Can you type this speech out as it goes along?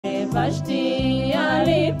Vashti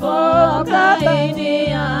alipokaidi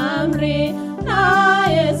amri, na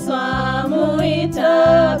Yesu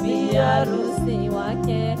amuita bi-arusi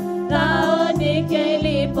wake. Laodikia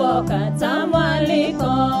ilipokata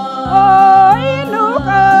mwaliko,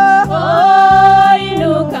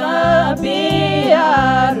 inuka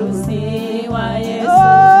bi-arusi wa Yesu,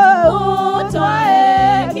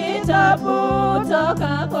 utwae kitabu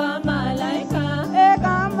toka kwa malaika,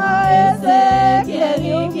 kama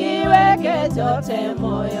Ezekieli kiweke chote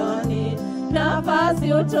moyoni,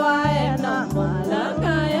 nafasi utwae na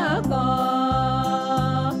mamlaka yako.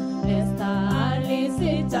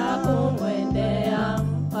 Alisita kumwendea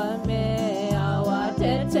mfalme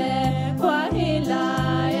awatete kwa hila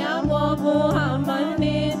ya mwovu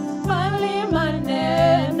Hamani, bali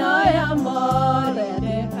maneno ya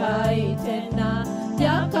Mordekai tena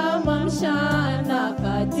yakamwamsha na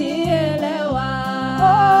kajielewa.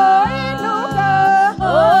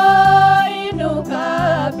 Inuka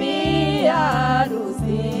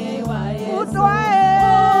bi-arusi wa Yesu, utwae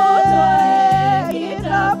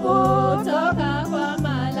kitabu toka kwa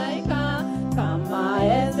malaika, kama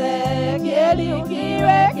Ezekieli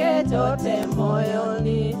kiweke chote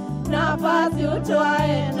moyoni, nafasi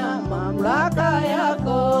utwae na mamlaka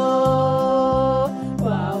yako.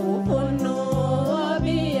 Kwa ufunuo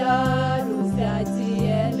bi-arusi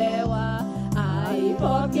ajielewa,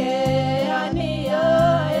 aipokea nia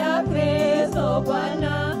ya Kristo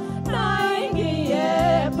Bwana, na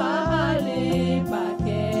ingie pahali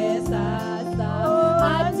pake sasa,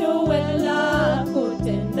 atuwela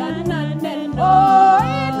kutenda na neno.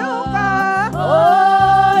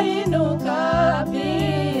 Inuka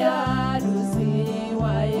bi-arusi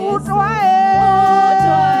wa Yesu, utwae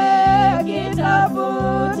kitabu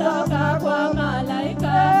toka kwa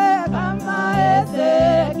malaika, kama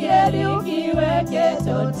Ezekieli kiweke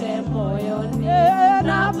chote moyoni,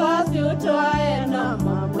 nafasi utwae na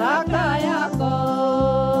mamlaka yako.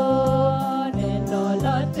 Neno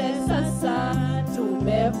lote sasa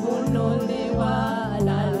tumefunuliwa,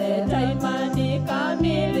 laleta imani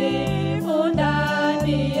kamilifu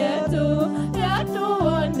ndani yetu,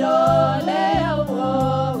 yatuondolea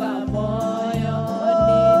uoga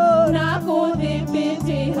moyoni, na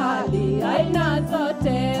kudhibiti hali aina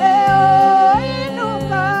zote.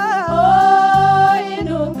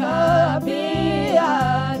 Inuka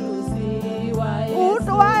bi-arusi wa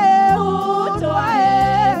Yesu,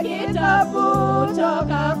 utwae kitabu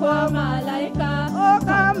toka kwa malaika,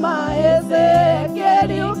 kama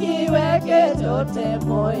Ezekieli kiweke chote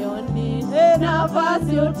moyoni,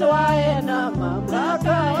 nafasi utwae na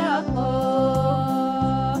mamlaka yako.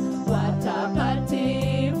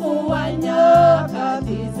 Watakatifu wa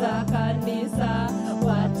nyakati za kanisa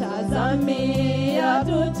watazamia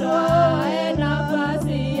tutwae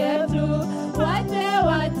nafasi yetu, waje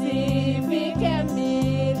wajivike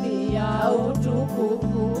mili ya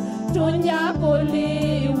utukufu,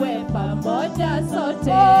 tunyakuliwe pamoja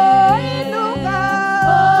sote.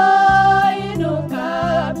 Inuka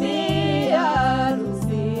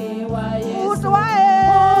bi-arusi wa Yesu, utwae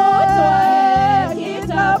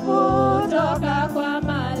kitabu toka kwa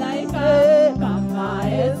malaika, kama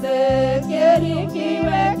Ezekieli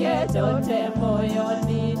kiweke chote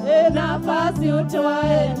moyoni, nafasi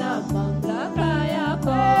utwae na mamlaka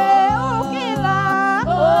yako.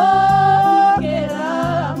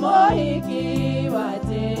 Kila mohiki wa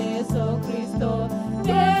Yesu Kristo,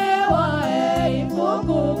 kewae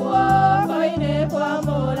ifukugwa koine kwa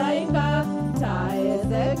malaika, ta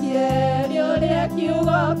Ezekieli ulia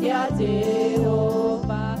kiugo kia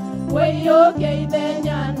Jehova, weyoke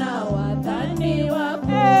ithenya na wathani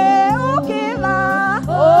waku.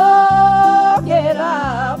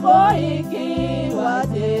 Kila mohiki wa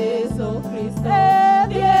Yesu Kristo,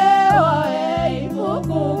 kewae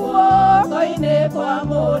ifukugwa koine kwa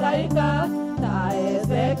malaika, ta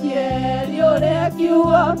Ezekieli ulia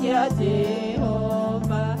kiugo kia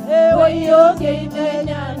Jehova, weyoke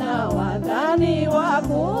ithenya na wathani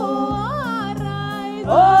waku.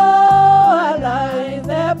 Arise,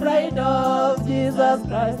 the bride of Jesus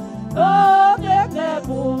Christ. Oh, take the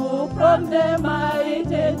book from the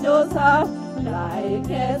mighty Joseph, like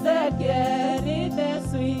Ezekiel in the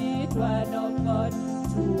sweet word of God,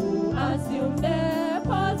 to assume the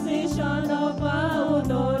position of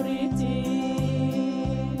authority.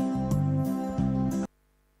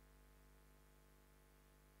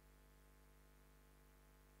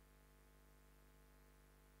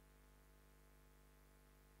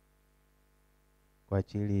 Kwa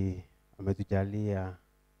ajili ametujalia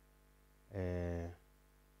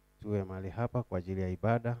tuwe mahali hapa kwa ajili ya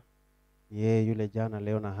ibada. Yeye yule jana,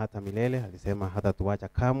 leo na hata milele, alisema hata tuacha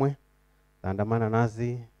kamwe. Taandamana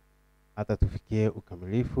nasi hata tufikie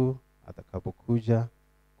ukamilifu atakapokuja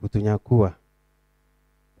kutunyakua.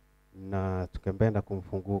 Na tukempenda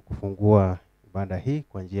kufungua ibada hii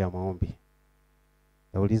kwa njia ya maombi.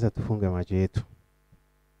 Nauliza tufunge macho yetu.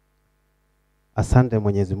 Asante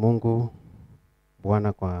Mwenyezi Mungu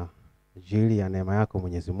Bwana kwa ajili ya neema yako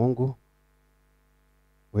Mwenyezi Mungu.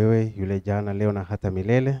 Wewe yule jana, leo na hata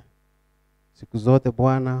milele. Siku zote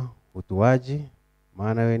Bwana utuaji,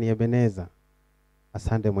 maana wewe ni Ebeneza.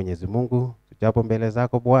 Asante Mwenyezi Mungu, tujapo mbele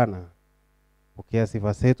zako Bwana. Pokea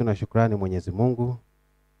sifa zetu na shukrani Mwenyezi Mungu.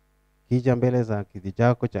 Kija mbele za kiti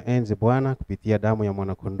chako cha enzi Bwana kupitia damu ya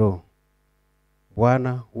mwana kondoo.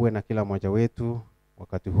 Bwana uwe na kila mmoja wetu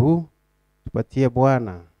wakati huu. Tupatie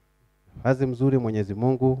Bwana nafasi mzuri Mwenyezi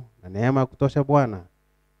Mungu na neema ya kutosha Bwana,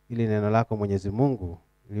 ili neno lako Mwenyezi Mungu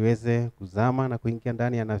liweze kuzama na kuingia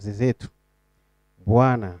ndani ya nafsi zetu.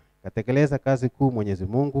 Bwana, katekeleza kazi kuu Mwenyezi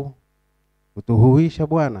Mungu, kutuhuisha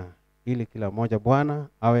Bwana, ili kila mmoja Bwana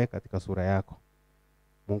awe katika sura yako.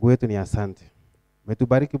 Mungu wetu ni asante.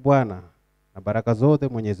 Umetubariki Bwana na baraka zote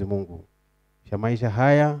Mwenyezi Mungu. Kisha maisha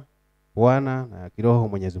haya Bwana na kiroho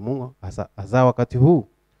Mwenyezi Mungu, hasa wakati huu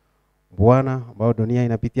Bwana ambao dunia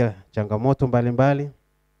inapitia changamoto mbalimbali,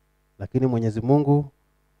 lakini Mwenyezi Mungu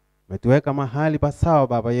umetuweka mahali pasawa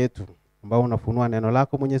Baba yetu, ambao unafunua neno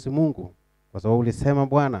lako Mwenyezi Mungu, kwa sababu ulisema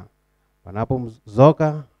Bwana,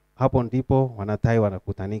 wanapomzoka hapo ndipo wanatai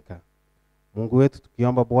wanakutanika. Mungu wetu,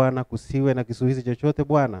 tukiomba Bwana kusiwe na kisuizi chochote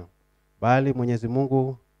Bwana, bali Mwenyezi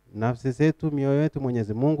Mungu nafsi zetu, mioyo yetu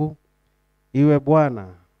Mwenyezi Mungu iwe Bwana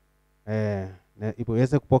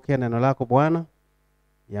iweze kupokea neno lako Bwana.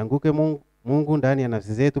 Yanguke Mungu ndani ya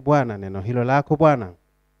nafsi zetu Bwana, neno hilo lako Bwana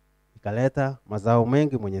ikaleta mazao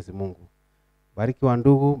mengi Mwenyezi Mungu. Bariki wa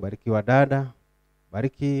ndugu, bariki wa dada,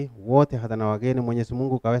 bariki wote hata na wageni Mwenyezi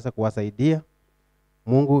Mungu, kaweza kuwasaidia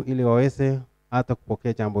Mungu ili waweze hata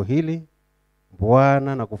kupokea jambo hili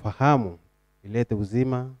Bwana na kufahamu, ilete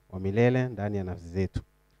uzima wa milele ndani ya nafsi zetu.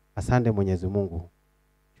 Asante Mwenyezi Mungu.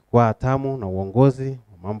 Chukua hatamu na uongozi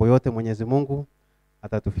wa mambo yote Mwenyezi Mungu,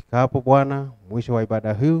 hata tufikapo Bwana mwisho wa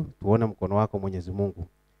ibada hii tuone mkono wako Mwenyezi Mungu.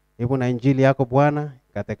 Hebu na injili yako Bwana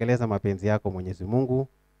ikatekeleza mapenzi yako Mwenyezi Mungu.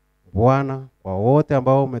 Bwana, kwa wote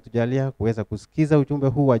ambao umetujalia kuweza kusikiza ujumbe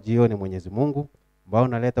huu wa jioni Mwenyezi Mungu, ambao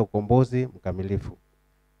unaleta ukombozi mkamilifu.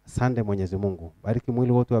 Asante Mwenyezi Mungu. Bariki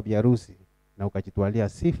mwili wote wa Bi-Arusi na ukajitwalia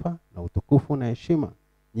sifa na utukufu na heshima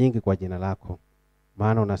nyingi kwa jina lako,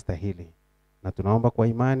 maana unastahili. Na tunaomba kwa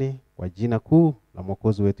imani kwa jina kuu la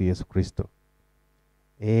Mwokozi wetu Yesu Kristo.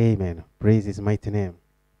 Amen. Praise his mighty name.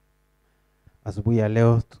 Asubuhi ya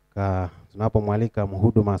leo tunapomwalika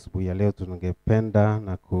mhuduma asubuhi ya leo, tungependa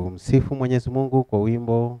na kumsifu Mwenyezi Mungu kwa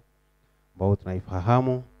wimbo ambao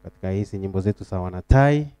tunaifahamu katika hizi nyimbo zetu za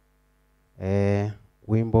wanatai.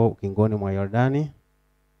 Wimbo Ukingoni mwa Yordani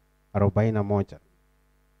 41.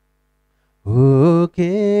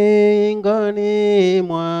 Ukingoni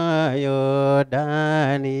mwa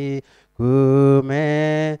Yordani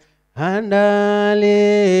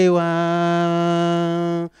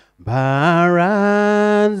kumeandaliwa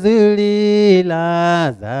bara nzuri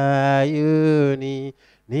la Zayuni,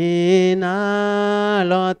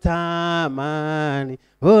 ninalotamani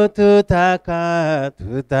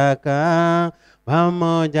tutaka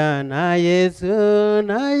pamoja na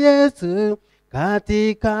Yesu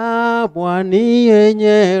katika bwani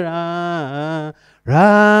yenye raha,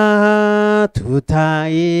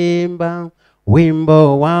 tutaimba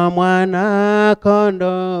wimbo wa mwana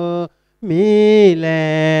kondoo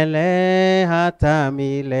milele hata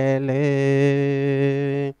milele.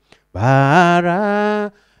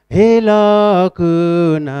 Bara hilo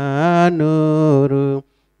kuna nuru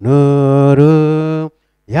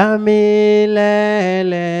ya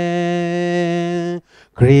milele.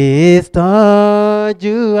 Kristo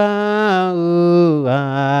jua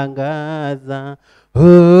uangaza,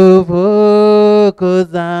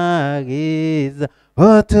 hufukuza giza.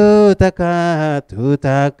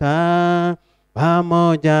 Tutaka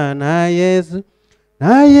pamoja na Yesu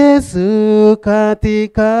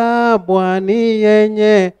katika bwani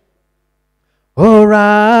yenye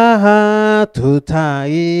raha,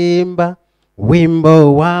 tutaimba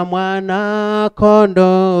wimbo wa mwana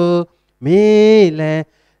kondoo milele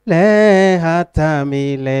hata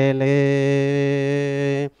milele.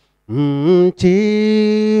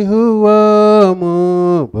 Mti huo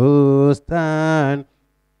bustani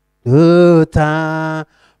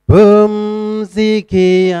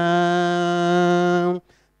tutapumzikia,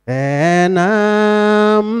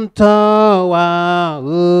 tena mto wa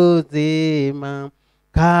uzima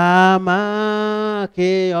kama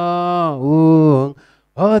kioo.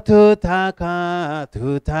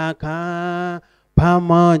 Tutaka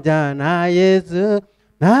pamoja na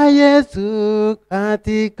Yesu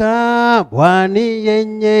katika bwani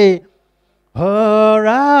yenye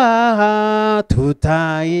furaha.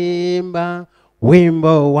 Tutaimba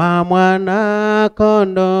wimbo wa mwana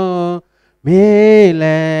kondoo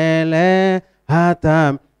milele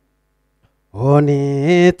hata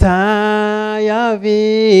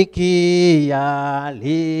nitayafikia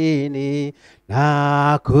lini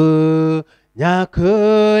na kunyakuliwa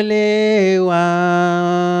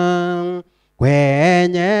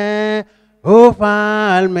kwenye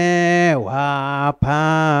ufalme wa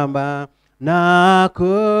pamba na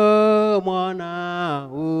kumwona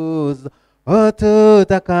uso.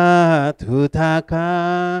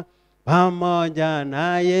 Tutaka pamoja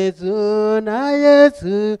na Yesu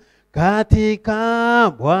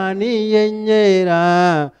katika bwani yenye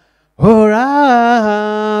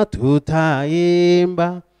furaha.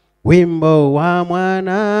 Tutaimba wimbo wa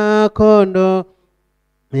mwana kondoo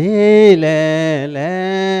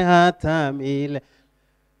milele hata milele.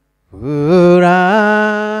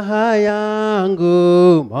 Furaha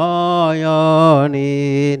yangu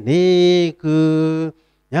moyoni ni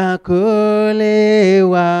kunyakuliwa.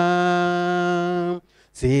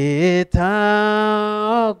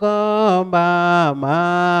 Sitaogopa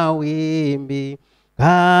mawimbi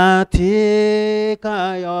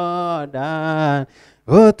katika Yordani.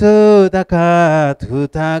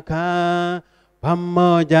 Tutaka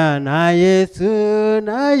pamoja na Yesu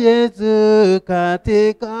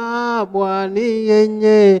katika bwani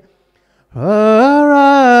yenye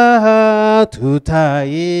furaha.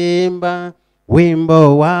 Tutaimba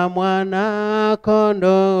wimbo wa mwana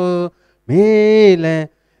kondoo milele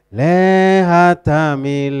hata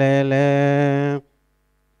milele.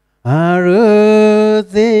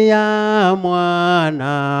 Harusi ya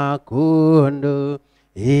mwana kondoo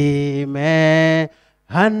imeandaliwa.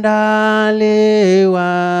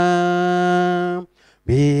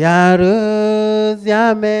 Bi-Arusi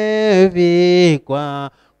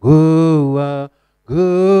amevikwa nguo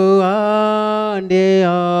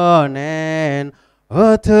ndio neno.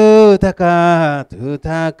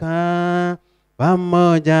 Tutaka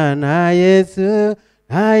pamoja na Yesu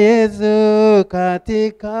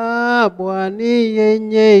katika bwani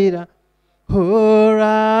yenye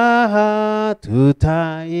furaha.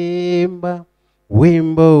 Tutaimba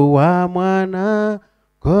wimbo wa mwana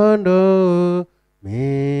kondoo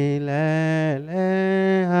milele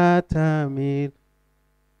hata milele.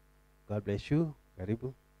 God bless you.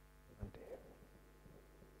 Karibu.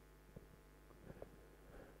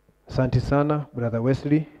 Asante sana brother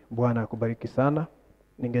Wesley, Bwana akubariki sana.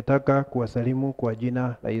 Ningetaka kuwasalimu kwa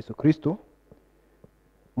jina la Yesu Kristo.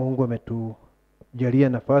 Mungu ametujalia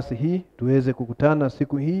nafasi hii tuweze kukutana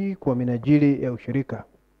siku hii kwa minajili ya ushirika.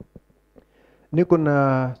 Niko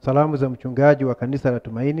na salamu za mchungaji wa kanisa la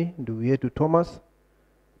Tumaini, ndugu yetu Thomas.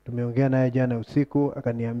 Tumeongea naye jana usiku,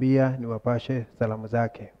 akaniambia niwapashe salamu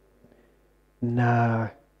zake. Na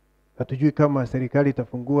hatujui kama serikali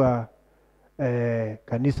itafungua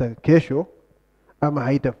kanisa kesho ama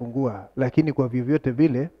haitafungua, lakini kwa vyovyote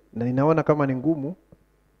vile, na ninaona kama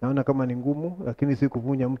ni ngumu, lakini si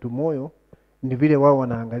kuvunja mtu moyo. Ni vile wao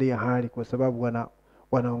wanaangalia hali, kwa sababu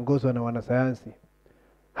wanaongozwa na wanasayansi.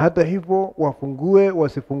 Hata hivyo, wafungue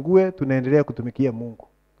wasifungue, tunaendelea kutumikia Mungu.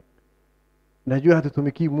 Najua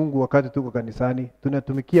hatutumikii Mungu wakati tuko kanisani,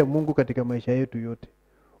 tunatumikia Mungu katika maisha yetu yote.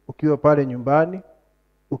 Ukiwa pale nyumbani,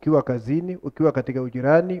 ukiwa kazini, ukiwa katika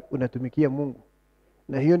ujirani, unatumikia Mungu.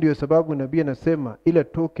 Na hiyo ndio sababu nabii anasema ile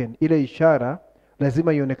token, ile ishara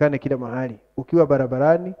lazima ionekane kila mahali. Ukiwa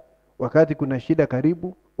barabarani, wakati kuna shida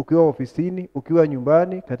karibu, ukiwa ofisini, ukiwa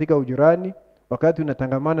nyumbani, katika ujirani, wakati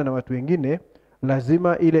unatangamana na watu wengine,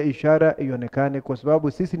 lazima ile ishara ionekane, kwa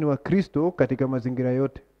sababu sisi ni Wakristo katika mazingira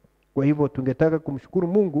yote. Kwa hivyo tungetaka kumshukuru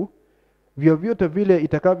Mungu vyovyote vile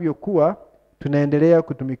itakavyokuwa, tunaendelea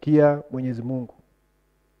kutumikia Mwenyezi Mungu.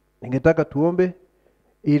 Ningetaka tuombe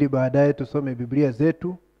ili baadaye tusome Biblia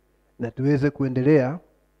zetu na tuweze kuendelea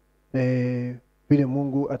vile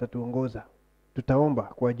Mungu atatuongoza. Tutaomba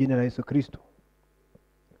kwa jina la Yesu Kristo.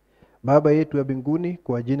 Baba yetu wa mbinguni,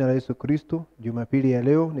 kwa jina la Yesu Kristo, Jumapili ya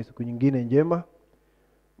leo ni siku nyingine njema.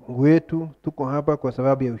 Mungu wetu, tuko hapa kwa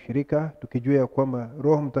sababu ya ushirika, tukijua ya kwamba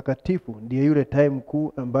Roho Mtakatifu ndiye yule tai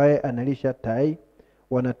mkuu ambaye analisha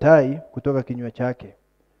wanatai kutoka kinywa chake.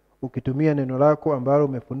 Ukitumia neno lako ambalo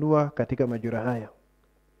umefunua katika majira haya.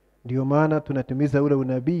 Ndio maana tunatimiza ule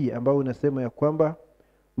unabii ambao unasema ya kwamba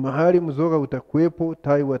mahali mzoga utakuwepo,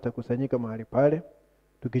 tai watakusanyika mahali pale.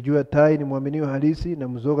 Tukijua tai ni mwaminio halisi na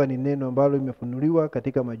mzoga ni neno ambalo limefunuliwa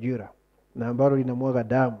katika majira na ambalo linamwaga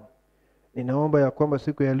damu. Ninaomba ya kwamba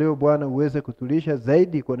siku ya leo Bwana uweze kutulisha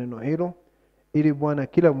zaidi kwa neno hilo, ili Bwana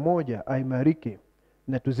kila mmoja aimarike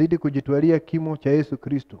na tuzidi kujitwalia kimo cha Yesu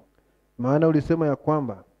Kristo. Maana ulisema ya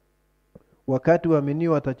kwamba wakati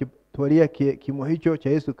waaminio watajitwalia kimo hicho cha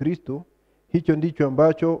Yesu Kristo, hicho ndicho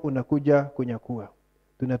ambacho unakuja kunyakua.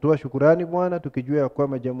 Tunatoa shukurani Bwana, tukijua ya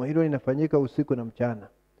kwamba jambo hilo linafanyika usiku na mchana.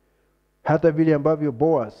 Hata vile ambavyo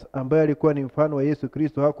Boaz ambaye alikuwa ni mfano wa Yesu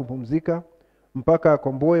Kristo hakupumzika mpaka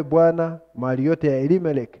akomboe Bwana mali yote ya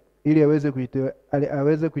Elimeleki ili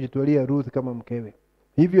aweze kujitwalia Ruth kama mkewe.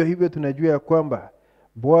 Hivyo tunajua ya kwamba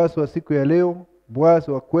Boaz wa siku ya leo, Boaz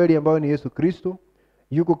wa kweli ambao ni Yesu Kristo,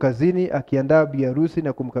 yuko kazini akiandaa Bi-Arusi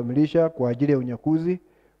na kumkamilisha kwa ajili ya unyakuzi,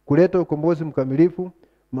 kuleta ukombozi mkamilifu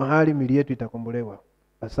mahali mili yetu itakombolewa.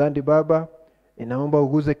 Asante Baba, ninaomba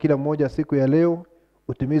uguze kila mmoja siku ya leo,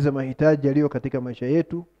 utimize mahitaji yaliyo katika maisha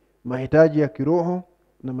yetu, mahitaji ya kiroho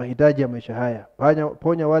na mahitaji ya maisha haya.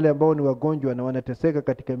 Ponya wale ambao ni wagonjwa na wanateseka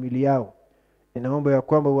katika mili yao. Ninaomba ya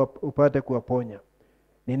kwamba upate kuwaponya.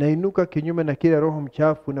 Ninainuka kinyume na kila roho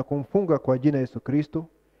mchafu na kumfunga kwa jina Yesu Kristo,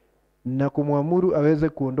 na kumwamuru aweze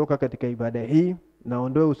kuondoka katika ibada hii, na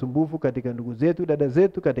aondoe usumbufu katika ndugu zetu, dada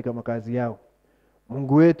zetu katika makazi yao.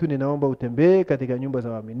 Mungu wetu, ninaomba utembee katika nyumba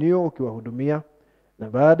za waaminio ukiwahudumia, na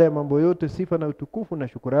baada ya mambo yote sifa na utukufu na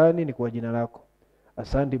shukurani ni kwa jina lako.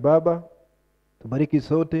 Asante Baba, tubariki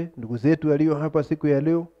sote ndugu zetu walio hapa siku ya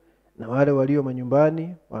leo na wale walio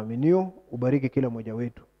manyumbani waaminio, ubariki kila mmoja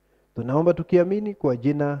wetu. Tunaomba tukiamini kwa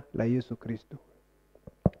jina la Yesu Kristo.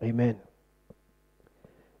 Amen.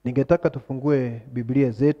 Ningetaka tufungue Biblia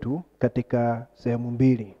zetu katika sehemu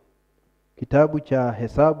mbili. Kitabu cha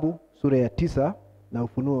Hesabu sura ya 9 na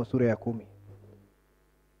Ufunuo sura ya 10.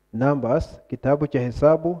 Numbers, kitabu cha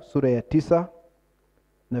Hesabu sura ya 9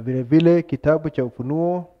 na vile vile kitabu cha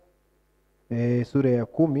Ufunuo sura ya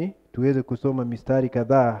 10. Tuweze kusoma mistari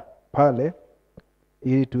kadhaa pale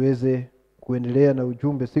ili tuweze kuendelea na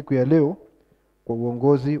ujumbe siku ya leo kwa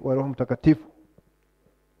uongozi wa Roho Mtakatifu.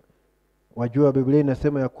 Wajua Biblia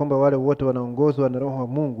inasema ya kwamba wale wote wanaongozwa na Roho wa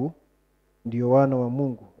Mungu ndio wana wa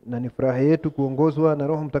Mungu, na ni furaha yetu kuongozwa na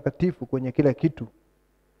Roho Mtakatifu kwenye kila kitu,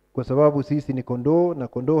 kwa sababu sisi ni kondoo na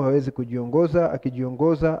kondoo hawezi kujiongoza.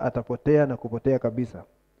 Akijiongoza atapotea na kupotea kabisa,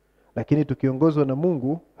 lakini tukiongozwa na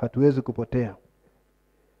Mungu hatuwezi kupotea.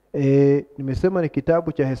 Nimesema ni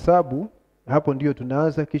kitabu cha Hesabu, hapo ndio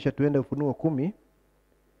tunaanza, kisha tuende Ufunuo 10.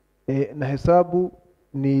 Na Hesabu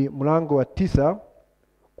ni mlango wa 9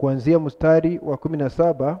 kuanzia mstari wa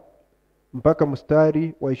 17 mpaka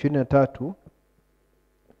mstari wa 23.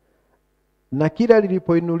 Na kila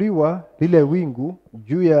lilipoinuliwa lile wingu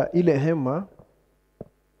juu ya ile hema,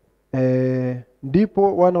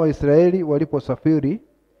 ndipo wana wa Israeli waliposafiri,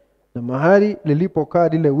 na mahali lilipokaa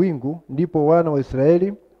lile wingu ndipo wana wa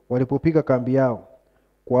Israeli walipopiga kambi yao.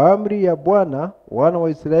 Kwa amri ya Bwana wana wa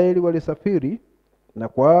Israeli walisafiri, na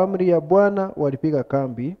kwa amri ya Bwana walipiga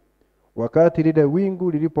kambi. Wakati lile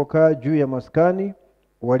wingu lilipokaa juu ya maskani,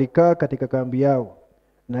 walikaa katika kambi yao.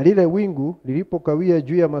 Na lile wingu lilipokawia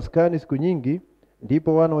juu ya maskani siku nyingi,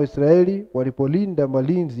 ndipo wana wa Israeli walipolinda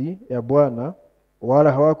malinzi ya Bwana,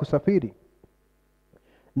 wala hawakusafiri.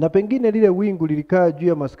 Na pengine lile wingu lilikaa juu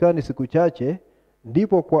ya maskani siku chache,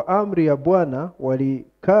 ndipo kwa amri ya Bwana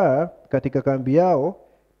walikaa katika kambi yao,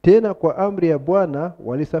 tena kwa amri ya Bwana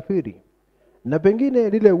walisafiri. Na pengine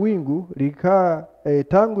lile wingu lilikaa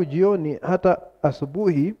tangu jioni hata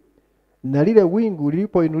asubuhi, na lile wingu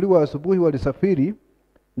lilipoinuliwa asubuhi walisafiri.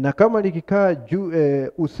 Na kama likikaa juu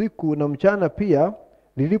usiku na mchana pia,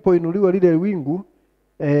 lilipoinuliwa lile wingu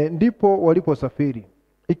ndipo waliposafiri.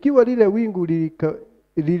 Ikiwa lile wingu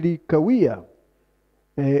lilikawia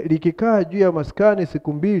likikaa juu ya maskani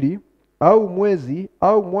siku 2 au mwezi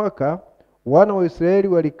au mwaka, wana wa Israeli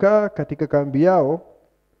walikaa katika kambi yao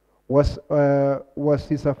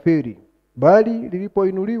wasisafiri, bali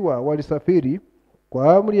lilipoinuliwa walisafiri.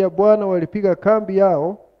 Kwa amri ya Bwana walipiga kambi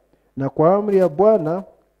yao, na kwa amri ya Bwana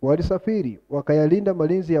walisafiri, wakayalinda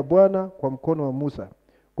malinzi ya Bwana kwa mkono wa Musa.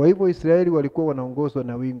 Kwa hivyo Israeli walikuwa wanaongozwa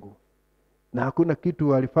na wingu, na hakuna kitu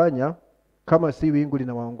walifanya kama si wingu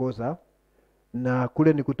linawaongoza. Na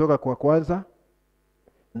kule ni Kutoka kwa kwanza,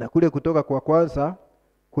 na kule Kutoka kwa kwanza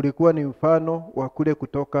kulikuwa ni mfano wa kule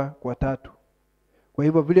Kutoka kwa 3. Kwa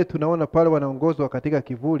hivyo vile tunaona pale wanaongozwa katika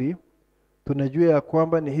kivuli, tunajua ya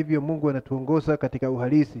kwamba ni hivyo Mungu anatuongoza katika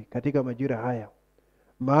uhalisi katika majira haya.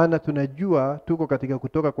 Maana tunajua tuko katika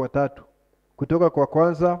Kutoka kwa 3. Kutoka kwa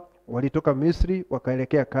kwanza walitoka Misri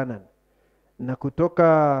wakaelekea Canaan, na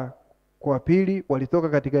Kutoka kwa pili walitoka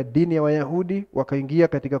katika dini ya Wayahudi wakaingia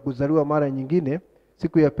katika kuzaliwa mara nyingine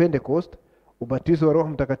siku ya Pentecost, ubatizo wa Roho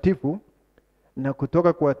Mtakatifu. Na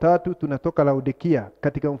Kutoka kwa 3 tunatoka Laodikia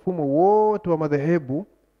katika mfumo wote wa madhehebu,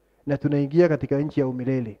 na tunaingia katika nchi ya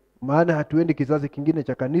umilele. maana hatuendi kizazi kingine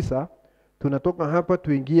cha kanisa, tunatoka hapa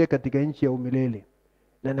tuingie katika nchi ya umilele.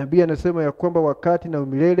 Na nabii anasema ya kwamba wakati na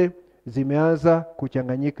umilele zimeanza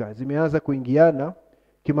kuchanganyika, zimeanza kuingiana,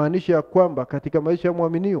 kimaanisha ya kwamba katika maisha ya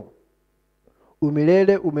mwaminio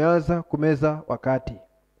umilele umeanza kumeza wakati.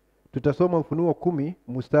 Tutasoma Ufunuo 10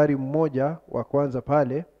 mstari 1 wa kwanza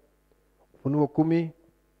pale. Ufunuo 10,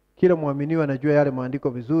 kila mwaminio anajua yale maandiko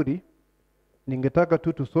vizuri. Ningetaka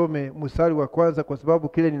tu tusome mstari wa kwanza kwa sababu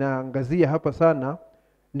kile ninaangazia hapa sana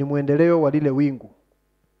ni mwendeleo wa lile wingu.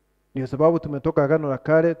 Ndio sababu tumetoka Agano la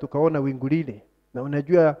Kale tukaona wingu lile. Na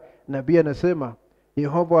unajua nabii anasema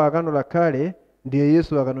Yehova wa Agano la Kale ndiye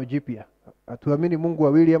Yesu wa Agano Jipya. Hatuamini Mungu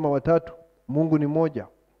wawili ama watatu, Mungu ni moja.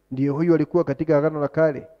 Ndiye huyu alikuwa katika Agano la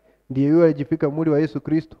Kale, ndiye huyu alijifika mwili wa Yesu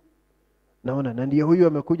Kristo. Naona, na ndiye huyu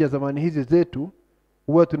amekuja zamani hizi zetu.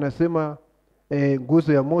 Huwa tunasema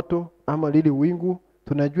nguzo ya moto ama lili wingu,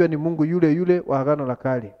 tunajua ni Mungu yule yule wa Agano la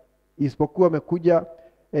Kale. Isipokuwa amekuja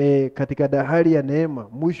katika dahari ya neema,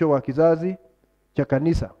 mwisho wa kizazi cha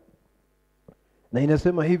kanisa. Na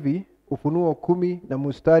inasema hivi, Ufunuo 10 na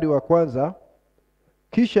mstari wa kwanza: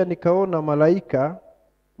 kisha nikaona malaika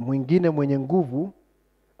mwingine mwenye nguvu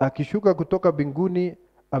akishuka kutoka mbinguni,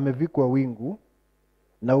 amevikwa wingu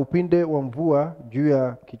na upinde wa mvua juu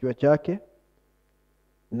ya kichwa chake,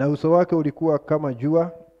 na uso wake ulikuwa kama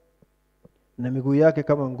jua na miguu yake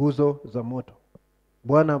kama nguzo za moto.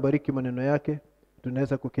 Bwana abariki maneno yake.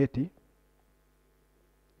 Tunaweza kuketi.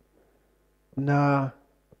 Na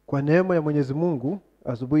kwa neema ya Mwenyezi Mungu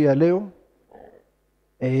asubuhi ya leo,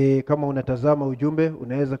 kama unatazama ujumbe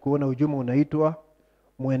unaweza kuona ujumbe unaitwa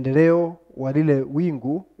Mwendeleo wa lile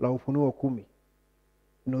wingu la Ufunuo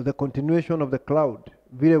 10. The continuation of the cloud.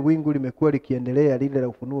 Vile wingu limekuwa likiendelea lile la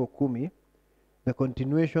Ufunuo 10, the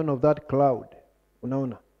continuation of that cloud.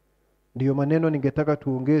 Unaona? Ndiyo maneno ningetaka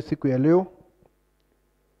tuongee siku ya leo.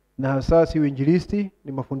 Na hasa si uinjilisti,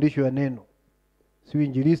 ni mafundisho ya neno. Si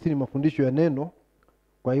uinjilisti, ni mafundisho ya neno.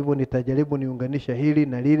 Kwa hivyo nitajaribu niunganisha hili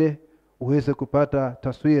na lile uweze kupata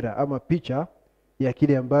taswira ama picha ya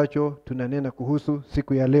kile ambacho tunanena kuhusu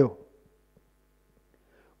siku ya leo.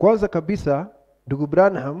 Kwanza kabisa, ndugu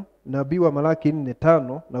Branham, nabii wa Malaki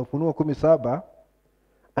 4:5 na Ufunuo 10:7,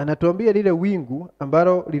 anatuambia lile wingu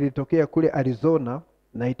ambalo lilitokea kule Arizona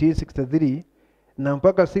 1963 na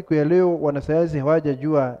mpaka siku ya leo wanasayansi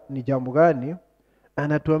hawajajua ni jambo gani.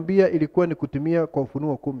 Anatuambia ilikuwa ni kutimia kwa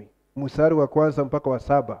Ufunuo 10 mstari wa kwanza mpaka wa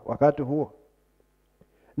 7 wakati huo.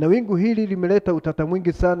 Na wingu hili limeleta utata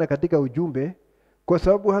mwingi sana katika ujumbe, kwa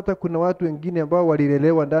sababu hata kuna watu wengine ambao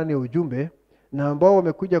walilelewa ndani ya ujumbe na ambao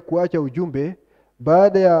wamekuja kuacha ujumbe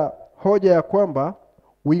baada ya hoja ya kwamba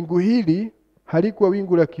wingu hili halikuwa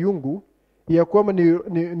wingu la kiungu, ya kwamba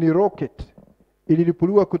ni rocket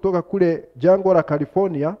ililipuliwa kutoka kule jangwa la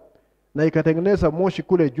California na ikatengeneza moshi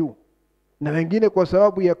kule juu. Na wengine kwa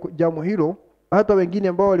sababu ya jambo hilo, hata wengine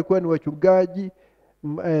ambao walikuwa ni wachungaji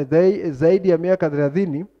zaidi ya miaka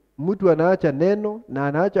 30, mtu anaacha neno na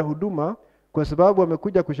anaacha huduma kwa sababu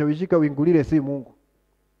amekuja kushawishika wingu lile si Mungu.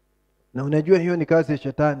 Na unajua hiyo ni kazi ya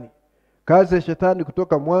shetani. Kazi ya shetani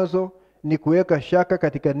kutoka mwanzo ni kuweka shaka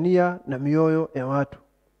katika nia na mioyo ya watu.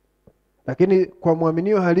 Lakini kwa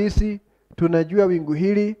mwaminio halisi tunajua wingu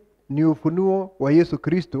hili ni ufunuo wa Yesu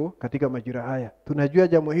Kristo katika majira haya. Tunajua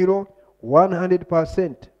jambo hilo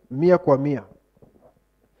 100%, 100%.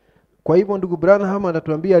 Kwa hivyo ndugu Branham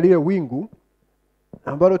anatuambia lile wingu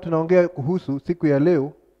ambalo tunaongea kuhusu siku ya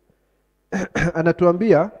leo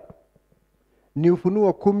anatuambia ni Ufunuo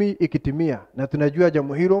 10 ikitimia, na tunajua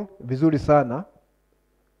jambo hilo vizuri sana.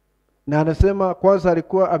 Na anasema kwanza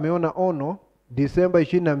alikuwa ameona ono Disemba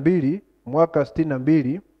 22 mwaka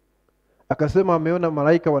 62. Akasema ameona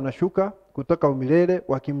malaika wanashuka kutoka umilele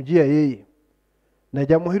wakimjia yeye. Na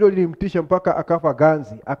jambo hilo lilimtisha mpaka akafa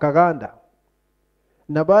ganzi, akaganda.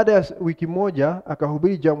 Na baada ya wiki moja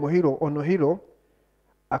akahubiri jambo hilo, ono hilo.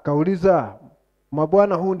 Akauliza,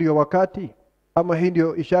 mabwana, huu ndio wakati ama hii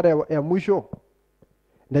ndio ishara ya mwisho?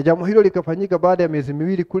 Na jambo hilo likafanyika baada ya miezi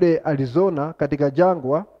miwili kule Arizona katika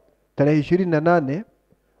jangwa. Tarehe 28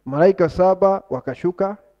 malaika 7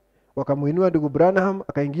 wakashuka, wakamuinua ndugu Branham,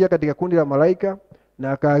 akaingia katika kundi la malaika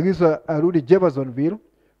na akaagizwa arudi Jeffersonville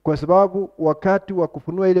kwa sababu wakati wa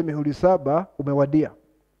kufunua ile mihuri 7 umewadia.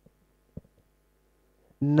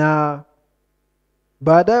 Na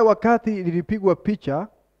baadaye wakati lilipigwa picha,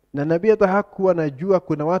 na nabii hata hakuwa anajua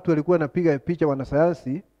kuna watu walikuwa wanapiga picha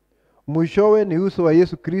wanasayansi, mwishowe ni uso wa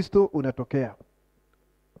Yesu Kristo unatokea.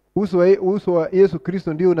 Uso wa Yesu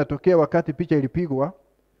Kristo ndio unatokea wakati picha ilipigwa,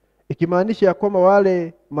 ikimaanisha ya kwamba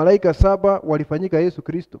wale malaika 7 walifanyika Yesu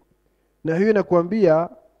Kristo. Na hiyo inakuambia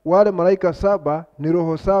wale malaika 7 ni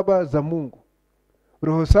roho 7 za Mungu.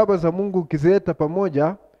 roho saba za Mungu ukizileta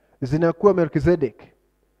pamoja zinakuwa Melkizedek,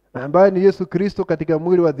 ambaye ni Yesu Kristo katika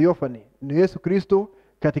mwili wa theophany, ni Yesu Kristo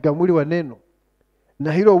katika mwili wa neno.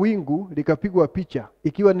 Na hilo wingu likapigwa picha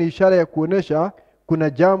ikiwa ni ishara ya kuonesha kuna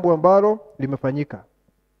jambo ambalo limefanyika.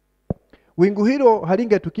 Wingu hilo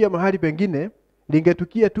halingetukia mahali pengine,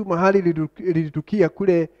 lingetukia tu mahali lilitukia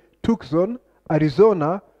kule Tucson,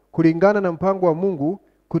 Arizona, kulingana na mpango wa Mungu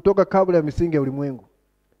kutoka kabla ya misingi ya ulimwengu.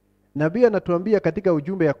 Nabii anatuambia katika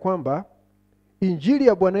ujumbe ya kwamba injili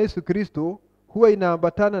ya Bwana Yesu Kristo huwa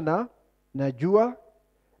inaambatana na jua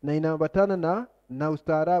na inaambatana na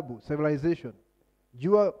ustaarabu, civilization.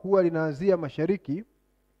 Jua huwa linaanzia mashariki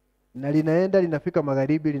na linaenda linafika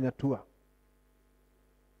magharibi, linatua.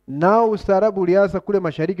 Nao ustaarabu ulianza kule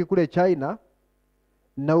mashariki kule China,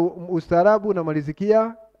 na ustaarabu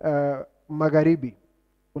unamalizikia magharibi.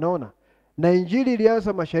 Unaona? Na injili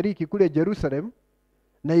ilianza mashariki kule Jerusalem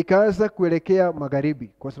na ikaanza kuelekea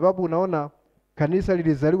magharibi, kwa sababu unaona kanisa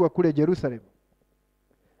lilizaliwa kule Jerusalem.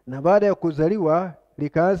 Na baada ya kuzaliwa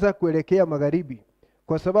likaanza kuelekea magharibi,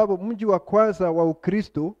 kwa sababu mji wa kwanza wa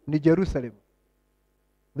Ukristo ni Jerusalem.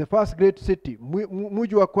 The first great city,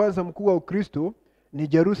 mji wa kwanza mkuu wa Ukristo ni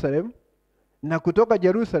Jerusalem. Na kutoka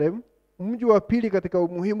Jerusalem, mji wa pili katika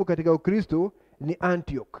umuhimu katika Ukristo ni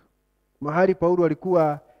Antioch, mahali Paulo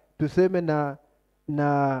alikuwa tuseme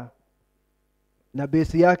na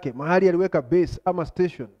base yake, mahali aliweka base ama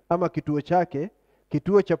station ama kituo chake,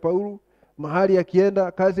 kituo cha Paulo, mahali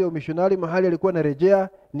akienda kazi ya umishonari, mahali alikuwa anarejea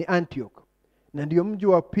ni Antioch. Na ndio mji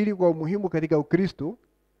wa pili kwa umuhimu katika Ukristo.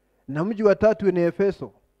 Na mji wa tatu ni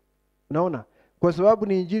Efeso. Unaona? Kwa sababu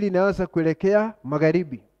ni injili inaanza kuelekea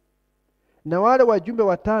magharibi. Na wale wajumbe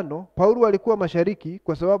watano, Paulo alikuwa mashariki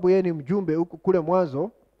kwa sababu yeye ni mjumbe huko kule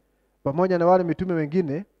mwanzo pamoja na wale mitume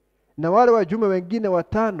wengine. Na wale wajumbe wengine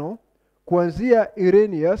watano kuanzia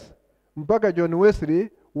Irenaeus mpaka John Wesley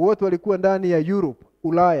wote walikuwa ndani ya Europe,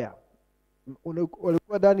 Ulaya.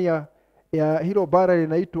 Walikuwa ndani ya hilo bara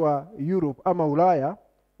linaitwa Europe ama Ulaya,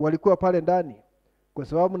 walikuwa pale ndani. Kwa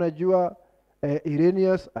sababu najua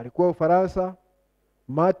Irenaeus alikuwa Ufaransa,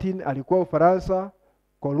 Martin alikuwa Ufaransa,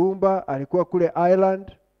 Columba alikuwa kule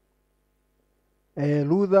Ireland,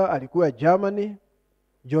 Luther alikuwa Germany,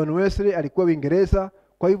 John Wesley alikuwa Uingereza.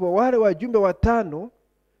 Kwa hivyo wale wajumbe watano,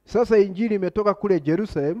 sasa injili imetoka kule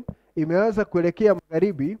Jerusalem, imeanza kuelekea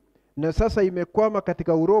magharibi, na sasa imekwama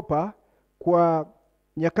katika Europa kwa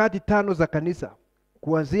nyakati tano za kanisa,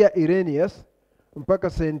 kuanzia Irenaeus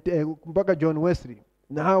mpaka John Wesley.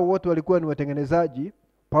 Na hao wote walikuwa ni watengenezaji.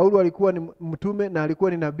 Paulo alikuwa ni mtume na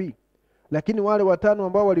alikuwa ni nabii. Lakini wale watano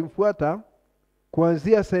ambao walimfuata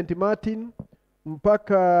kuanzia St. Martin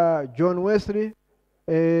mpaka John Wesley,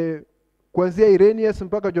 kuanzia Irenaeus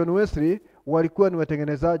mpaka John Wesley walikuwa ni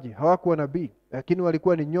watengenezaji, hawakuwa nabii, lakini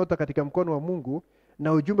walikuwa ni nyota katika mkono wa Mungu,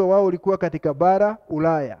 na ujumbe wao ulikuwa katika bara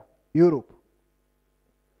Ulaya, Europe.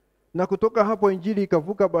 Na kutoka hapo injili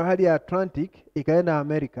ikavuka bahari ya Atlantic ikaenda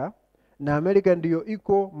Amerika, na Amerika ndiyo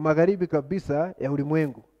iko magharibi kabisa ya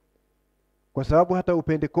ulimwengu. Kwa sababu hata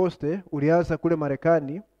Upentekoste ulianza kule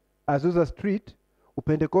Marekani, Azusa Street,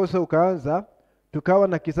 Upentekoste ukaanza, tukawa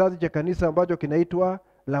na kizazi cha kanisa ambacho kinaitwa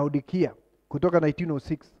Laodikia kutoka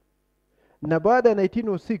 1906. Na baada ya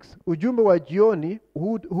 1906 ujumbe wa jioni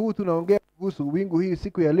huu tunaongea kuhusu wingu hii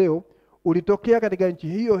siku ya leo ulitokea katika nchi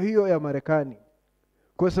hiyo hiyo ya Marekani.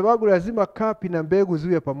 Kwa sababu lazima kapi na mbegu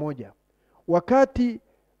ziwe pamoja. Wakati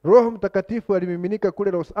Roho Mtakatifu alimiminika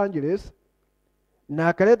kule Los Angeles na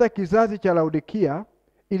akaleta kizazi cha Laodikia,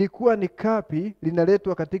 ilikuwa ni kapi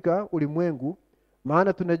linaletwa katika ulimwengu,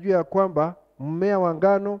 maana tunajua ya kwamba mmea wa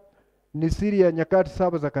ngano ni siri ya nyakati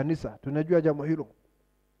saba za kanisa. Tunajua jambo hilo.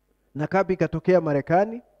 Na kapi ikatokea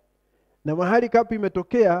Marekani, na mahali kapi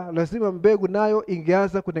imetokea lazima mbegu nayo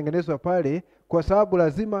ingeanza kutengenezwa pale, kwa sababu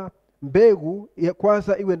lazima mbegu ya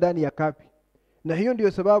kwanza iwe ndani ya kapi. Na hiyo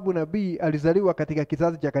ndiyo sababu nabii alizaliwa katika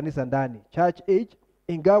kizazi cha kanisa ndani, church age.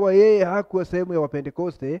 Ingawa yeye hakuwa sehemu ya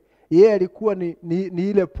Wapentekoste, yeye alikuwa ni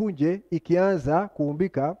ile punje ikianza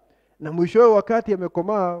kuumbika, na mwishowe wakati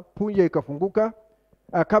amekomaa punje ikafunguka,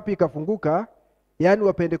 kapi ikafunguka, yani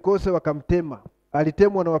Wapentekoste wakamtema.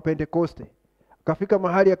 Alitemwa na Wapentekoste. Akafika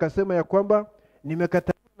mahali akasema ya kwamba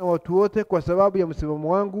nimekataliwa na watu wote kwa sababu ya msimamo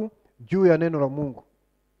wangu juu ya neno la Mungu.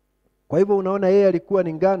 Kwa hivyo unaona yeye alikuwa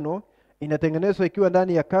ni ngano inatengenezwa ikiwa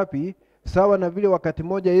ndani ya kapi, sawa na vile wakati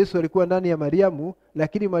moja Yesu alikuwa ndani ya Mariamu,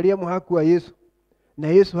 lakini Mariamu hakuwa Yesu na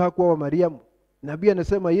Yesu hakuwa wa Mariamu. Nabii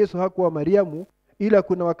anasema Yesu hakuwa wa Mariamu, ila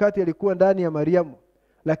kuna wakati alikuwa ndani ya Mariamu,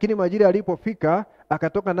 lakini majira alipofika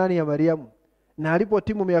akatoka ndani ya Mariamu. Na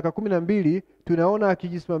alipotimu miaka 12 tunaona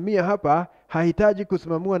akijisimamia hapa, hahitaji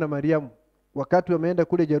kusimamiwa na Mariamu. Wakati wameenda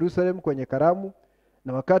kule Jerusalem kwenye karamu,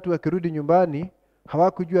 Na wakati wakirudi nyumbani,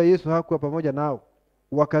 hawakujua Yesu hakuwa pamoja nao.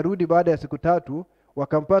 Wakarudi baada ya siku 3,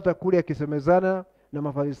 wakampata kule akisemezana na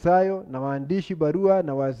Mafarisayo na waandishi barua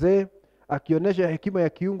na wazee, akionyesha hekima ya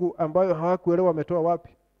kiungu ambayo hawakuelewa ametoa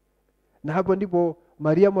wapi. Na hapo ndipo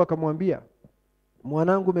Mariamu akamwambia,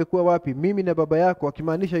 mwanangu umekuwa wapi? Mimi na baba yako,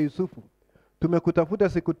 akimaanisha Yusufu, tumekutafuta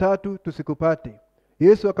siku 3 tusikupate.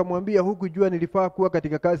 Yesu akamwambia, hukujua nilifaa kuwa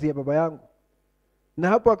katika kazi ya baba yangu. Na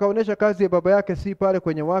hapo akaonesha kazi ya baba yake si pale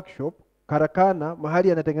kwenye workshop, karakana,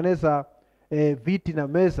 mahali anatengeneza viti na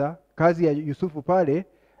meza, kazi ya Yusufu pale,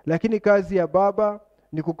 lakini kazi ya baba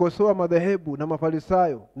ni kukosoa madhehebu na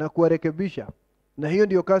Mafarisayo na kuwarekebisha. Na hiyo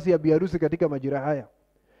ndiyo kazi ya Bi-Arusi katika majira haya.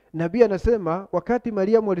 Nabii anasema wakati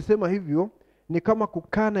Mariamu alisema hivyo, ni kama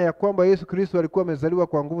kukana ya kwamba Yesu Kristo alikuwa amezaliwa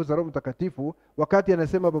kwa nguvu za Roho Mtakatifu, wakati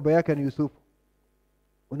anasema baba yake ni Yusufu.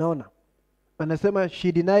 Unaona? Anasema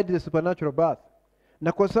she denied the supernatural birth.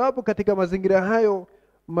 Na kwa sababu katika mazingira hayo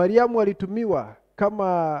Mariamu alitumiwa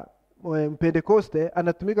kama Mpentekoste,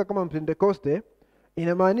 anatumika kama Mpentekoste,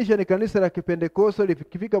 inamaanisha ni kanisa la Kipentekoste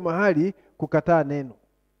likifika mahali kukataa neno.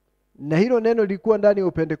 Na hilo neno lilikuwa ndani ya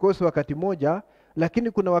Upentekoste wakati moja,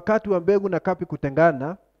 lakini kuna wakati wa mbegu na kapi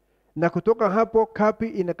kutengana, na kutoka hapo kapi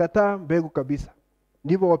inakataa mbegu kabisa.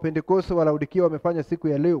 Ndivyo Wapentekoste wa Laodikia wamefanya siku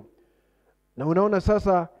ya leo. Na unaona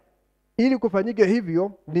sasa, ili kufanyike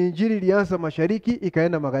hivyo, ni injili ilianza mashariki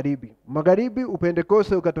ikaenda magharibi. Magharibi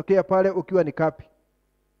Upentekoste ukatokea pale ukiwa ni kapi.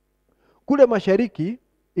 Kule mashariki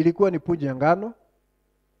ilikuwa ni punje ya ngano.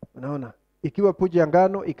 Unaona? Ikiwa punje ya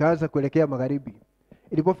ngano ikaanza kuelekea magharibi.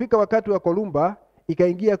 Ilipofika wakati wa Kolumba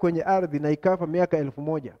ikaingia kwenye ardhi na ikafa miaka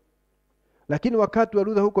 1000. Lakini wakati wa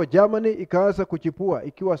Luther huko Germany ikaanza kuchipua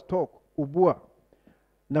ikiwa stock, ubua.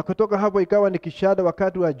 Na kutoka hapo ikawa ni kishada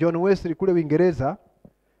wakati wa John Wesley kule Uingereza,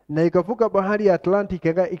 na ikavuka bahari ya Atlantic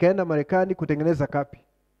ikaenda Marekani kutengeneza kapi.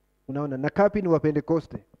 Unaona? Na kapi ni wa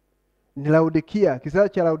Pentekoste. Ni Laodikia, kizazi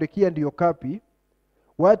cha Laodikia ndiyo kapi.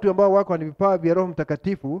 Watu ambao wako na vipawa vya Roho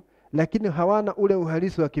Mtakatifu lakini hawana ule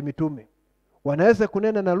uhalisi wa kimitume. Wanaweza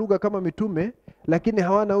kunena na lugha kama mitume, lakini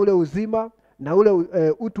hawana ule uzima na ule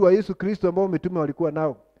utu wa Yesu Kristo ambao mitume walikuwa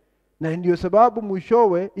nao. Na ndio sababu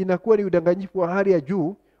mwishowe inakuwa ni udanganyifu wa hali ya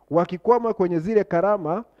juu, wakikwama kwenye zile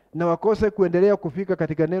karama na wakose kuendelea kufika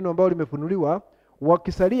katika neno ambalo limefunuliwa.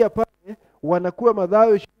 Wakisalia pale wanakuwa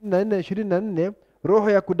Mathayo 24:24, roho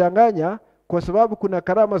ya kudanganya, kwa sababu kuna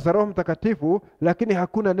karama za Roho Mtakatifu lakini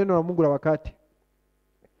hakuna neno la Mungu la wakati.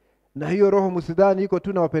 Na hiyo roho msidhani iko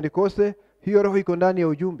tu na Wapentekoste, hiyo roho iko ndani ya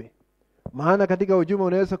ujumbe. Maana katika ujumbe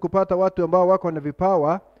unaweza kupata watu ambao wako na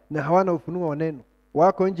vipawa na hawana ufunuo wa neno,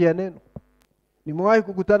 wako nje ya neno. Nimewahi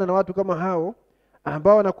kukutana na watu kama hao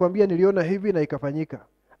ambao wanakuambia niliona hivi na ikafanyika,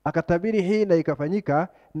 akatabiri hii na ikafanyika,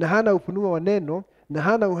 na hana ufunuo wa neno, na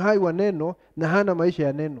hana uhai wa neno, na hana maisha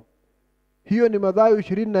ya neno. Hiyo ni Mathayo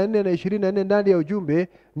 24 na 24 ndani ya ujumbe,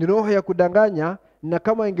 ni roho ya kudanganya. Na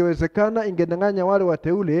kama ingewezekana ingedanganya wale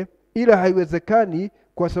wateule, ila haiwezekani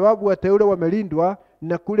kwa sababu wateule wamelindwa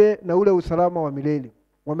na ule usalama wa milele.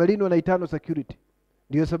 Wamelindwa na eternal security.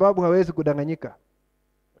 Ndio sababu hawezi kudanganyika.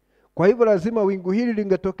 Kwa hivyo lazima wingu hili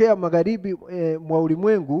lingetokea magharibi mwa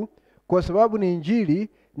ulimwengu, kwa sababu ni injili,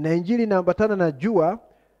 na injili inaambatana na jua,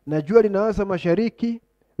 na jua linaanza mashariki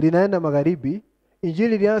linaenda magharibi.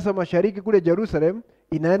 Injili ilianza mashariki kule Jerusalem,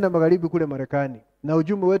 inaenda magharibi kule Marekani. Na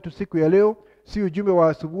ujumbe wetu siku ya leo si ujumbe wa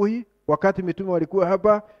asubuhi wakati mitume walikuwa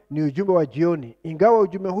hapa, ni ujumbe wa jioni. Ingawa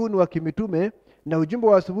ujumbe huu ni wa kimitume na ujumbe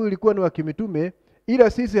wa asubuhi ulikuwa ni wa kimitume, ila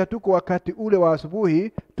sisi hatuko wakati ule wa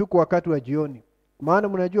asubuhi, tuko wakati wa jioni. Maana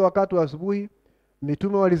mnajua wakati wa asubuhi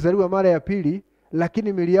mitume walizaliwa mara ya pili,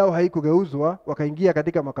 lakini mili yao haikugeuzwa, wakaingia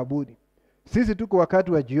katika makaburi. Sisi tuko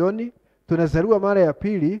wakati wa jioni, tunazaliwa mara ya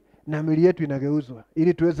pili na mili yetu inageuzwa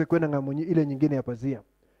ili tuweze kwenda ng'ambo ile nyingine ya pazia.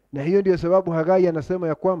 Na hiyo ndio sababu Hagai anasema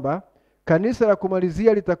ya kwamba kanisa la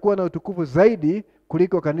kumalizia litakuwa na utukufu zaidi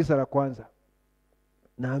kuliko kanisa la kwanza.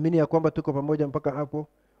 Naamini ya kwamba tuko pamoja mpaka hapo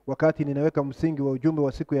wakati ninaweka msingi wa ujumbe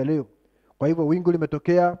wa siku ya leo. Kwa hivyo wingu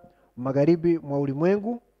limetokea magharibi mwa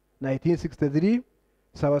ulimwengu 1963,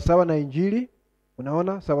 sawa na injili.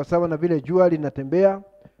 Unaona, sawa na vile jua linatembea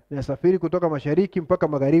linasafiri kutoka mashariki mpaka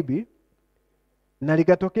magharibi. Na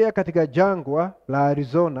likatokea katika jangwa la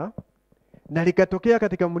Arizona, na likatokea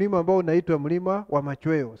katika mlima ambao unaitwa mlima wa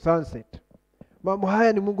machweo, sunset. Mambo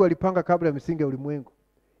haya ni Mungu alipanga kabla ya misingi ya ulimwengu,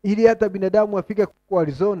 ili hata binadamu afike kwa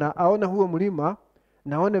Arizona aone huo mlima,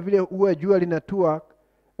 na aone vile huwa jua linatua,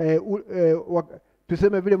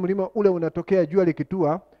 tuseme vile mlima ule unatokea jua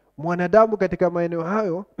likitua. Mwanadamu katika maeneo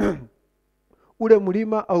hayo ule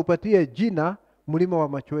mlima aupatie jina mlima wa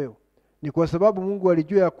machweo. Ni kwa sababu Mungu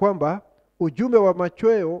alijua ya kwamba ujumbe wa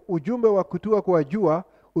machweo, ujumbe wa kutua kwa jua,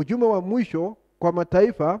 ujumbe wa mwisho kwa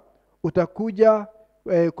mataifa utakuja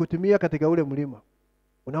kutimia katika ule mlima.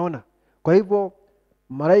 Unaona? Kwa hivyo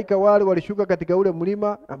malaika wale walishuka katika ule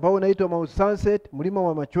mlima ambao unaitwa Mount Sunset, mlima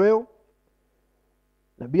wa machweo.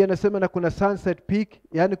 Nabii anasema na kuna Sunset Peak,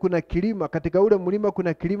 yani kuna kilima katika ule mlima,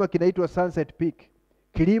 kuna kilima kinaitwa Sunset Peak.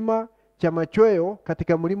 Kilima cha machweo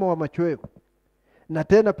katika mlima wa machweo. Na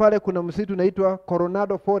tena pale kuna msitu unaitwa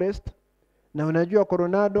Coronado Forest, na unajua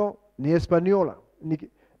Coronado ni Hispaniola,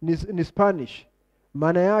 ni Spanish.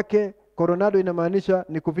 Maana yake Coronado inamaanisha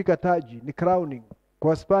ni kuvika taji, ni crowning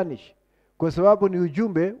kwa Spanish. Kwa sababu ni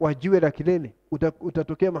ujumbe wa jiwe la kilele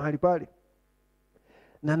utatokea mahali pale.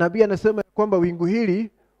 Na nabii anasema kwamba wingu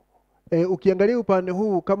hili ukiangalia upande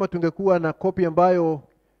huu, kama tungekuwa na kopi ambayo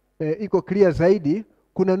iko clear zaidi,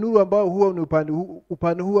 kuna nuru ambayo huwa ni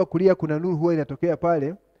upande huu wa kulia, kuna nuru huwa inatokea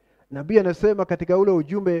pale. Nabii anasema katika ule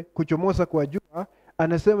ujumbe kuchomoza kwa jua,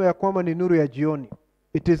 anasema ya kwamba ni nuru ya jioni.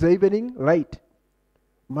 It is the evening light.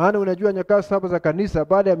 Maana unajua nyakati 7 za kanisa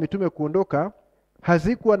baada ya mitume kuondoka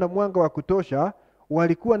hazikuwa na mwanga wa kutosha,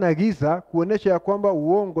 walikuwa na giza kuonesha ya kwamba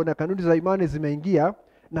uongo na kanuni za imani zimeingia,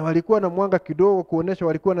 na walikuwa na mwanga kidogo kuonesha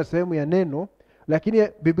walikuwa na sehemu ya neno. Lakini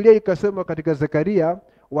Biblia ikasema katika Zekaria,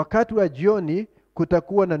 wakati wa jioni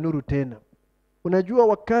kutakuwa na nuru tena. Unajua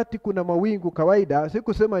wakati kuna mawingu kawaida, si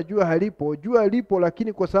kusema jua halipo, jua lipo,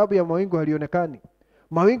 lakini kwa sababu ya mawingu halionekani.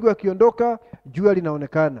 Mawingu yakiondoka jua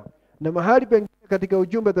linaonekana. Na mahali pengine katika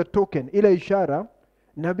ujumbe the token, ile ishara,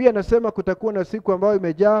 nabii anasema kutakuwa na siku ambayo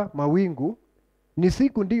imejaa mawingu. Ni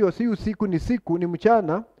siku ndiyo, si usiku, ni siku, ni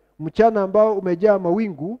mchana, mchana ambao umejaa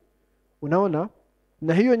mawingu. Unaona?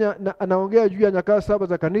 Na hiyo anaongea juu ya nyakati 7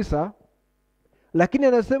 za kanisa. Lakini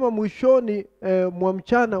anasema mwishoni mwa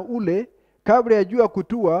mchana ule, kabla ya jua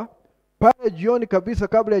kutua, pale jioni kabisa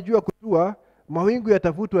kabla ya jua kutua, mawingu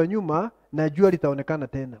yatafutwa nyuma na jua litaonekana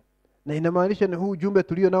tena. Na inamaanisha ni huu ujumbe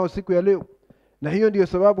tulio nao siku ya leo. Na hiyo ndiyo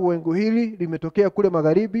sababu wingu hili limetokea kule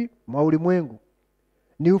magharibi mwa ulimwengu.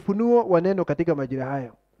 Ni ufunuo wa neno katika majira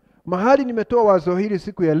haya. Mahali nimetoa wazo hili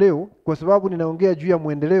siku ya leo kwa sababu ninaongea juu ya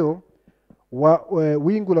mwendeleo wa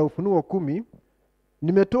wingu la Ufunuo 10.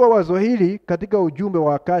 Nimetoa wazo hili katika ujumbe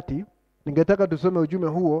wa wakati. Ningetaka tusome ujumbe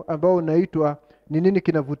huo ambao unaitwa ni nini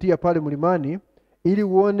kinavutia pale mlimani, ili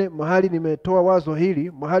uone mahali nimetoa wazo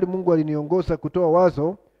hili, mahali Mungu aliniongoza kutoa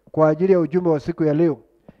wazo kwa ajili ya ujumbe wa siku ya leo.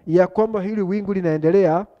 Ya kwamba hili wingu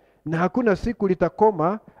linaendelea na hakuna siku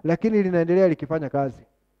litakoma, lakini linaendelea likifanya kazi.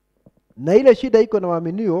 Na ile shida iko na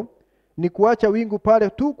waaminio ni kuacha wingu pale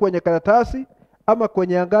tu kwenye karatasi ama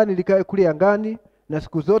kwenye angani likae kule angani, na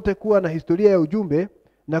siku zote kuwa na historia ya ujumbe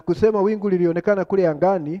na kusema wingu lilionekana kule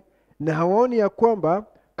angani, na hawaoni ya kwamba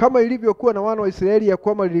kama ilivyokuwa na wana wa Israeli ya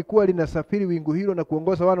kwamba lilikuwa linasafiri wingu hilo na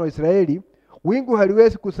kuongoza wana wa Israeli. Wingu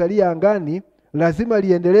haliwezi kusalia angani, lazima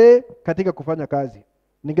liendelee katika kufanya kazi.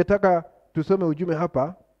 Ningetaka tusome ujumbe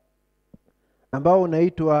hapa ambao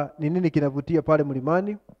unaitwa ni nini kinavutia pale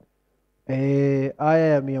mlimani. Aya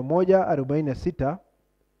ya 146.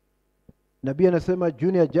 Nabii anasema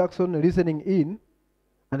Junior Jackson listening in.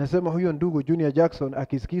 Anasema huyo ndugu Junior Jackson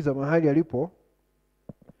akisikiza mahali alipo.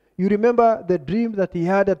 You remember the dream that he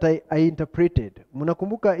had that I interpreted.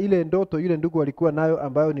 Mnakumbuka ile ndoto yule ndugu alikuwa nayo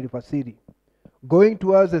ambayo nilifasiri. Going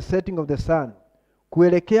towards the setting of the sun.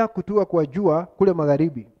 Kuelekea kutua kwa jua kule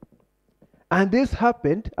magharibi. And this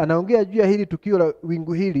happened, anaongea juu ya hili tukio la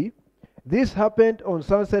wingu hili. This happened on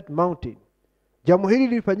Sunset Mountain. Jambo hili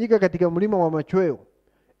lilifanyika katika mlima wa machweo.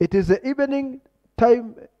 It is the evening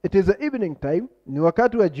time, ni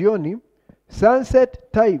wakati wa jioni. Sunset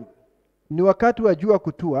time, ni wakati wa jua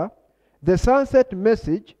kutua. The sunset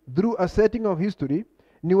message through a setting of history,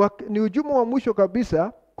 ni ujumbe wa mwisho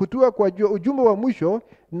kabisa, kutua kwa jua, ujumbe wa mwisho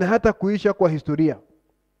na hata kuisha kwa historia.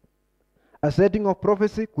 A setting of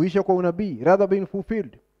prophecy, kuisha kwa unabii, rather being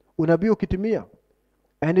fulfilled, unabii ukitimia.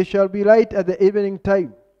 And it shall be light at the evening time,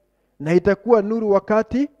 na itakuwa nuru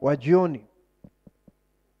wakati wa jioni.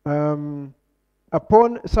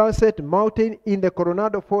 Upon Sunset Mountain in the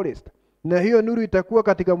Coronado Forest, na hiyo nuru itakuwa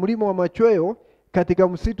katika mlima wa machweo katika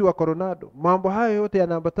msitu wa Coronado. Mambo hayo yote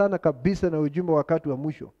yanaambatana kabisa na ujumbe wakati wa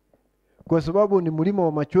mwisho, kwa sababu ni mlima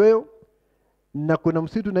wa machweo na kuna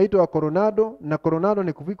msitu unaitwa wa Coronado, na Coronado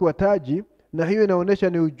ni kuvikwa taji, na hiyo inaonyesha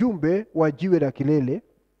ni ujumbe wa jiwe la kilele.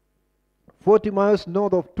 40 miles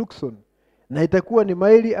north of Tucson, na itakuwa ni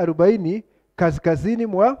maili 40 kaskazini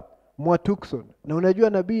mwa Tucson. Na unajua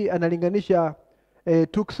nabii analinganisha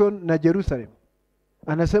Tucson na Jerusalem.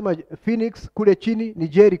 Anasema Phoenix kule chini ni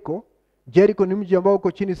Jericho. Jericho ni mji ambao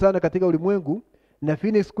uko chini sana katika ulimwengu, na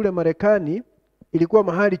Phoenix kule Marekani ilikuwa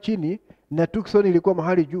mahali chini na Tucson ilikuwa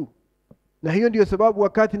mahali juu. Na hiyo ndiyo sababu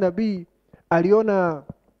wakati nabii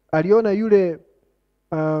aliona yule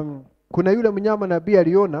kuna yule mnyama nabii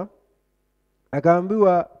aliona,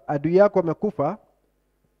 akaambiwa adui yako amekufa.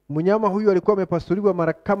 Mnyama huyu alikuwa amepasuliwa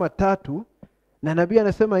mara kama 3, na nabii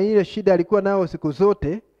anasema ile shida alikuwa nayo siku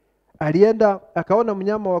zote. Alienda akaona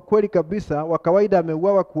mnyama wa kweli kabisa wa kawaida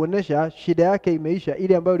ameuawa, kuonesha shida yake imeisha,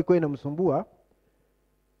 ile ambayo ilikuwa inamsumbua.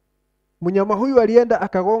 Mnyama huyu alienda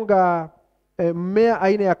akagonga mmea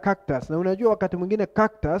aina ya cactus, na unajua wakati mwingine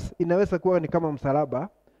cactus inaweza kuwa ni kama msalaba.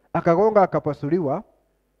 Akagonga akapasuliwa,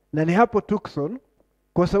 na ni hapo Tucson,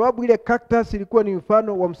 kwa sababu ile cactus ilikuwa ni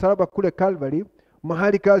mfano wa msalaba kule Calvary,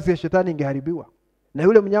 mahali kazi ya shetani ingeharibiwa. Na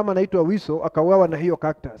yule mnyama anaitwa Wiso akauawa na hiyo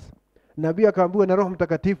cactus. Nabii akaambiwa na Roho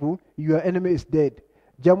Mtakatifu, your enemy is dead.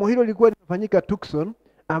 Jambo hilo lilikuwa linafanyika Tucson,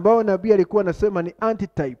 ambao nabii alikuwa anasema ni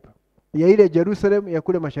antitype ya ile Jerusalem ya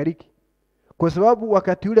kule mashariki. Kwa sababu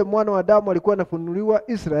wakati ule mwana wa Adamu alikuwa anafunuliwa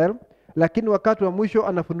Israel, lakini wakati wa mwisho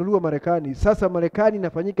anafunuliwa Marekani. Sasa Marekani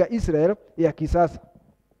inafanyika Israel ya kisasa.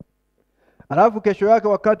 Alafu kesho yake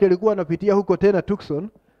wakati alikuwa anapitia huko tena Tucson,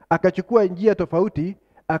 akachukua njia tofauti,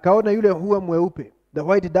 akaona yule hua mweupe, the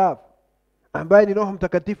white dove, ambaye ni Roho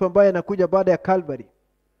Mtakatifu ambaye anakuja baada ya Calvary.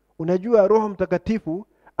 Unajua Roho Mtakatifu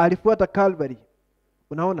alifuata Calvary.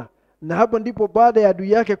 Unaona? Na hapo ndipo baada ya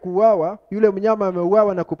adui yake kuuawa, yule mnyama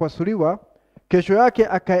ameuawa na kupasuliwa, kesho yake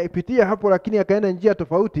akapitia hapo, lakini akaenda njia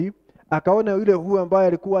tofauti, akaona yule hua ambaye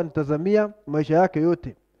alikuwa anatazamia maisha yake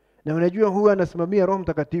yote. Na unajua hua anasimamia Roho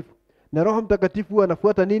Mtakatifu. Na Roho Mtakatifu huwa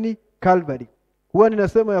anafuata nini? Calvary. Huwa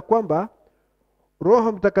ninasema ya kwamba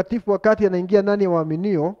Roho Mtakatifu wakati anaingia ndani ya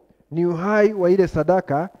waaminio, ni uhai wa ile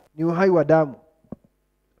sadaka, ni uhai wa damu.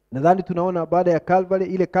 Nadhani tunaona baada ya Calvary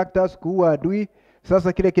ile cactus kuua adui,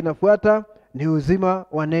 sasa kile kinafuata ni uzima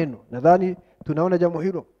wa neno. Nadhani tunaona jambo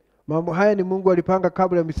hilo. Mambo haya ni Mungu alipanga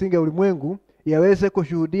kabla ya misingi ya ulimwengu, yaweze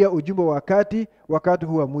kushuhudia ujumbe wa wakati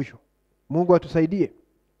huu wa mwisho. Mungu atusaidie.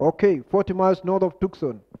 Okay, 40 miles north of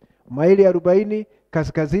Tucson. Maili 40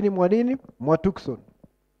 kaskazini mwa nini? Mwa Tucson.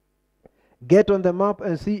 Get on the map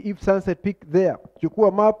and see if sunset peak there.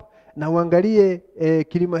 Chukua map na uangalie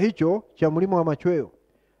kilima hicho cha mlima wa machweo.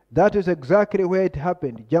 That is exactly where it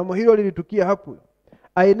happened. Jambo hilo lilitukia hapo.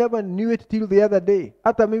 I never knew it till the other day.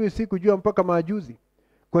 Hata mimi sikujua mpaka majuzi.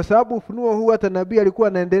 Kwa sababu ufunuo huu hata nabii alikuwa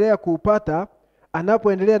anaendelea kuupata,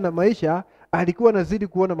 anapoendelea na maisha alikuwa anazidi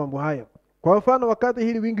kuona mambo haya. Kwa mfano wakati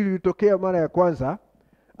hili wingu lilitokea mara ya kwanza,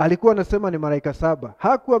 alikuwa anasema ni malaika 7.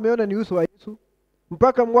 Hakuwa ameona ni uso wa Yesu.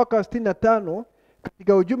 Mpaka mwaka 65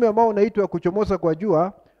 katika ujumbe ambao unaitwa kuchomoza kwa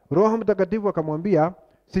jua, Roho Mtakatifu akamwambia,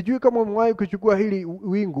 sijui kama umewahi kuchukua hili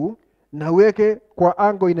wingu na uweke kwa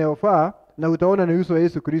ango inayofaa na utaona ni uso wa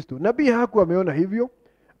Yesu Kristo. Nabii hakuwa ameona hivyo.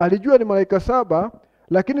 Alijua ni malaika 7,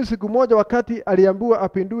 lakini siku moja wakati aliambiwa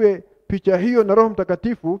apindue picha hiyo na Roho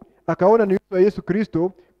Mtakatifu, akaona ni uso wa Yesu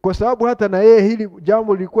Kristo, kwa sababu hata na yeye hili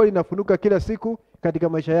jambo lilikuwa linafunuka kila siku katika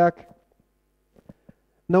maisha yake.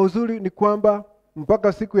 Na uzuri ni kwamba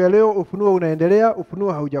mpaka siku ya leo ufunuo unaendelea,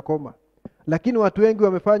 ufunuo haujakoma. Lakini watu wengi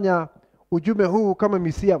wamefanya ujumbe huu kama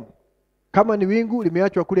museum. Kama ni wingu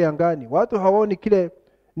limeachwa kule angani. Watu hawaoni kile,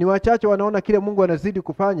 ni wachache wanaona kile Mungu anazidi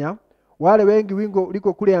kufanya. Wale wengi wingu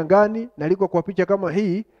liko kule angani na liko kwa picha kama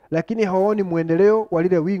hii, lakini hawaoni mwendeleo wa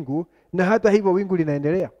lile wingu, na hata hivyo wingu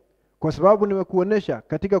linaendelea. Kwa sababu nimekuonesha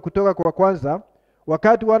katika Kutoka kwa kwanza,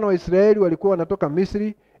 wakati wana wa Israeli walikuwa wanatoka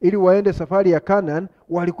Misri ili waende safari ya Canaan,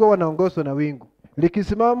 walikuwa wanaongozwa na wingu.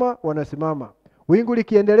 Likisimama wanasimama, wingu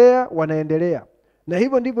likiendelea wanaendelea. Na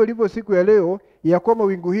hivyo ndivyo ilivyo siku ya leo, ya kwamba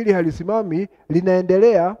wingu hili halisimami,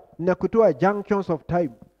 linaendelea na kutoa junctions of time.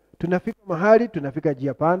 Tunafika mahali tunafika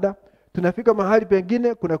njia panda, tunafika mahali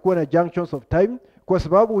pengine kunakuwa na junctions of time, kwa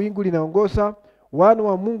sababu wingu linaongoza wana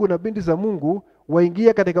wa Mungu na binti za Mungu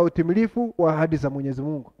waingia katika utimilifu wa ahadi za Mwenyezi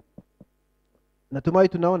Mungu. Natumai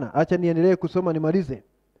tunaona. Acha niendelee kusoma nimalize.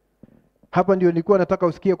 Hapa ndio nilikuwa nataka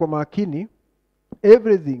usikie kwa makini.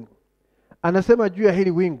 Everything anasema juu ya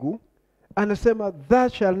hili wingu, anasema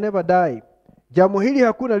that shall never die. Jambo hili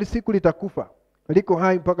hakuna siku litakufa, liko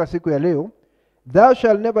hai mpaka siku ya leo. That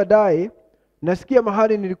shall never die. Nasikia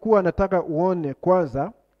mahali nilikuwa nataka uone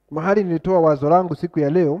kwanza, mahali nilitoa wazo langu siku ya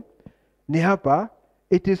leo ni hapa.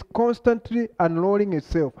 It is constantly unrolling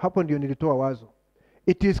itself. Hapo ndio nilitoa wazo.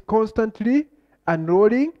 It is constantly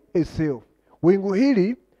unrolling itself. Wingu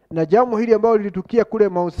hili na jambo hili ambalo lilitukia kule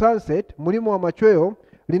Mount Sunset, mlima wa machweo,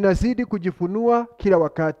 linazidi kujifunua kila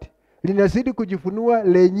wakati. Linazidi kujifunua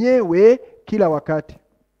lenyewe kila wakati.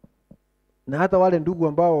 Na hata wale ndugu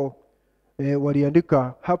ambao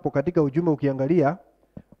waliandika hapo katika ujumbe, ukiangalia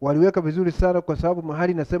waliweka vizuri sana, kwa sababu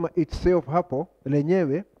mahali nasema itself hapo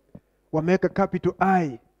lenyewe wameweka capital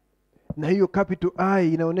I. Na hiyo capital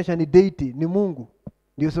I inaonyesha ni deity, ni Mungu.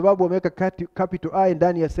 Ndio sababu wameweka capital I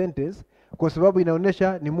ndani ya sentence, kwa sababu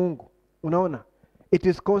inaonyesha ni Mungu. Unaona? It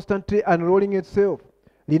is constantly unrolling itself.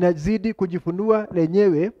 Linazidi kujifunua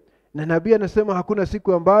lenyewe, na nabii anasema hakuna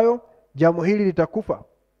siku ambayo jambo hili litakufa.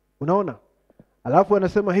 Unaona? Alafu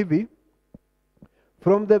anasema hivi,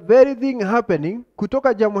 from the very thing happening,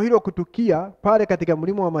 kutoka jambo hilo kutukia pale katika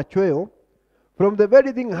mlima wa machweo, from the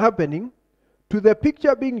very thing happening to the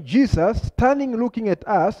picture being Jesus standing looking at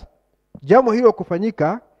us, jambo hilo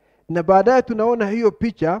kufanyika, na baadaye tunaona hiyo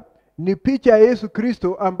picha ni picha ya Yesu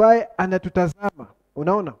Kristo ambaye anatutazama.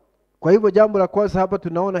 Unaona? Kwa hivyo jambo la kwanza hapa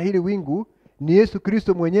tunaona hili wingu ni Yesu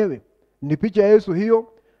Kristo mwenyewe. Ni picha ya Yesu hiyo,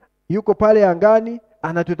 yuko pale angani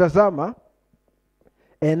anatutazama.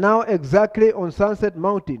 And now exactly on Sunset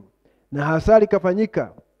Mountain, na hasa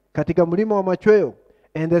likafanyika katika mlima wa machweo,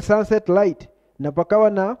 and the sunset light, na pakawa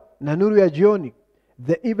na nuru ya jioni.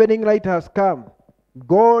 The evening light has come,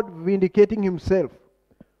 God vindicating himself.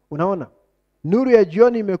 Unaona? Nuru ya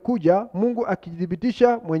jioni imekuja, Mungu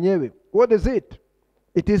akidhibitisha mwenyewe. What is it?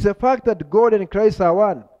 It is the fact that God and Christ are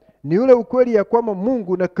one. Ni ule ukweli ya kwamba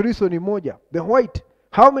Mungu na Kristo ni moja. The white,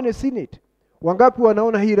 how many seen it? Wangapi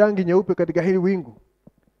wanaona hii rangi nyeupe katika hili wingu?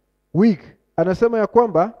 Weak. Anasema ya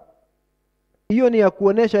kwamba hiyo ni ya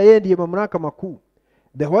kuonesha yeye ndiye mamlaka makuu.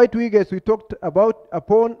 The white wig, as we talked about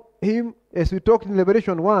upon him, as we talked in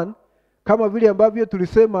Revelation 1, kama vile ambavyo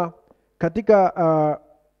tulisema katika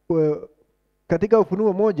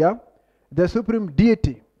Ufunuo 1, the supreme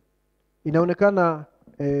deity inaonekana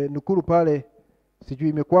nukuru pale, sijui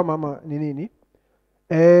imekwama ama ni nini.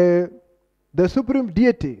 The supreme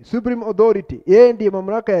deity, supreme authority, yeye ndiye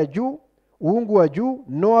mamlaka ya juu, uungu wa juu,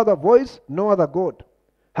 no other voice, no other God.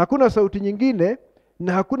 Hakuna sauti nyingine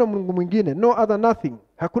na hakuna Mungu mwingine, no other nothing,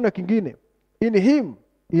 hakuna kingine. In him,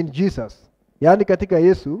 in Jesus, yani katika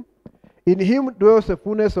Yesu, in him dwells the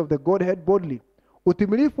fullness of the Godhead bodily.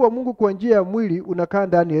 Utimilifu wa Mungu kwa njia ya mwili unakaa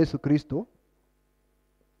ndani ya Yesu Kristo.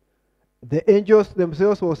 The angels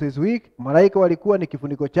themselves was his wig, malaika walikuwa ni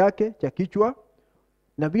kifuniko chake cha kichwa.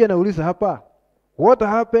 Nabii anauliza hapa, what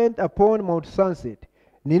happened upon Mount Sunset?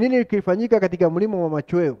 Ni nini kilifanyika katika mlima wa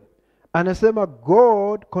machweo? Anasema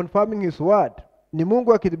God confirming his word. Ni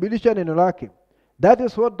Mungu akithibitisha neno lake. That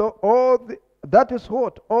is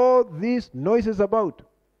what all these noises about.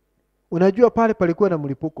 Unajua pale palikuwa na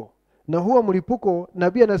mlipuko. Na huo mlipuko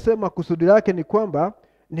nabii anasema kusudi lake ni kwamba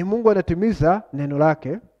ni Mungu anatimiza neno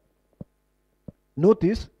lake.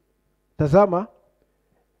 Notice, tazama,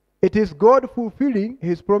 it is God fulfilling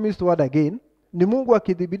his promised word again. Ni Mungu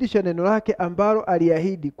akithibitisha neno lake ambalo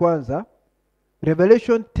aliahidi kwanza.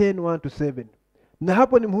 Revelation 10:1-7. Na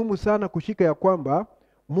hapo ni muhimu sana kushika ya kwamba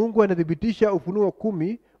Mungu anathibitisha Ufunuo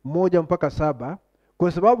 10:1-7,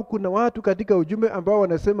 kwa sababu kuna watu katika ujumbe ambao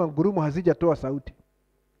wanasema ngurumo hazijatoa sauti.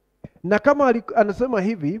 Na kama anasema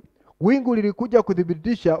hivi, wingu lilikuja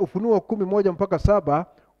kuthibitisha Ufunuo 10:1-7,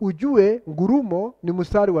 ujue ngurumo ni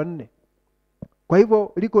mstari wa 4. Kwa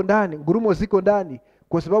hivyo liko ndani, ngurumo ziko ndani,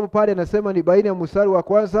 kwa sababu pale anasema ni baina ya mstari wa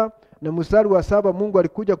kwanza na mstari wa 7 Mungu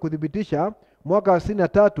alikuja kuthibitisha mwaka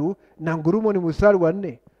 63, na ngurumo ni mstari wa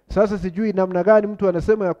 4. Sasa sijui namna gani mtu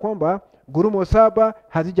anasema ya kwamba ngurumo 7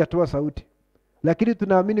 hazijatoa sauti. Lakini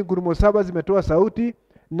tunaamini ngurumo 7 zimetoa sauti,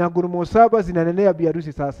 na ngurumo 7 zinanenea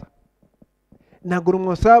Bi-Arusi sasa. Na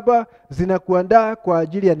ngurumo 7 zinakuandaa kwa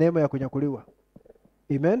ajili ya neema ya kunyakuliwa.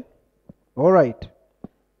 Amen. All right.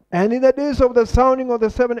 And in the days of the sounding of the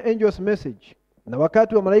 7 angels message, na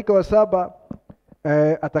wakati wa malaika wa 7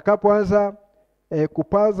 atakapoanza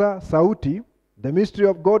kupaza sauti, the mystery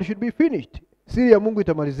of God should be finished. Siri ya Mungu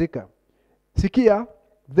itamalizika. Sikia,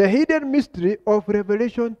 the hidden mystery of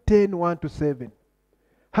Revelation 10:1-7.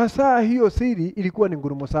 Hasa hiyo siri ilikuwa ni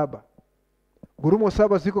ngurumo 7. Ngurumo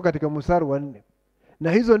 7 ziko katika mstari wa 4.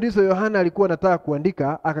 Na hizo ndizo Yohana alikuwa anataka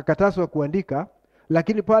kuandika, akakatazwa kuandika,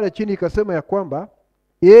 lakini pale chini ikasema ya kwamba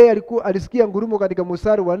yeye alisikia ngurumo katika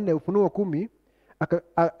mstari wa 4 Ufunuo 10,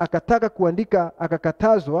 akataka kuandika,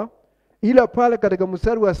 akakatazwa. Ila pale katika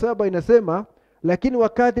mstari wa 7 inasema, lakini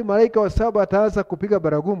wakati malaika wa 7 ataanza kupiga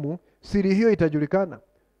baragumu, siri hiyo itajulikana.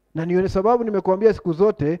 Na nione sababu nimekuambia siku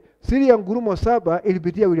zote, siri ya ngurumo 7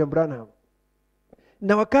 ilipitia William Branham.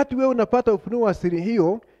 Na wakati wewe unapata ufunuo wa siri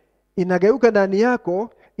hiyo, inageuka ndani yako,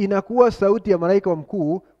 inakuwa sauti ya malaika wa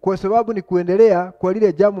mkuu, kwa sababu ni kuendelea kwa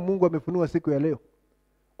lile jambo Mungu amefunua siku ya leo.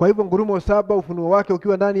 Kwa hivyo ngurumo 7 ufunuo wake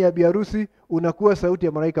ukiwa ndani ya Bi-Arusi unakuwa sauti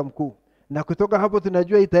ya malaika mkuu. Na kutoka hapo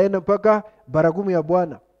tunajua itaenda mpaka baragumu ya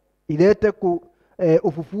Bwana. Ilete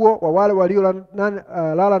ufufuo wa wale walio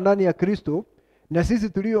lala ndani ya Kristo, na sisi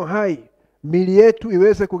tulio hai mili yetu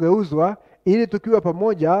iweze kugeuzwa ili tukiwa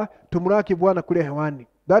pamoja tumlaki Bwana kule hewani.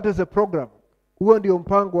 That is the program. Huo ndio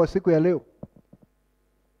mpango wa siku ya leo.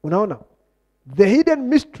 Unaona? The hidden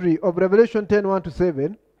mystery of Revelation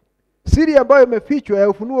 10:1-7 Siri ambayo imefichwa ya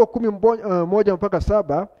Ufunuo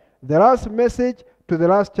 10:1-7, the last message to the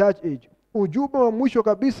last church age. Ujumbe wa mwisho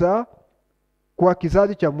kabisa kwa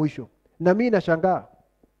kizazi cha mwisho. Na mimi nashangaa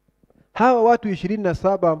hawa watu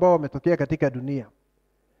 27 ambao wametokea katika dunia,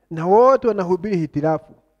 na wote wanahubiri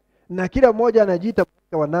hitilafu, na kila mmoja anajiita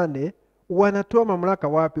malaika wa 8, wanatoa mamlaka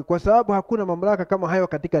wapi? Kwa sababu hakuna mamlaka kama hayo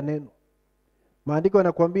katika neno. Maandiko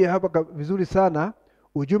yanakuambia hapa vizuri sana,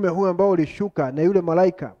 ujumbe huu ambao ulishuka na yule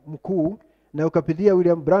malaika mkuu na ukapitia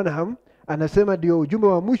William Branham, anasema ndio ujumbe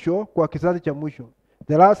wa mwisho kwa kizazi cha mwisho.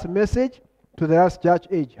 The last message to the last church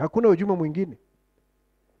age. Hakuna ujumbe mwingine.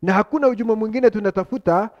 Na hakuna ujumbe mwingine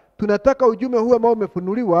tunatafuta. Tunataka ujumbe huu ambao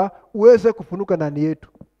umefunuliwa uweze kufunuka ndani yetu.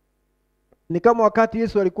 Ni kama wakati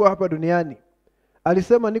Yesu alikuwa hapa duniani.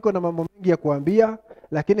 Alisema niko na mambo mengi ya kuambia,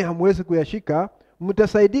 lakini hamwezi kuyashika.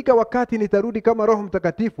 Mtasaidika wakati nitarudi kama Roho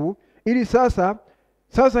Mtakatifu, ili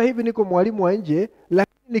sasa hivi niko mwalimu wa nje,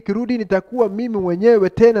 lakini nikirudi nitakuwa mimi mwenyewe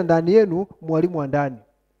tena ndani yenu, mwalimu wa ndani.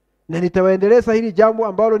 Na nitawaendeleza hili jambo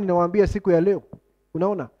ambalo ninawaambia siku ya leo.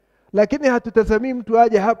 Unaona? Lakini hatutazamii mtu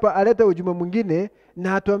aje hapa alete ujumbe mwingine na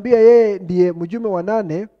hatuambia yeye ndiye mjumbe wa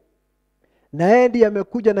 8, na yeye ndiye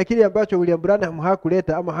amekuja na kile ambacho William Branham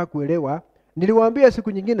hakuleta ama hakuelewa. Niliwaambia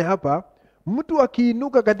siku nyingine hapa, mtu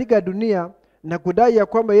akiinuka katika dunia na kudai ya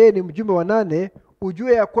kwamba yeye ni mjumbe wa 8,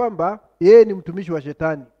 ujue ya kwamba yeye ni mtumishi wa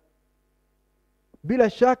shetani. Bila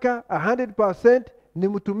shaka 100% ni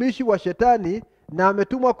mtumishi wa shetani, na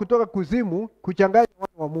ametumwa kutoka kuzimu kuchanganya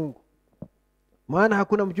wana wa Mungu. Maana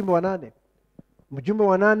hakuna mjumbe wa 8. Mjumbe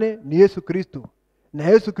wa 8 ni Yesu Kristo. Na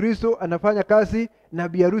Yesu Kristo anafanya kazi na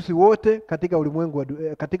Bi-Arusi wote katika ulimwengu,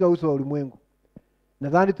 katika uso wa ulimwengu.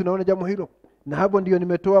 Nadhani tunaona jambo hilo. Na hapo ndio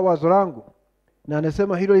nimetoa wazo langu. Na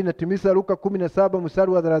anasema hilo linatimiza Luka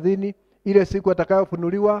 17:30, ile siku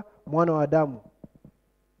atakayofunuliwa mwana wa Adamu.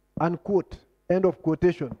 Unquote, end of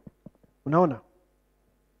quotation. Unaona?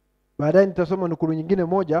 Baadaye nitasoma nukuu nyingine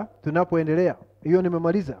moja tunapoendelea. Hiyo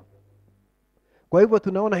nimemaliza. Kwa hivyo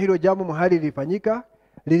tunaona hilo jambo mahali lilifanyika,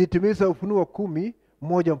 lilitimiza Ufunuo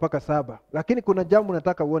 10:1-7. Lakini kuna jambo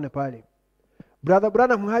nataka uone pale. Brother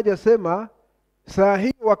Branham hajasema saa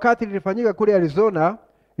hii wakati lilifanyika kule Arizona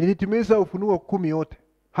lilitimiza Ufunuo 10 yote.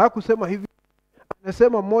 Hakusema hivi.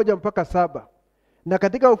 Anasema 1-7. Na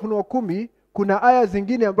katika Ufunuo 10 kuna aya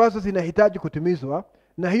zingine ambazo zinahitaji kutimizwa,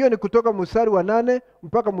 na hiyo ni kutoka mstari wa 8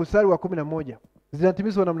 mpaka mstari wa 11.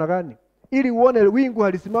 Zinatimizwa namna gani? Ili uone wingu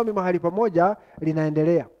halisimami mahali pamoja,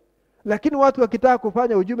 linaendelea. Lakini watu wakitaka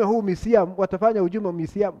kufanya ujumbe huu museum, watafanya ujumbe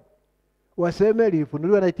museum. Waseme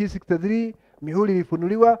lilifunuliwa 1963, mihuri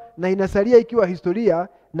ilifunuliwa, na inasalia ikiwa historia,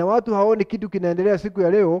 na watu haoni kitu kinaendelea siku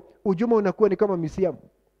ya leo. Ujumbe unakuwa ni kama museum.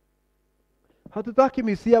 Hatutaki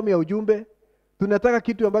museum ya ujumbe. Tunataka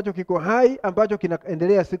kitu ambacho kiko hai, ambacho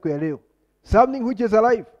kinaendelea siku ya leo. Something which is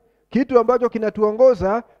alive. Kitu ambacho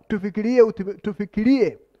kinatuongoza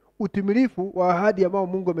tufikirie utimilifu wa ahadi ambao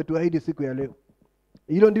Mungu ametuahidi siku ya leo.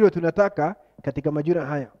 Hilo ndilo tunataka katika majira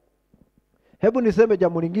haya. Hebu niseme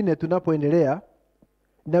jambo lingine tunapoendelea.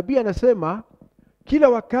 Nabii anasema kila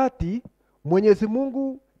wakati Mwenyezi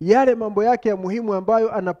Mungu yale mambo yake ya muhimu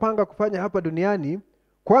ambayo anapanga kufanya hapa duniani,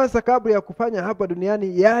 kwanza kabla ya kufanya hapa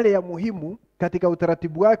duniani yale ya muhimu katika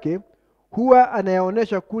utaratibu wake, huwa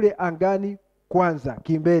anayaonesha kule angani kwanza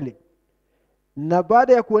kimbele. Na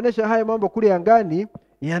baada ya kuonesha haya mambo kule angani,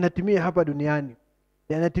 yanatimia hapa duniani.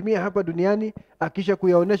 Yanatimia hapa duniani akisha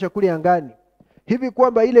kuyaonesha kule angani. Hivi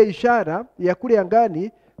kwamba ile ishara ya kule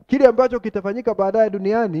angani, kile ambacho kitafanyika baadaye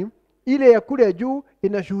duniani, ile ya kule juu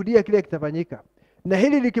inashuhudia kile kitafanyika. Na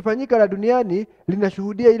hili likifanyika la duniani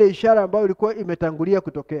linashuhudia ile ishara ambayo ilikuwa imetangulia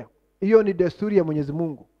kutokea. Hiyo ni desturi ya Mwenyezi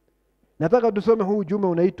Mungu. Nataka tusome huu ujumbe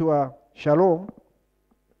unaitwa Shalom.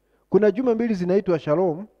 Kuna jumbe mbili zinaitwa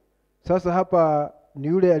Shalom. Sasa hapa ni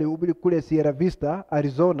yule alihubiri kule Sierra Vista,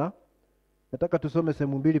 Arizona. Nataka tusome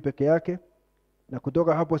sehemu mbili peke yake, na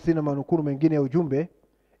kutoka hapo sina manukuru mengine ya ujumbe,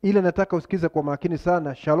 ila nataka usikize kwa makini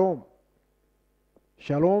sana. Shalom.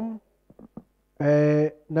 Shalom.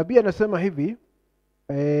 Nabii anasema hivi,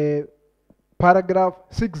 paragraph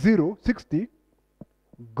 60,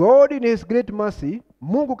 God in his great mercy,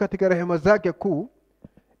 Mungu katika rehema zake kuu,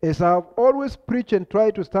 as I have always preached and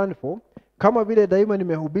tried to stand for, kama vile daima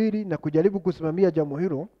nimehubiri na kujaribu kusimamia jambo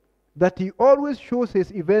hilo, that he always shows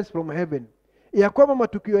his events from heaven, ya kwamba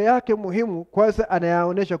matukio yake muhimu kwanza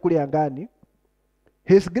anayaonesha kule angani.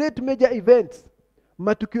 His great major events,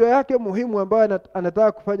 matukio yake muhimu ambayo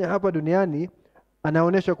anataka kufanya hapa duniani,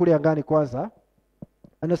 anaonesha kule angani kwanza.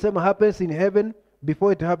 Anasema happens in heaven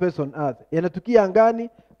before it happens on earth. Yanatukia angani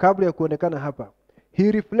kabla ya kuonekana hapa.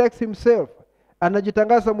 He reflects himself,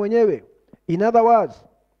 anajitangaza mwenyewe. In other words,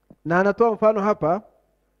 na anatoa mfano hapa,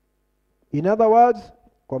 In other words,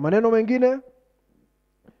 kwa maneno mengine,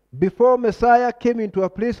 before Messiah came into a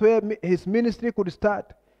place where his ministry could start,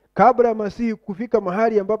 kabla Masihi kufika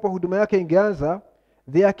mahali ambapo huduma yake ingeanza,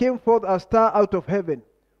 there came forth a star out of heaven.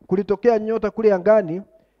 Kulitokea nyota kule angani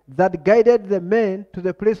that guided the men to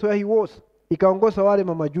the place where he was. Ikaongoza wale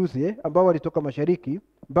mamajusi ambao walitoka mashariki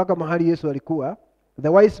mpaka mahali Yesu alikuwa. The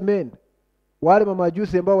wise men, wale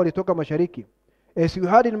mamajusi ambao walitoka mashariki. As you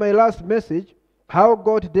heard in my last message, how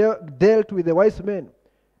God dealt with the wise men.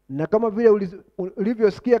 Na kama vile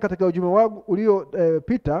ulivyosikia katika ujumbe wangu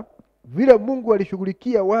uliopita, vile Mungu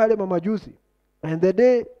alishughulikia wale mamajusi. And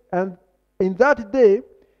in that day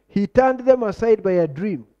he turned them aside by a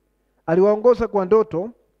dream. Aliwaongoza kwa ndoto,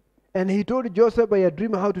 and he told Joseph by a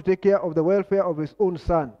dream how to take care of the welfare of his own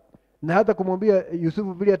son. Na hata kumwambia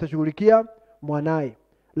Yusufu vile atashughulikia mwanae.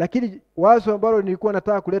 Lakini wazo ambalo nilikuwa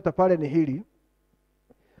nataka kuleta pale ni hili: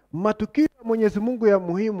 matukio ya Mwenyezi Mungu ya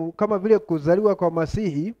muhimu kama vile kuzaliwa kwa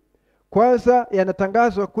Masihi kwanza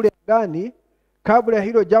yanatangazwa kule angani. Kabla ya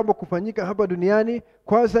hilo jambo kufanyika hapa duniani,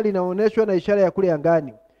 kwanza linaonyeshwa na ishara ya kule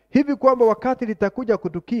angani, hivi kwamba wakati litakuja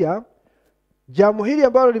kutukia, jambo hili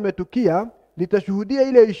ambalo limetukia litashuhudia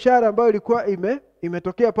ile ishara ambayo ilikuwa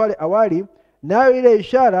imetokea pale awali, nayo ile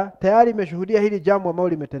ishara tayari imeshuhudia hili jambo ambalo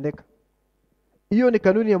limetendeka. Hiyo ni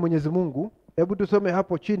kanuni ya Mwenyezi Mungu. Hebu tusome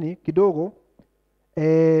hapo chini kidogo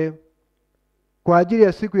kwa ajili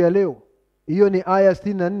ya siku ya leo. Hiyo ni aya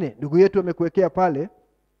 64. Ndugu yetu amekuwekea pale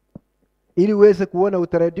ili uweze kuona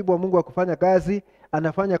utaratibu wa Mungu wa kufanya kazi.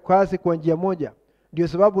 Anafanya kazi kwa njia moja. Ndio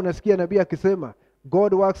sababu unasikia nabii akisema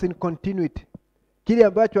God works in continuity. Kile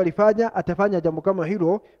ambacho alifanya atafanya jambo kama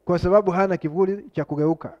hilo kwa sababu hana kivuli cha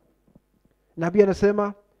kugeuka. Nabii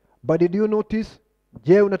anasema, but did you notice,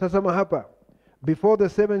 je, unatazama hapa, before the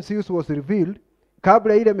seven seals was revealed,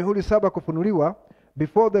 kabla ile mihuri 7 kufunuliwa,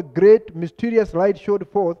 before the great mysterious light showed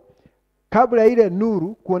forth, kabla ile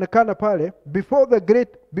nuru kuonekana pale, before the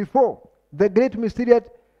great mysterious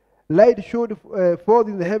light showed forth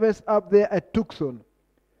in the heavens up there at Tucson,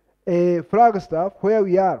 Flagstaff, where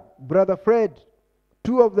we are, Brother Fred,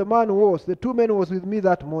 the two men was with me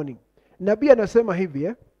that morning. Nabii anasema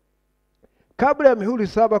hivi, kabla ya mihuri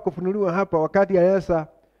 7 kufunuliwa hapa, wakati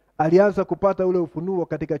alianza kupata ule ufunuo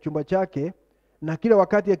katika chumba chake, na kila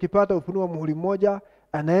wakati akipata ufunuo muhuri mmoja,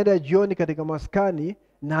 anaenda jioni katika maskani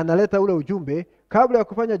na analeta ule ujumbe. Kabla ya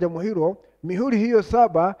kufanya jambo hilo, mihuri hiyo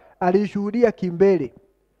 7 alishuhudia kimbele.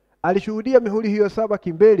 Alishuhudia mihuri hiyo 7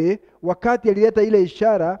 kimbele wakati alileta ile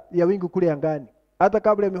ishara ya wingu kule angani. Hata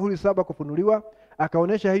kabla ya mihuri 7 kufunuliwa,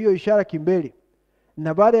 akaonesha hiyo ishara kimbele.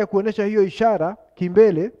 Na baada ya kuonesha hiyo ishara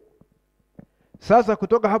kimbele, sasa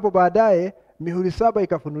kutoka hapo baadaye mihuri 7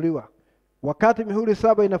 ikafunuliwa. Wakati mihuri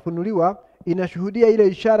 7 inafunuliwa, inashuhudia ile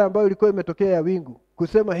ishara ambayo ilikuwa imetokea ya wingu,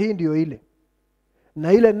 kusema hii ndiyo ile.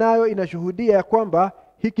 Na ile nayo inashuhudia ya kwamba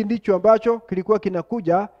hiki ndicho ambacho kilikuwa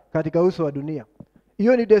kinakuja katika uso wa dunia.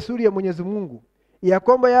 Hiyo ni desturi ya Mwenyezi Mungu, ya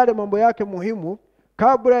kwamba yale mambo yake muhimu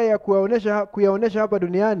kabla ya kuyaonesha hapa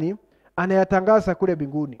duniani, anayatangaza kule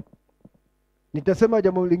mbinguni. Nitasema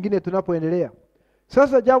jambo lingine tunapoendelea.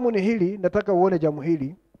 Sasa jambo ni hili, nataka uone jambo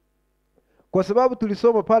hili, kwa sababu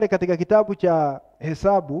tulisoma pale katika kitabu cha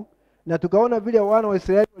Hesabu na tukaona vile wana wa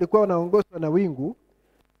Israeli walikuwa wanaongozwa na wingu.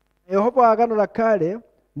 Yehova agano la kale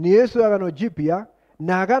ni Yesu agano jipya,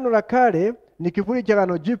 na agano la kale ni kivuli cha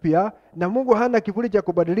agano jipya, na Mungu hana kivuli cha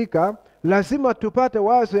kubadilika. Lazima tupate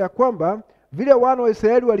wazo ya kwamba vile wana wa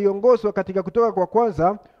Israeli waliongozwa katika kutoka kwa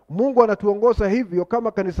kwanza, Mungu anatuongoza hivyo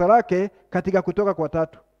kama kanisa lake katika kutoka kwa 3,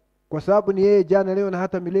 kwa sababu ni yeye jana, leo na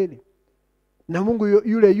hata milele. Na Mungu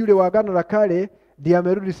yule wa agano la kale ndiye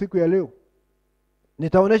amerudi siku ya leo.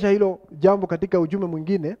 Nitaonesha hilo jambo katika ujumbe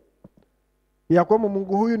mwingine, ya kwamba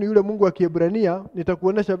Mungu huyu ni yule Mungu wa Kiebrania.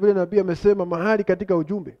 Nitakuonesha vile nabii amesema mahali katika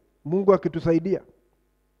ujumbe, Mungu akitusaidia.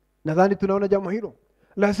 Nadhani tunaona jambo hilo.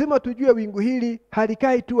 Lazima tujue wingu hili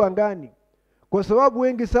halikai tu angani, kwa sababu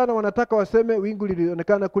wengi sana wanataka waseme wingu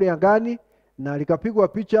lilionekana kule angani na likapigwa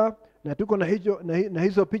picha na tuko na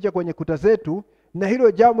hizo picha kwenye kuta zetu, na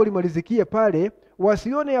hilo jambo limalizikie pale.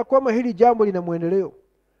 Wasione ya kwamba hili jambo lina mwendeleo.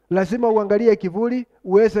 Lazima uangalie kivuli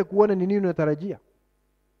uweze kuona ni nini unatarajia.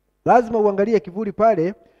 Lazima uangalie kivuli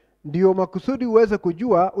pale, ndio makusudi uweze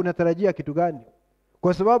kujua unatarajia kitu gani.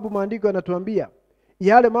 Kwa sababu Maandiko yanatuambia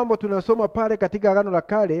yale mambo tunasoma pale katika agano la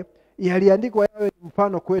kale yaliandikwa yawe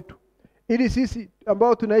mfano kwetu, ili sisi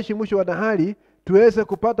ambao tunaishi mwisho wa dahari tuweze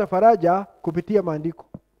kupata faraja kupitia Maandiko.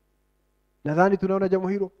 Nadhani tunaona jambo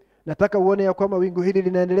hilo. Nataka uone ya kwamba wingu hili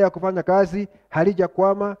linaendelea kufanya kazi,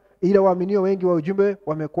 halijakwama, ila waaminio wengi wa ujumbe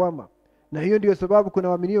wamekwama. Na hiyo ndio sababu kuna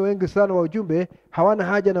waaminio wengi sana wa ujumbe hawana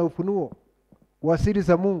haja na ufunuo wa siri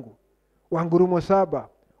za Mungu, wa ngurumo 7,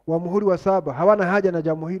 wa muhuri wa 7 hawana haja na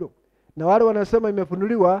jambo hilo. Na wale wanasema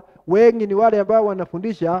imefunuliwa, wengi ni wale ambao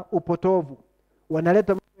wanafundisha upotovu.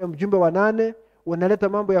 Wanaleta mambo ya mjumbe wa 8, wanaleta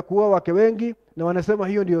mambo ya kuoa wake wengi, na wanasema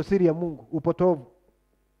hiyo ndiyo siri ya Mungu, upotovu.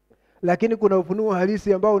 Lakini kuna ufunuo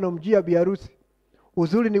halisi ambao unamjia Bi-Arusi.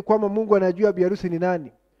 Uzuri ni kwamba Mungu anajua Bi-Arusi ni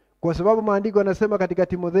nani. Kwa sababu Maandiko yanasema katika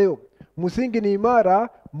Timotheo, msingi ni imara,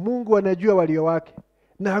 Mungu anajua walio wake.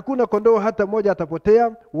 Na hakuna kondoo hata moja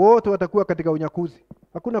atapotea, wote watakuwa katika unyakuzi.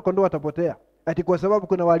 Hakuna kondoo atapotea. Ati kwa sababu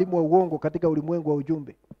kuna walimu wa uongo katika ulimwengu wa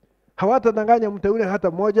ujumbe. Hawatadanganya mteule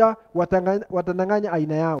hata mmoja, watadanganya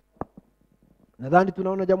aina yao. Nadhani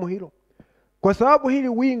tunaona jambo hilo. Kwa sababu hili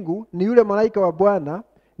wingu ni yule malaika wa Bwana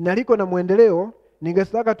na liko na mwendeleo,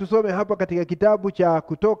 ningetaka tusome hapa katika kitabu cha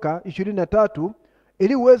Kutoka 23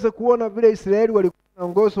 ili uweze kuona vile Israeli walikuwa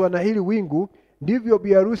wanaongozwa na hili wingu, ndivyo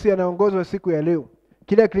Bi-Arusi anaongozwa siku ya leo.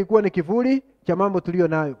 Kile kilikuwa ni kivuli cha mambo tulio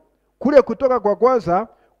nayo. Kule Kutoka kwa kwanza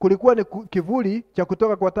kulikuwa ni kivuli cha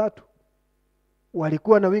Kutoka kwa 3.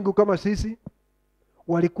 Walikuwa na wingu kama sisi.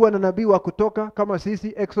 Walikuwa na nabii wa kutoka kama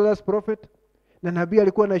sisi, Exodus prophet, na nabii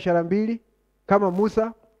alikuwa na ishara 2 kama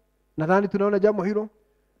Musa. Nadhani tunaona jambo hilo.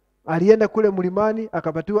 Alienda kule mlimani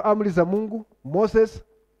akapatiwa amri za Mungu, Moses,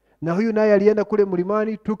 na huyu naye alienda kule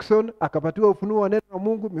mlimani Tucson akapatiwa ufunuo wa neno la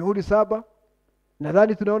Mungu, mihuri 7.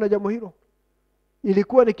 Nadhani tunaona jambo hilo.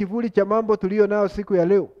 Ilikuwa ni kivuli cha mambo tulio nao siku ya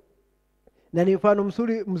leo. Na ni mfano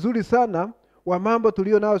mzuri sana wa mambo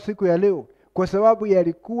tulio nao siku ya leo, kwa sababu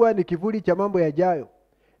yalikuwa ni kivuli cha mambo yajayo.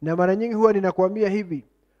 Na mara nyingi huwa ninakuambia hivi,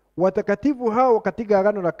 watakatifu hao katika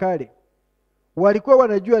Agano la Kale walikuwa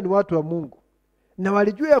wanajua ni watu wa Mungu. Na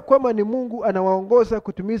walijua ya kwamba ni Mungu anawaongoza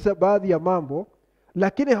kutimiza baadhi ya mambo,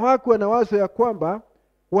 lakini hawakuwa na wazo ya kwamba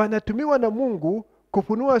wanatumiwa na Mungu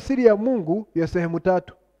kufunua siri ya Mungu ya sehemu 3.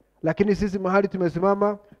 Lakini sisi mahali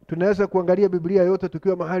tumesimama, tunaweza kuangalia Biblia yote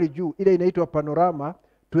tukiwa mahali juu, ile inaitwa panorama,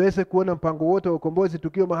 tuweze kuona mpango wote wa ukombozi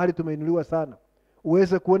tukiwa mahali tumeinuliwa sana.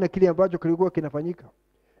 Uweze kuona kile ambacho kilikuwa kinafanyika.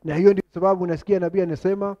 Na hiyo ndio sababu unasikia nabii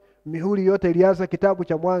anasema mihuri yote ilianza kitabu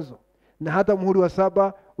cha Mwanzo, na hata muhuri wa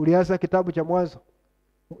 7 ulianza kitabu cha Mwanzo.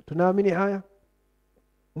 Tunaamini haya?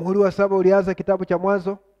 Muhuri wa 7 ulianza kitabu cha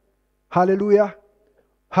Mwanzo. Haleluya.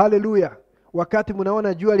 Haleluya. Wakati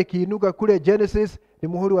mnaona jua likiinuka kule Genesis ni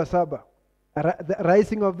muhuri wa 7. The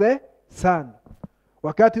rising of the sun.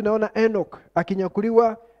 Wakati unaona Enoch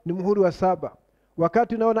akinyakuliwa ni muhuri wa 7.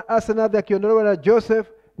 Wakati unaona Asenath akiondolewa na Joseph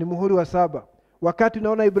ni muhuri wa 7. Wakati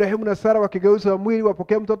unaona Ibrahimu na Sara wakigeuza mwili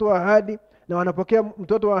wapokea mtoto wa ahadi na wanapokea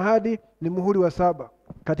mtoto wa ahadi ni muhuri wa 7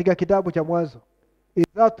 katika kitabu cha Mwanzo. Is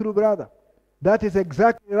that true, brother? That is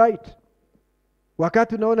exactly right.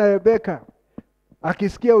 Wakati unaona Rebeka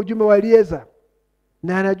akisikia ujumbe wa Eliezer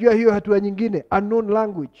na anajua hiyo hatua nyingine, unknown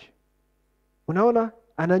language. Unaona,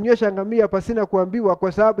 ananywesha ngamia pasina kuambiwa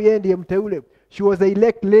kwa sababu yeye ndiye mteule. She was a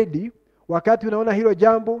elect lady. Wakati unaona hilo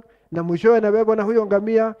jambo na mwishowe anabebwa na huyo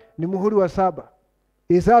ngamia ni muhuri wa 7.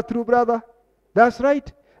 Is that true, brother? That's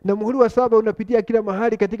right. Na muhuri wa 7 unapitia kila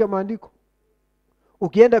mahali katika Maandiko.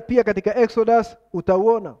 Ukienda pia katika Exodus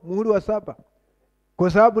utauona muhuri wa 7.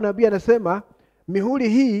 Kwa sababu nabii anasema mihuri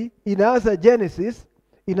hii inaanza Genesis,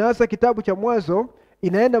 inaanza kitabu cha Mwanzo,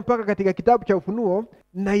 inaenda mpaka katika kitabu cha Ufunuo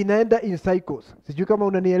na inaenda in cycles. Sijui kama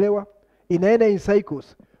unanielewa? Inaenda in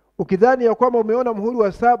cycles. Ukidhani ya kwamba umeona muhuri wa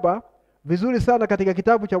 7 vizuri sana katika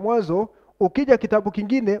kitabu cha Mwanzo, ukija kitabu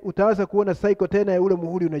kingine utaanza kuona cycle tena ya ule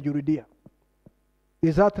muhuri unajirudia.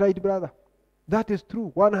 Is that right, brother? That is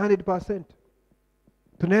true 100%.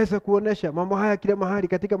 Tunaweza kuonesha mambo haya kila mahali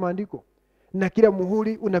katika Maandiko, na kila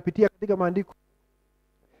muhuri unapitia katika Maandiko.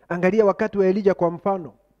 Angalia wakati wa Elijah kwa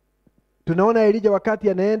mfano. Tunaona Elijah wakati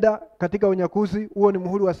anaenda katika unyakuzi, huo ni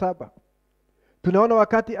muhuri wa 7. Tunaona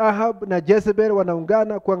wakati Ahab na Jezebel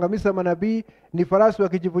wanaungana kuangamiza manabii, ni farasi wa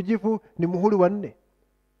kijivujivu, ni muhuri wa 4.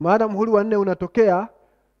 Maana muhuri wa 4 unatokea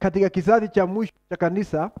katika kizazi cha mwisho cha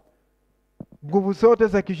kanisa. Nguvu zote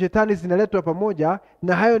za kishetani zinaletwa pamoja,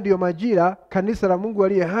 na hayo ndiyo majira kanisa la Mungu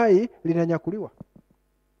aliye hai linanyakuliwa.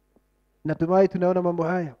 Natumai tunaona mambo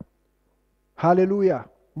haya. Haleluya.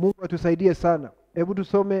 Mungu atusaidie sana. Hebu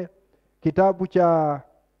tusome kitabu cha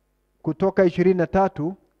Kutoka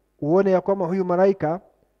 23 uone ya kwamba huyu malaika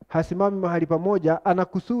hasimami mahali pamoja, ana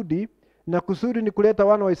kusudi, na kusudi ni kuleta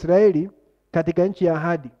wana wa Israeli katika nchi ya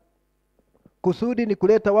ahadi. Kusudi ni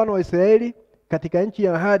kuleta wana wa Israeli katika nchi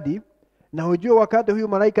ya ahadi. Na hujua wakati huyu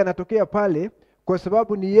malaika anatokea pale, kwa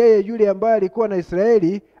sababu ni yeye yule ambaye alikuwa na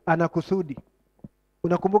Israeli ana kusudi.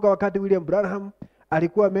 Unakumbuka wakati William Branham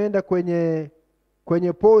alikuwa ameenda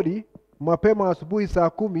kwenye pori mapema asubuhi saa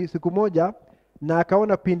 10 siku moja, na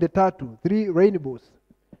akaona pinde 3 rainbows.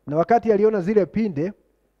 Na wakati aliona zile pinde,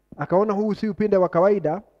 akaona huu si upinde wa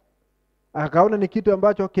kawaida. akaona ni kitu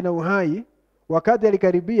ambacho kina uhai. Wakati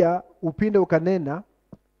alikaribia, upinde ukanena,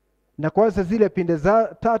 na kwanza zile pinde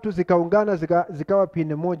tatu zikaungana zikawa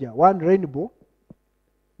pinde moja, one rainbow.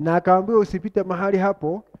 Na akaambiwa usipite mahali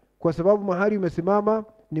hapo, kwa sababu mahali umesimama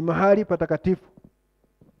ni mahali patakatifu.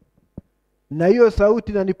 Na hiyo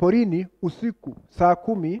sauti, na ni porini usiku saa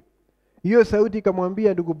 10, hiyo sauti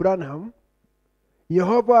ikamwambia ndugu Branham,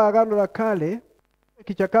 Yehova agano la kale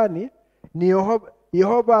kichakani ni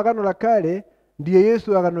Yehova agano la kale ndiye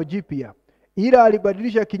Yesu agano jipya, ila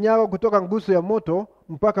alibadilisha kinyago kutoka nguzo ya moto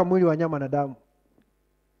mpaka mwili wa nyama na damu.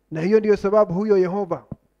 Na hiyo ndiyo sababu huyo Yehova,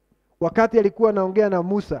 wakati alikuwa anaongea na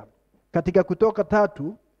Musa katika Kutoka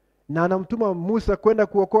 3, na anamtuma Musa kwenda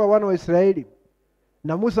kuokoa wana wa Israeli,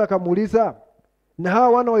 na Musa akamuuliza, na hawa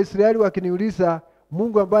wana wa Israeli wakiniuliza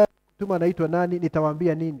Mungu ambaye mtuma anaitwa nani,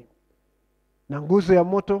 nitawaambia nini? Na nguzo ya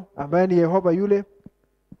moto ambaye ni Yehova yule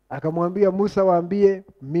akamwambia Musa, waambie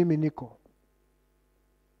mimi niko.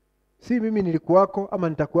 Si mimi nilikuwako ama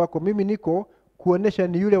nitakuwako, mimi niko, kuonesha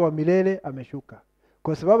ni yule wa milele ameshuka.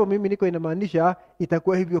 Kwa sababu mimi niko inamaanisha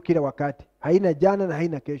itakuwa hivyo kila wakati, haina jana na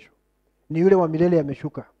haina kesho, ni yule wa milele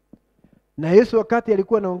ameshuka. Na Yesu wakati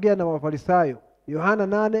alikuwa anaongea na Wafarisayo, Yohana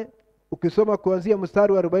 8 ukisoma kuanzia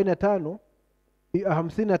mstari wa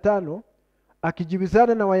 55,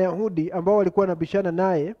 akijibizana na Wayahudi ambao walikuwa nabishana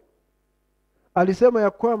naye, alisema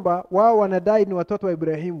ya kwamba wao wanadai ni watoto wa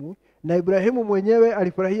Ibrahimu, na Ibrahimu mwenyewe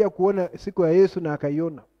alifurahia kuona siku ya Yesu na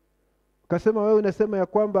akaiona. Akasema, wewe unasema ya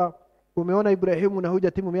kwamba umeona Ibrahimu na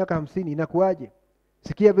hujatimu miaka 50, inakuaje?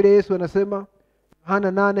 Sikia vile Yesu anasema,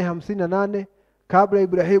 Yohana 8:58, kabla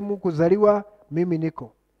Ibrahimu kuzaliwa mimi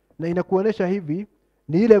niko. Na inakuonesha hivi,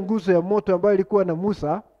 ni ile nguzo ya moto ambayo ilikuwa na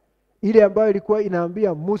Musa, ile ambayo ilikuwa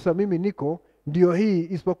inaambia Musa mimi niko, ndio hii,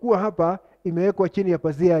 isipokuwa hapa imewekwa chini ya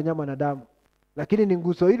pazia ya nyama na damu. Lakini ni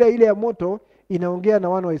nguzo ile ya moto inaongea na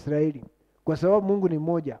wana wa Israeli, kwa sababu Mungu ni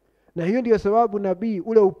mmoja. Na hiyo ndiyo sababu nabii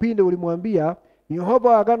ule upinde ulimwambia Yehova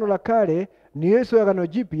wa agano la kale ni Yesu wa agano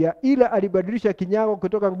jipya, ila alibadilisha kinyago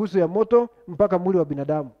kutoka nguzo ya moto mpaka mwili wa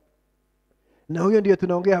binadamu. Na huyo ndiyo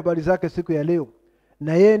tunaongea habari zake siku ya leo.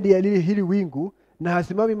 Na yeye ndiye hili wingu, na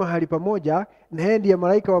hasimami mahali pamoja, na yeye ndiye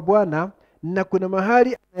malaika wa Bwana, na kuna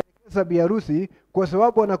mahali anaelekeza Bi-Arusi, kwa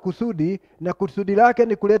sababu ana kusudi, na kusudi lake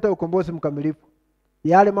ni kuleta ukombozi mkamilifu.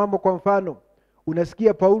 Yale mambo, kwa mfano,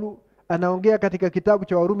 unasikia Paulo anaongea katika kitabu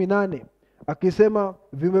cha Warumi 8 akisema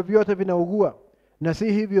viumbe vyote vinaugua, na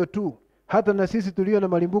si hivyo tu, hata na sisi tulio na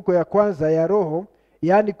malimbuko ya kwanza ya roho,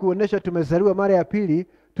 yaani kuonesha tumezaliwa mara ya pili,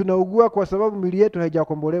 tunaugua kwa sababu mwili yetu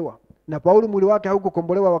haijakombolewa. Na Paulo mwili wake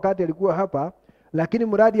haukukombolewa wakati alikuwa hapa, lakini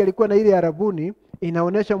mradi alikuwa na ile arabuni,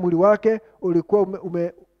 inaonesha mwili wake ulikuwa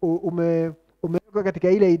umewekwa katika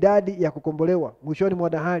ile idadi ya kukombolewa mwishoni mwa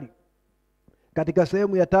dahari, katika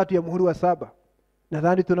sehemu ya 3 ya muhuri wa 7.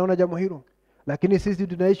 Nadhani tunaona jambo hilo. Lakini sisi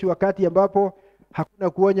tunaishi wakati ambapo hakuna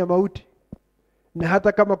kuonya mauti. Na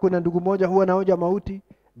hata kama kuna ndugu moja huwa anaoja mauti,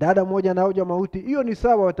 dada moja anaoja mauti, hiyo ni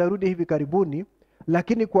sawa, watarudi hivi karibuni.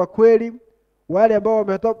 Lakini kwa kweli wale ambao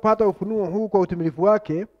wamepata ufunuo huu kwa utimilifu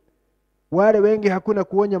wake, wale wengi hakuna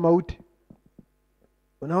kuonya mauti.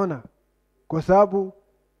 Unaona? Kwa sababu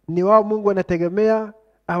ni wao Mungu anategemea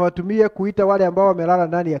awatumie kuita wale ambao wamelala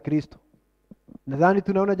ndani ya Kristo. Nadhani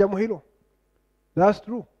tunaona jambo hilo. That's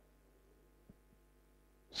true.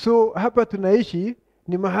 So hapa tunaishi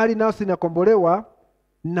ni mahali nafsi inakombolewa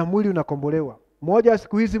na mwili unakombolewa. Moja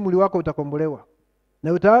siku hizi mwili wako utakombolewa,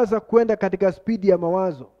 na utaanza kwenda katika spidi ya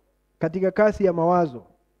mawazo, katika kasi ya mawazo.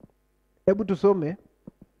 Hebu tusome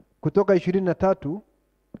Kutoka 23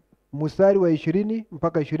 mstari wa 20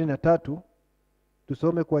 mpaka 23.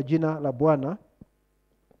 Tusome kwa jina la Bwana.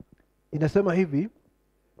 Inasema hivi,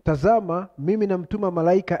 tazama mimi namtuma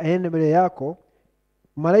malaika aende mbele yako.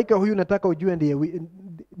 Malaika huyu nataka ujue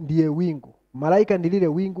ndiye wingu. Malaika ni lile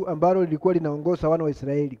wingu ambalo lilikuwa linaongoza wana wa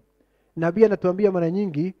Israeli. Nabii anatuambia mara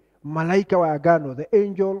nyingi malaika wa agano, the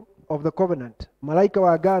angel of the covenant, malaika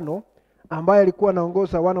wa agano ambaye alikuwa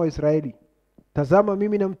anaongoza wana wa Israeli. Tazama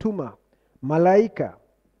mimi namtuma malaika,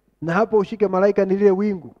 na hapo ushike malaika ni lile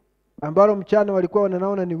wingu ambalo mchana walikuwa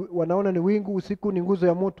wanaona ni wingu, usiku ni nguzo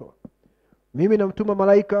ya moto. Mimi namtuma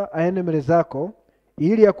malaika aende mbele zako,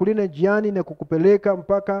 ili akuline njiani na kukupeleka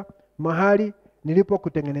mpaka mahali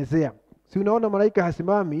nilipokutengenezea. Si unaona malaika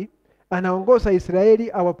hasimami, anaongoza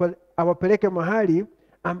Israeli awapeleke mahali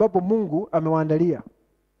ambapo Mungu amewaandalia.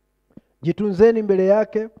 Jitunzeni mbele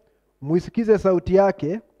yake, muisikize sauti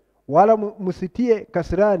yake, wala msitie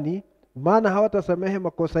kasirani, maana hawatasamehe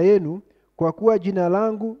makosa yenu, kwa kuwa jina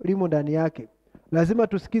langu limo ndani yake. Lazima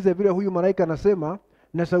tusikize vile huyu malaika anasema,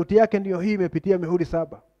 na sauti yake ndiyo hii imepitia mihuri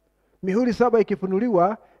 7. Mihuri 7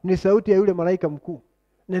 ikifunuliwa ni sauti ya yule malaika mkuu.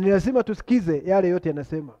 na ni lazima tusikize yale yote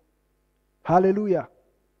yanasema. Haleluya.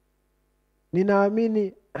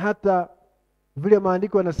 Ninaamini hata vile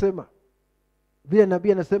maandiko yanasema, vile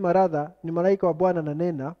nabii anasema radha, ni malaika wa Bwana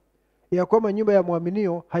ananena ya kwamba nyumba ya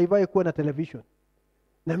muaminio haifai kuwa na television.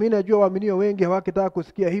 Na mimi najua waaminio wengi hawakitaka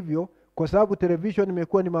kusikia hivyo, kwa sababu television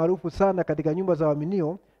imekuwa ni maarufu sana katika nyumba za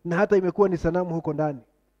waaminio, na hata imekuwa ni sanamu huko ndani.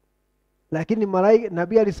 Lakini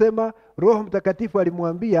nabii alisema Roho Mtakatifu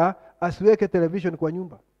alimwambia asiweke television kwa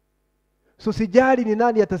nyumba. So sijali ni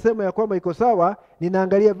nani atasema ya kwamba iko sawa,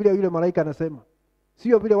 ninaangalia vile yule malaika anasema.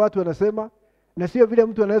 Sio vile watu wanasema, na sio vile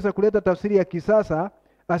mtu anaweza kuleta tafsiri ya kisasa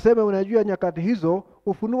aseme unajua nyakati hizo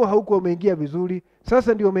ufunuo hauko umeingia vizuri,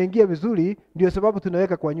 sasa ndio umeingia vizuri, ndio sababu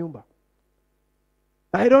tunaweka kwa nyumba.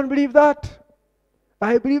 I don't believe that.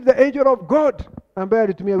 I believe the angel of God ambaye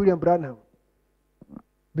alitumia William Branham.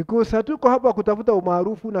 Because hatuko hapa kutafuta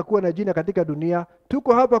umaarufu na kuwa na jina katika dunia,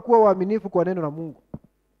 tuko hapa kuwa waaminifu kwa neno la Mungu.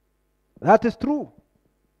 That is true.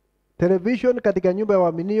 Television katika nyumba ya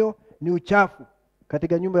waaminio ni uchafu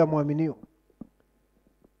katika nyumba ya muaminio.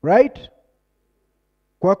 Right?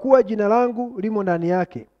 Kwa kuwa jina langu limo ndani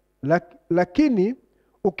yake. Lakini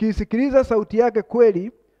ukisikiliza sauti yake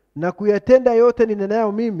kweli na kuyatenda yote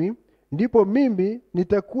ninenayo mimi, ndipo mimi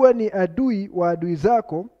nitakuwa ni adui wa adui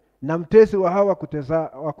zako na mtesi wa hawa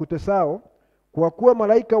wakutesao, kwa kuwa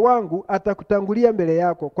malaika wangu atakutangulia mbele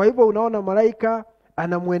yako. Kwa hivyo unaona malaika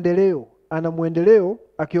ana mwendeleo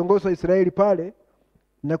akiongoza Israeli pale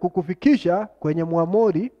na kukufikisha kwenye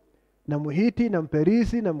Muamori na Muhiti na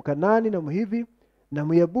Mperisi na Mkanani na Mhivi na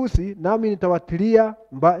Myebusi, nami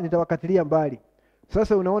nitawakatilia mbali.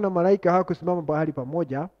 Sasa unaona malaika hakusimama bahali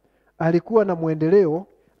pamoja, alikuwa na mwendeleo,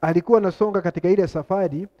 alikuwa anasonga katika ile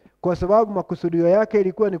safari, kwa sababu makusudio yake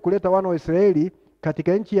ilikuwa ni kuleta wana wa Israeli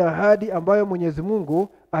katika nchi ya ahadi ambayo Mwenyezi Mungu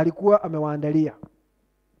alikuwa amewaandalia.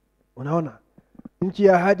 Unaona? Nchi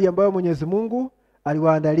ya ahadi ambayo Mwenyezi Mungu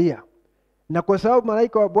aliwaandalia. Na kwa sababu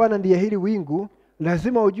malaika wa Bwana ndiye hili wingu,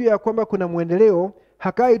 lazima ujue ya kwamba kuna mwendeleo.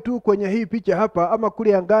 Hakai tu kwenye hii picha hapa ama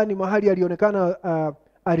kule angani mahali alionekana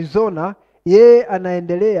Arizona, yeye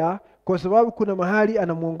anaendelea kwa sababu kuna mahali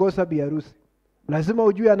anamuongoza Bi-Arusi. Lazima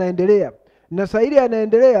ujue anaendelea. Na saili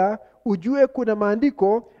anaendelea, ujue kuna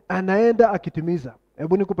maandiko anaenda akitimiza.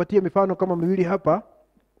 Hebu nikupatie mifano kama miwili hapa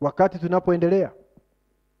wakati tunapoendelea.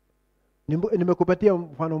 Nimekupatia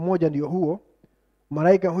mfano mmoja ndio huo.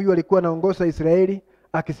 Malaika huyu alikuwa anaongoza Israeli,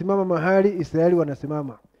 akisimama mahali Israeli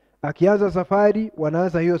wanasimama. Akianza safari,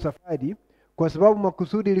 wanaanza hiyo safari, kwa sababu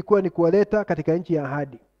makusudi ilikuwa ni kuwaleta katika nchi ya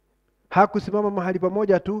ahadi. Hakusimama mahali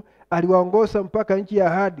pamoja tu, aliwaongoza mpaka nchi ya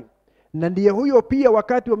ahadi. Na ndiye huyo pia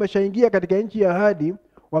wakati wameshaingia katika nchi ya ahadi,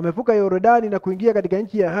 wamevuka Yordani na kuingia katika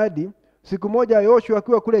nchi ya ahadi, siku moja Yoshua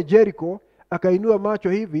akiwa kule Jericho, akainua macho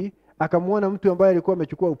hivi, akamuona mtu ambaye alikuwa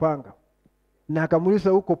amechukua upanga. Na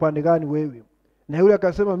akamuuliza uko pande gani wewe? Na yule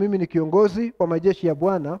akasema mimi ni kiongozi wa majeshi ya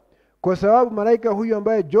Bwana, kwa sababu malaika huyu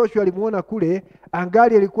ambaye Joshua alimuona kule,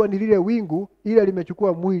 angali alikuwa ni lile wingu, ile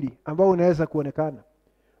limechukua mwili ambao unaweza kuonekana.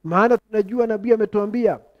 Maana tunajua nabii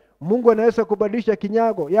ametuambia Mungu anaweza kubadilisha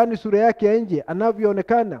kinyago, yani sura yake ya nje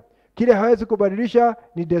anavyoonekana. Kile hawezi kubadilisha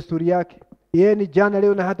ni desturi yake. Yeye ni jana,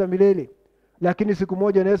 leo na hata milele. Lakini siku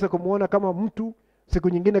moja anaweza kumuona kama mtu, siku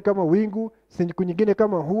nyingine kama wingu, siku nyingine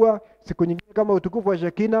kama hua, siku nyingine kama utukufu wa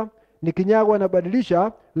Shekina. Ni kinyago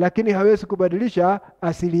anabadilisha, lakini hawezi kubadilisha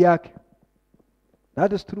asili yake.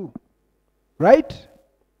 That is true. Right?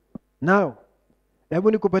 Now,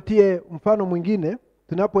 hebu nikupatie mfano mwingine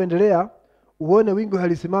tunapoendelea uone wingu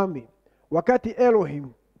halisimami. Wakati Elohim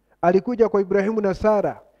alikuja kwa Ibrahimu na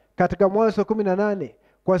Sara katika Mwanzo 18,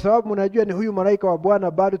 kwa sababu mnajua ni huyu malaika wa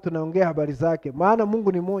Bwana, bado tunaongea habari zake. Maana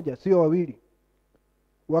Mungu ni moja, sio wawili.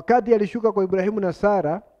 Wakati alishuka kwa Ibrahimu na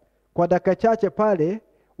Sara kwa dakika chache pale,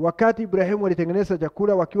 wakati Ibrahimu alitengeneza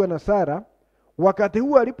chakula wakiwa na Sara, wakati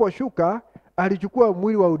huo aliposhuka alichukua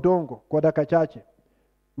mwili wa udongo kwa dakika chache.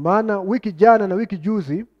 Maana wiki jana na wiki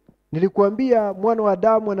juzi nilikuambia mwana wa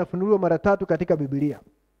Adamu anafunuliwa mara 3 katika Biblia.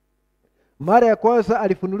 Mara ya kwanza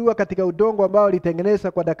alifunuliwa katika udongo ambao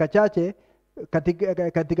alitengeneza kwa dakika chache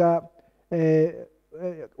katika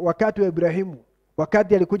wakati wa Ibrahimu,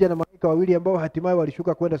 wakati alikuja na malaika wawili ambao hatimaye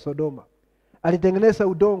walishuka kwenda Sodoma. Alitengeneza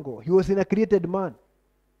udongo. He was in a created man.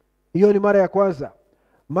 Hiyo ni mara ya kwanza.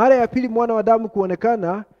 Mara ya pili mwana wa Adamu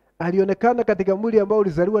kuonekana, alionekana katika mwili ambao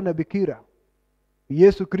ulizaliwa na bikira.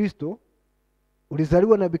 Yesu Kristo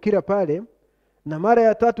ulizaliwa na bikira pale. Na mara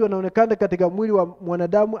ya tatu anaonekana katika mwili wa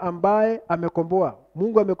mwanadamu ambaye amekomboa.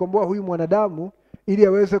 Mungu amekomboa huyu mwanadamu ili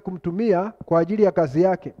aweze kumtumia kwa ajili ya kazi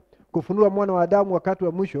yake, kufunua mwana wa Adamu wakati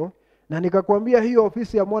wa mwisho. Na nikakwambia hiyo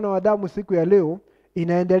ofisi ya mwana wa Adamu siku ya leo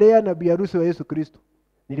inaendelea na Bi-Arusi wa Yesu Kristo.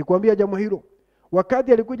 Nilikwambia jambo hilo.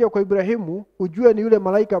 Wakati alikuja kwa Ibrahimu, ujue ni yule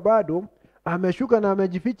malaika bado ameshuka na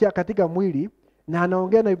amejificha katika mwili, na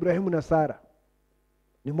anaongea na Ibrahimu na Sara.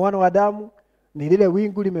 Ni mwana wa Adamu, ni lile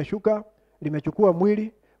wingu limeshuka, limechukua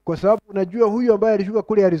mwili, kwa sababu unajua huyu ambaye alishuka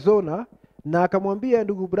kule Arizona na akamwambia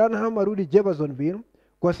ndugu Branham arudi Jeffersonville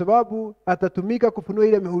kwa sababu atatumika kufunua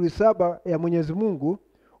ile mihuri 7 ya Mwenyezi Mungu.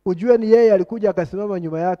 Ujue ni yeye alikuja akasimama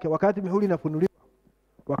nyuma yake wakati mihuri inafunuliwa.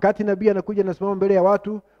 Wakati nabii anakuja anasimama mbele ya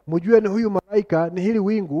watu, mjue ni huyu malaika, ni hili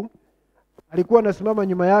wingu alikuwa anasimama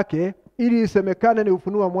nyuma yake ili isemekane ni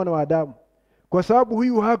ufunuo wa mwana wa Adamu. Kwa sababu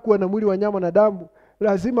huyu hakuwa na mwili wa nyama na damu,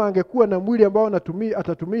 lazima angekuwa na mwili ambao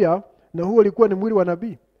atatumia, na huo ulikuwa ni mwili wa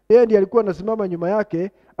nabii. Yeye ndiye alikuwa anasimama nyuma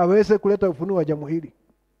yake aweze kuleta ufunuo wa jambo hili.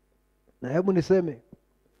 Na hebu niseme,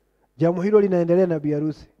 jambo hilo linaendelea na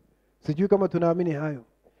Bi-Arusi. Sijui kama tunaamini hayo,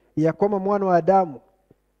 ya kwamba mwana wa Adamu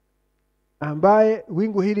ambaye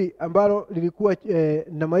wingu hili ambalo lilikuwa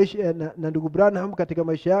na maisha na ndugu Branham katika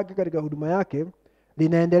maisha yake, katika huduma yake,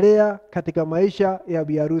 linaendelea katika maisha ya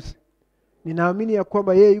Bi-Arusi. Ninaamini ya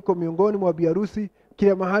kwamba yeye yuko miongoni mwa Bi-Arusi.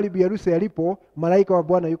 Kila mahali Bi-Arusi alipo, malaika wa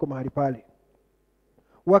Bwana yuko mahali pale.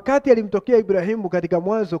 Wakati alimtokea Ibrahimu katika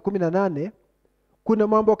Mwanzo 18, kuna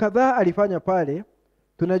mambo kadhaa alifanya pale.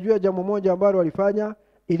 Tunajua jambo moja ambalo alifanya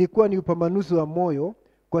ilikuwa ni upambanuzi wa moyo,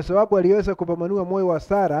 kwa sababu aliweza kupambanua moyo wa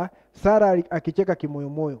Sara, Sara akicheka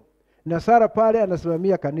kimoyomoyo. Na Sara pale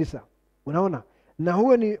anasimamia kanisa. Unaona? Na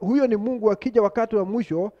huyo ni Mungu akija wakati wa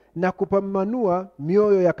mwisho na kupambanua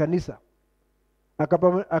mioyo ya kanisa.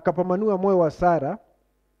 Akapambanua moyo wa Sara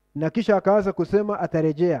na kisha akaanza kusema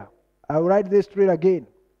atarejea. I'll write this straight again.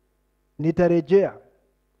 Nitarejea.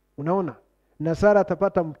 Unaona? Na Sara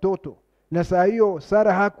atapata mtoto. Na saa hiyo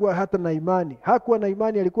Sara hakuwa hata na imani. Hakuwa na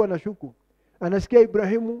imani, alikuwa na shuku. Anasikia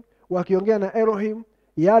Ibrahimu wakiongea na Elohim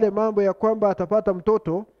yale mambo ya kwamba atapata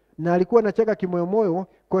mtoto, na alikuwa anacheka kimoyomoyo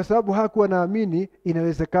kwa sababu hakuwa naamini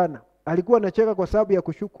inawezekana. Alikuwa anacheka kwa sababu ya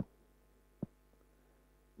kushuku.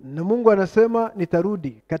 Na Mungu anasema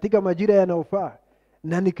nitarudi katika majira yanayofaa,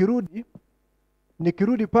 na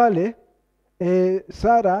nikirudi pale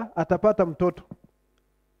Sara atapata mtoto.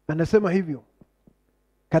 Anasema hivyo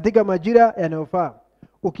katika majira yanayofaa.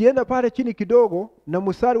 Ukienda pale chini kidogo na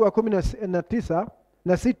mstari wa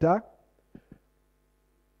 19:6,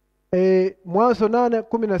 Mwanzo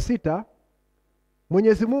 8:16,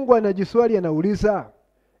 Mwenyezi Mungu anajiswali, anauliza,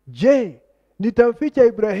 je, nitamficha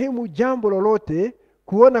Ibrahimu jambo lolote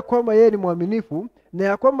kuona kwamba yeye ni mwaminifu, na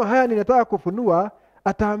ya kwamba haya ninataka kufunua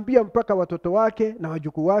ataambia mpaka watoto wake na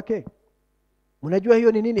wajukuu wake? Unajua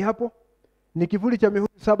hiyo ni nini hapo? Ni kivuli cha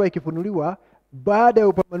mihuri 7 ikifunuliwa baada ya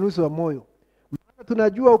upambanuzi wa moyo. Maana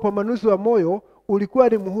tunajua upambanuzi wa moyo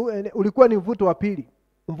ulikuwa ni mvuto wa pili.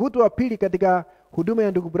 Mvuto wa pili katika huduma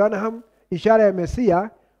ya ndugu Branham, ishara ya Mesia,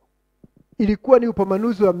 ilikuwa ni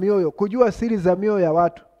upambanuzi wa mioyo, kujua siri za mioyo ya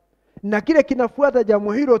watu. Na kile kinafuata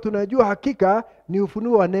jambo hilo tunajua hakika ni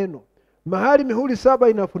ufunuo wa neno. Mahali mihuri 7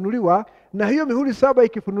 inafunuliwa, na hiyo mihuri 7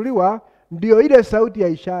 ikifunuliwa ndio ile sauti ya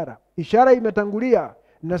ishara. Ishara imetangulia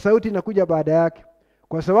na sauti inakuja baada yake.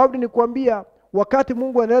 Kwa sababu nikuambia, wakati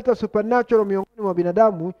Mungu analeta supernatural miongoni mwa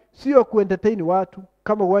binadamu, sio kuentertain watu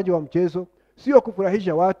kama uwanja wa mchezo, sio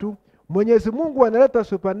kufurahisha watu. Mwenyezi Mungu analeta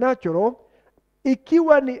supernatural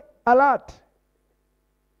ikiwa ni alert,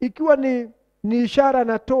 ikiwa ni ishara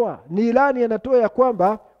anatoa, ni ilani anatoa ya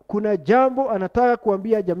kwamba kuna jambo anataka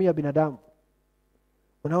kuambia jamii ya binadamu.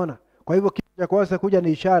 Unaona? Kwa hivyo kitu cha kwanza kuja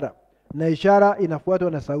ni ishara, na ishara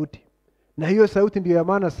inafuatwa na sauti. Na hiyo sauti ndio ya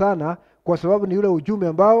maana sana, kwa sababu ni ule ujumbe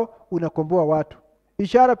ambao unakomboa watu.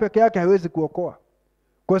 Ishara peke yake haiwezi kuokoa,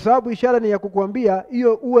 kwa sababu ishara ni ya kukuambia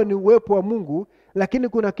hiyo uwe ni uwepo wa Mungu, lakini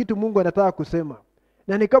kuna kitu Mungu anataka kusema.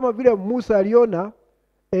 Na ni kama vile Musa aliona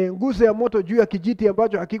nguzo ya moto juu ya kijiti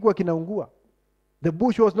ambacho hakikuwa kinaungua. The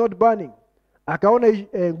bush was not burning. Akaona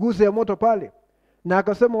nguzo ya moto pale, na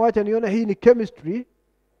akasema wacha nione hii ni chemistry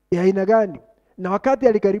ya aina gani. Na wakati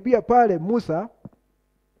alikaribia pale Musa,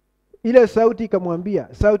 ile sauti ikamwambia,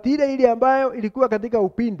 sauti ile ambayo ilikuwa katika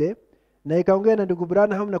upinde na ikaongea na ndugu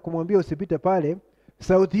Branham na kumwambia usipite pale,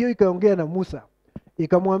 sauti hiyo ikaongea na Musa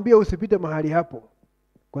ikamwambia usipite mahali hapo,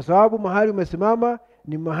 kwa sababu mahali umesimama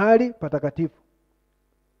ni mahali patakatifu.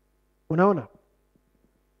 Unaona?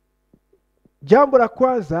 Jambo la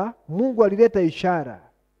kwanza, Mungu alileta ishara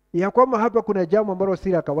ya kwamba hapa kuna jambo ambalo si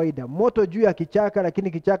la kawaida. Moto juu ya kichaka,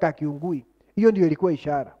 lakini kichaka hakiungui. Hiyo ndio ilikuwa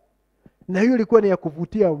ishara. Na hiyo ilikuwa ni ya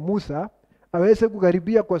kuvutia Musa aweze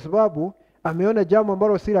kukaribia, kwa sababu ameona jambo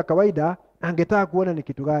ambalo si la kawaida, angetaka kuona ni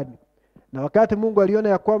kitu gani. Na wakati Mungu aliona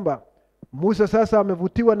ya kwamba Musa sasa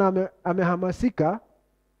amevutiwa na amehamasika,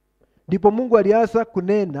 ndipo Mungu alianza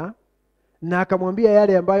kunena na akamwambia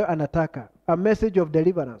yale ambayo anataka, a message of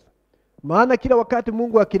deliverance. Maana kila wakati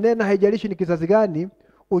Mungu akinena, haijalishi ni kizazi gani,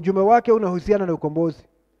 ujumbe wake unahusiana na ukombozi.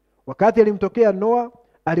 Wakati alimtokea Noa,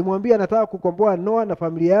 alimwambia anataka kukomboa Noa na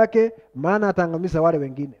familia yake, maana ataangamiza wale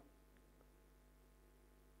wengine.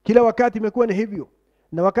 Kila wakati imekuwa ni hivyo.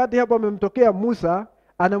 Na wakati hapo amemtokea Musa,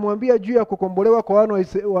 anamwambia juu ya kukombolewa kwa wana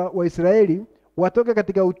wa Israeli watoke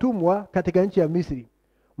katika utumwa katika nchi ya Misri.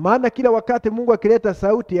 Maana kila wakati Mungu akileta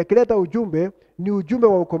sauti, akileta ujumbe, ni ujumbe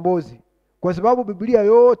wa ukombozi. Kwa sababu Biblia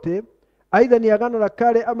yote, aidha ni Agano la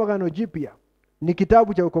Kale ama Agano Jipya, ni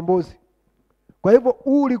kitabu cha ukombozi. Kwa hivyo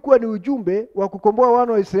huu ulikuwa ni ujumbe wa kukomboa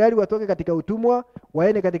wana wa Israeli watoke katika utumwa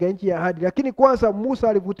waende katika nchi ya ahadi. Lakini kwanza Musa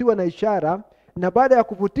alivutiwa na ishara, na baada ya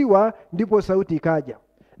kuvutiwa ndipo sauti ikaja.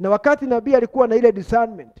 Na wakati nabii alikuwa na ile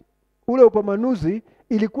discernment, ule upambanuzi,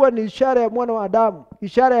 ilikuwa ni ishara ya mwana wa Adamu,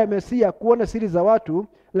 ishara ya Mesia kuona siri za watu,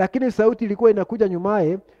 lakini sauti ilikuwa inakuja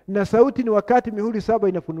nyumaye, na sauti ni wakati mihuri 7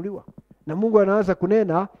 inafunuliwa. Na Mungu anaanza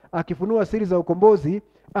kunena akifunua siri za ukombozi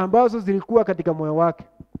ambazo zilikuwa katika moyo wake.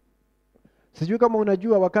 Sijui kama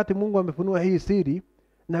unajua wakati Mungu amefunua hii siri,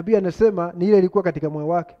 nabii anasema ni ile ilikuwa katika moyo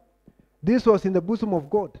wake. This was in the bosom of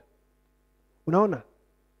God. Unaona?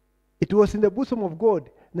 It was in the bosom of God.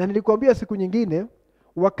 Na nilikwambia siku nyingine,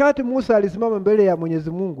 wakati Musa alisimama mbele ya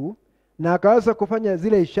Mwenyezi Mungu na akaanza kufanya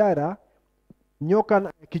zile ishara,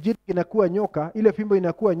 nyoka, kijiti kinakuwa nyoka, ile fimbo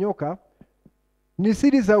inakuwa nyoka, ni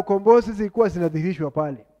siri za ukombozi zilikuwa zinadhihirishwa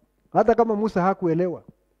pale. Hata kama Musa hakuelewa.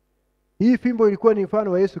 Hii fimbo ilikuwa ni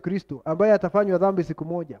mfano wa Yesu Kristo ambaye atafanywa dhambi siku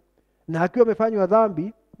moja. Na akiwa amefanywa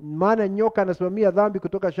dhambi, maana nyoka anasimamia dhambi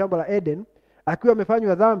kutoka shamba la Eden, akiwa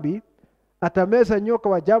amefanywa dhambi, atameza nyoka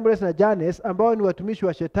wa Jambres na Janes ambao ni watumishi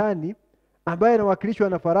wa Shetani, ambaye anawakilishwa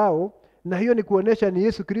na Farao, na hiyo ni kuonesha ni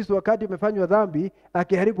Yesu Kristo wakati amefanywa dhambi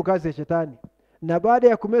akiharibu kazi ya Shetani. Na baada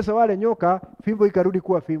ya kumeza wale nyoka, fimbo ikarudi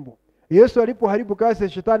kuwa fimbo. Yesu alipoharibu kazi ya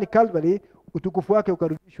Shetani Calvary, utukufu wake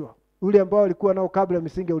ukarudishwa, ule ambao alikuwa nao kabla ya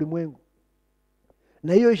misingi ya ulimwengu.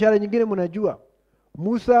 Na hiyo ishara nyingine mnajua,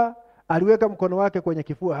 Musa aliweka mkono wake kwenye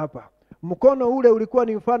kifua hapa. Mkono ule ulikuwa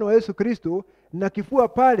ni mfano wa Yesu Kristo, na kifua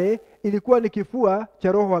pale ilikuwa ni kifua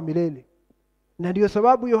cha Roho wa milele. Na ndio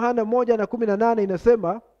sababu Yohana 1:18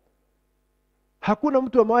 inasema, hakuna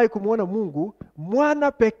mtu amewahi kumuona Mungu,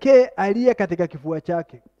 mwana pekee aliye katika kifua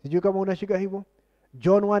chake. Sijui kama unashika hivyo.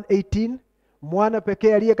 John 1:18, mwana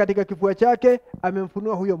pekee aliye katika kifua chake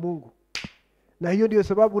amemfunua huyo Mungu. Na hiyo ndio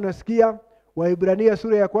sababu unasikia Waibrania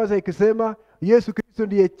sura ya 1 ikisema Yesu Kristo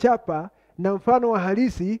ndiye chapa na mfano wa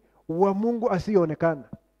halisi wa Mungu asiyeonekana.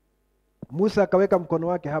 Musa akaweka mkono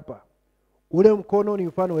wake hapa. Ule mkono ni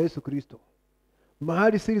mfano wa Yesu Kristo.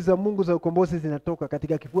 Mahali siri za Mungu za ukombozi zinatoka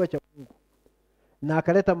katika kifua cha Mungu. Na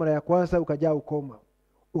akaleta mara ya kwanza ukajaa ukoma.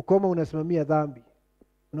 Ukoma unasimamia dhambi.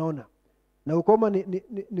 Unaona? Na ukoma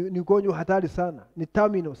ni ugonjwa hatari sana. Ni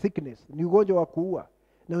terminal sickness. Ni ugonjwa wa kuua.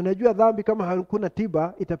 Na unajua dhambi kama hakuna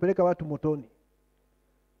tiba itapeleka watu motoni.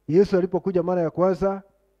 Yesu alipokuja mara ya kwanza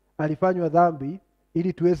alifanywa dhambi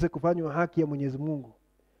ili tuweze kufanywa haki ya Mwenyezi Mungu.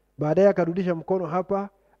 Baadaye akarudisha mkono hapa,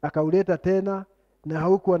 akauleta tena na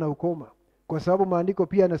haukuwa na ukoma. Kwa sababu maandiko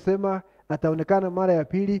pia yanasema ataonekana mara ya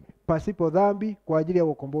pili pasipo dhambi kwa ajili ya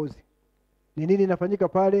ukombozi. Ni nini inafanyika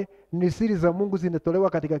pale? Ni siri za Mungu zinatolewa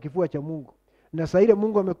katika kifua cha Mungu. Na saa ile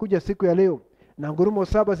Mungu amekuja siku ya leo na ngurumo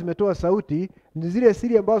 7 zimetoa sauti, ni zile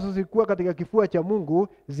siri ambazo zilikuwa katika kifua cha Mungu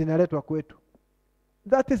zinaletwa kwetu.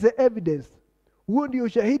 That is the evidence. Huo ndio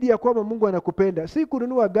ushahidi ya kwamba Mungu anakupenda. Si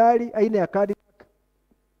kununua gari aina ya Cadillac.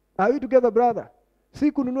 Are we together, brother?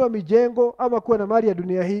 Si kununua mijengo ama kuwa na mali ya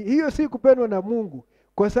dunia hii. Hiyo si kupendwa na Mungu.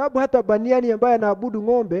 Kwa sababu hata baniani ambaye anaabudu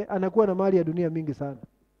ng'ombe anakuwa na mali ya dunia mingi sana.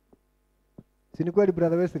 Si ni kweli,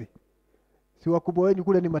 brother Wesley? Si wakubwa wenu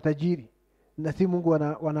kule ni matajiri na si Mungu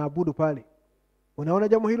wanaabudu pale. Unaona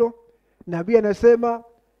jambo hilo? Nabii anasema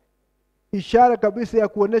ishara kabisa ya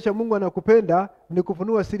kuonesha Mungu anakupenda ni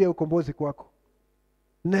kufunua siri ya ukombozi kwako.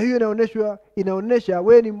 Na hiyo inaonesha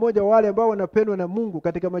wewe ni mmoja wa wale ambao wanapendwa na Mungu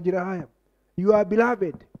katika majira haya. You are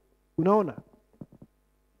beloved. Unaona?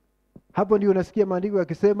 Hapo ndio unasikia maandiko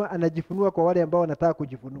yakisema anajifunua kwa wale ambao wanataka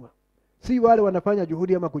kujifunua. Si wale wanafanya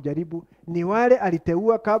juhudi ama kujaribu, ni wale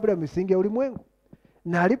aliteua kabla misingi ya ulimwengu.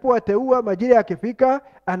 Na alipowateua majira yakifika,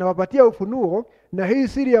 anawapatia ufunuo na hii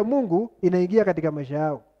siri ya Mungu inaingia katika maisha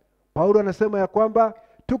yao. Paulo anasema ya kwamba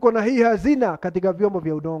tuko na hii hazina katika vyombo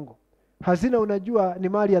vya udongo. Hazina unajua ni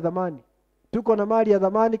mali ya dhamani. Tuko na mali ya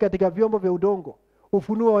dhamani katika vyombo vya udongo.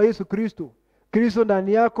 Ufunuo wa Yesu Kristo. Kristo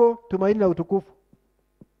ndani yako, tumaini la utukufu.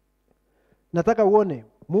 Nataka uone,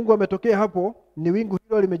 Mungu ametokea hapo, ni wingu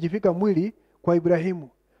hilo limejifika mwili kwa Ibrahimu.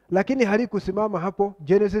 Lakini halikusimama hapo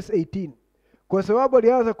Genesis 18. Kwa sababu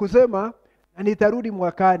alianza kusema nitarudi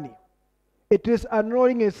mwakani. It is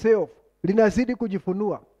unrolling itself. Linazidi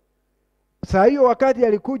kujifunua. Saa hiyo wakati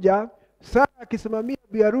alikuja, Sara akisimamia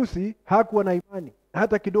Bi-Arusi hakuwa na imani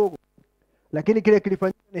hata kidogo. Lakini kile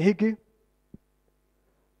kilifanyika ni hiki: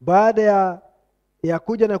 baada ya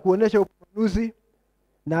kuja na kuonesha ufafanuzi,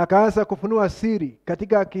 na akaanza kufunua siri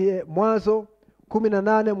katika Mwanzo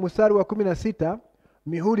 18 mstari wa 16,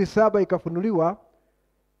 mihuri 7 ikafunuliwa.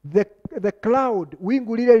 The cloud,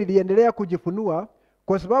 wingu lile liliendelea kujifunua,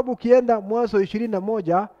 kwa sababu ukienda Mwanzo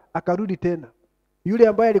 21 akarudi tena. Yule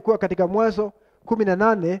ambaye alikuwa katika Mwanzo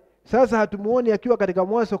 18 sasa hatumuoni akiwa katika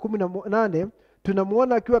Mwanzo 18,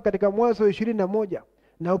 tunamuona akiwa katika Mwanzo 21.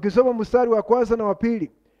 Na ukisoma mstari wa kwanza na wa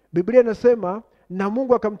pili, Biblia inasema na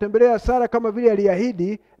Mungu akamtembelea Sara kama vile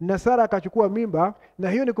aliahidi, na Sara akachukua mimba. Na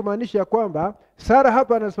hiyo ni kumaanisha kwamba Sara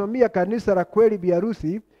hapa anasimamia kanisa la kweli,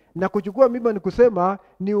 Bi-Arusi, na kuchukua mimba ni kusema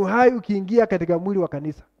ni uhai ukiingia katika mwili wa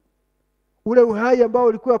kanisa. Ule uhai ambao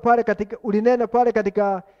ulikuwa pale katika, ulinena pale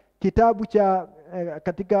katika kitabu cha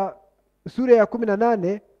katika sura ya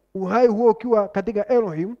 18, uhai huo ukiwa katika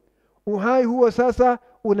Elohim, uhai huo sasa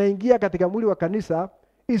unaingia katika mwili wa kanisa.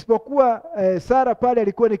 Isipokuwa Sara pale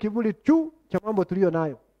alikuwa ni kivuli tu cha mambo tulio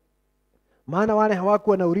nayo, maana wale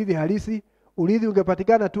hawakuwa na urithi halisi. Urithi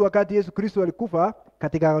ungepatikana tu wakati Yesu Kristo alikufa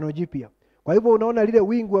katika Agano Jipya. Kwa hivyo unaona lile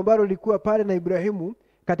wingu ambalo lilikuwa pale na Ibrahimu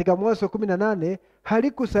katika Mwanzo 18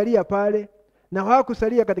 halikusalia pale, na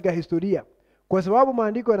hawakusalia katika historia, kwa sababu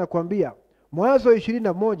maandiko yanakuambia Mwanzo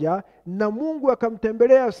 21, na Mungu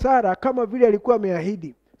akamtembelea Sara kama vile alikuwa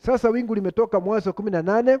ameahidi. Sasa wingu limetoka Mwanzo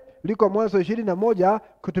 18 liko Mwanzo 21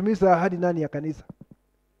 kutimiza ahadi ndani ya kanisa,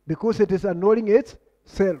 because it is annulling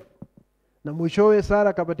itself. Na mwishowe Sara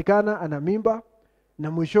akapatikana ana mimba,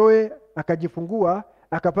 na mwishowe akajifungua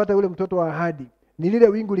akapata ule mtoto wa ahadi. Ni lile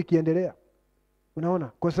wingu likiendelea.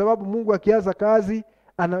 Unaona, kwa sababu Mungu akianza kazi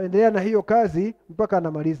anaendelea na hiyo kazi mpaka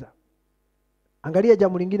anamaliza. Angalia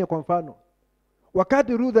jambo lingine, kwa mfano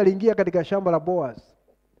wakati Ruth aliingia katika shamba la Boaz,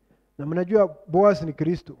 na mnajua Boaz ni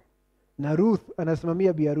Kristo, na Ruth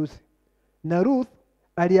anasimamia Bi-Arusi, na Ruth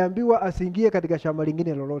aliambiwa asiingie katika shamba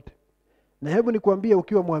lingine lolote. Na hebu nikwambie,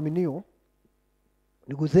 ukiwa muaminio,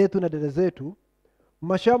 ndugu zetu na dada zetu,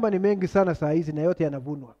 mashamba ni mengi sana saa hizi na yote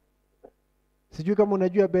yanavunwa. Sijui kama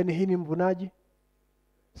unajua Ben Hinn ni mvunaji,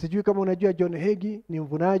 sijui kama unajua John Hagee ni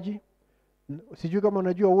mvunaji, sijui kama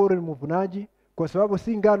unajua Warren ni mvunaji, kwa sababu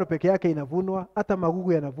si ngano peke yake inavunwa, hata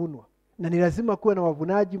magugu yanavunwa, na ni lazima kuwe na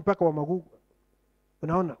wavunaji mpaka wa magugu.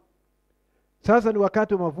 Unaona, sasa ni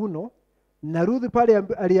wakati wa mavuno, na Ruth pale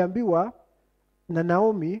aliambiwa na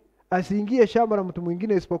Naomi asiingie shamba la mtu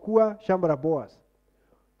mwingine isipokuwa shamba la Boaz.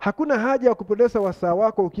 Hakuna haja ya kupoteza wasaa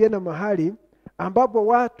wako ukienda mahali ambapo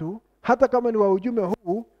watu hata kama ni wa ujumbe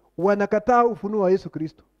huu wanakataa ufunuo wa Yesu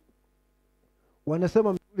Kristo.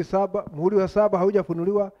 Wanasema muhuri wa 7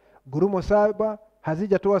 haujafunuliwa, gurumo 7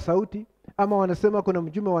 hazijatoa sauti, ama wanasema kuna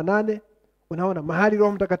mjumbe wa 8. Unaona, mahali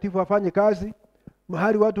Roho Mtakatifu afanye kazi,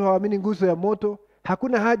 mahali watu hawaamini nguzo ya moto.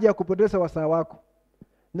 Hakuna haja ya kupoteza wasaa wako.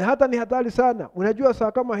 Na hata ni hatari sana. Unajua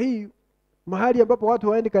saa kama hii, mahali ambapo watu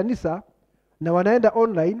waendi kanisa na wanaenda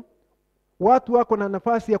online, watu wako na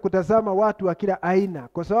nafasi ya kutazama watu wa kila aina,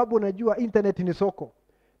 kwa sababu unajua internet ni soko,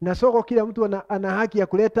 na soko kila mtu ana haki ya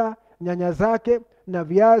kuleta nyanya zake na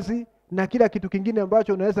viazi na kila kitu kingine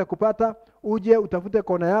ambacho unaweza kupata. Uje utafute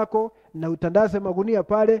kona yako na utandaze magunia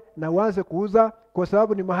pale na uanze kuuza, kwa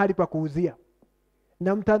sababu ni mahali pa kuuzia.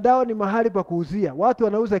 Na mtandao ni mahali pa kuuzia. Watu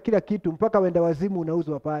wanauza kila kitu, mpaka wenda wazimu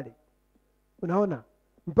unauzwa pale. Unaona,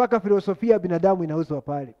 mpaka filosofia binadamu inauzwa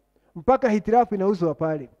pale, mpaka hitirafu inauzwa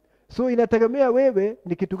pale. So inategemea wewe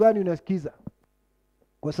ni kitu gani unasikiza,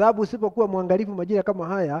 kwa sababu usipokuwa mwangalifu majira kama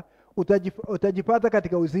haya utajipata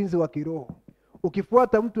katika uzinzi wa kiroho,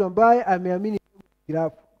 ukifuata mtu ambaye ameamini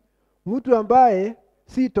hitirafu, mtu ambaye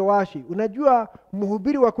si towashi. Unajua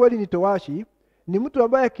mhubiri wa kweli ni towashi, ni mtu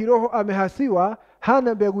ambaye kiroho amehasiwa,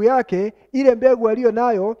 hana mbegu yake. Ile mbegu aliyo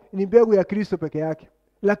nayo ni mbegu ya Kristo peke yake.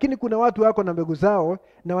 Lakini kuna watu wako na mbegu zao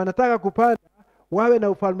na wanataka kupanda wawe na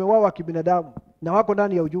ufalme wao wa kibinadamu, na wako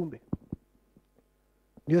ndani ya ujumbe.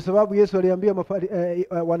 Ndio sababu Yesu aliambia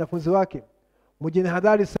wanafunzi wake,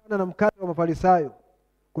 mjihadhari sana na mkate wa Mafarisayo,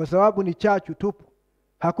 kwa sababu ni chachu tupu,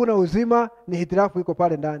 hakuna uzima, ni hitirafu iko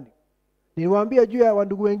pale ndani. Niliwaambia juu ya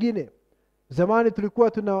wandugu wengine, zamani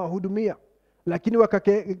tulikuwa tunahudumia, lakini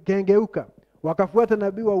wakakengeuka, wakafuata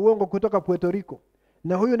nabii wa uongo kutoka Puerto Rico,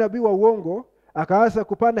 na huyu nabii wa uongo akaanza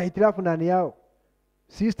kupanda hitirafu ndani yao.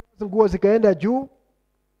 Sisters nguo zikaenda juu,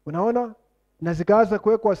 unaona, na zikaanza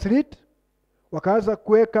kuwekwa slit, wakaanza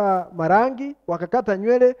kuweka marangi, wakakata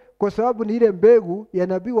nywele, kwa sababu ni ile mbegu ya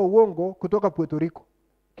nabii wa uongo kutoka Puerto Rico.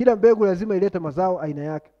 Kila mbegu lazima ilete mazao aina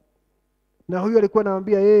yake. Na huyu alikuwa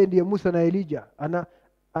anawaambia yeye ndiye Musa na Elijah,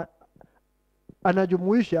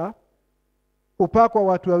 anajumuisha upako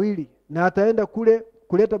wa watu wawili, na ataenda kule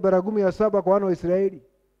kuleta baragumu ya 7 kwa wana wa Israeli,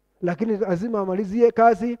 lakini lazima amalizie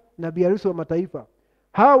kazi na Bi-Arusi wa mataifa.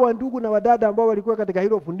 Hawa ndugu na wadada ambao walikuwa katika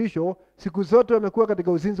hilo fundisho, siku zote wamekuwa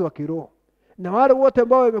katika uzinzi wa kiroho. Na wale wote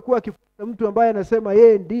ambao wamekuwa akifuata mtu ambaye anasema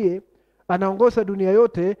yeye ndiye anaongoza dunia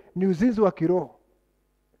yote, ni uzinzi wa kiroho.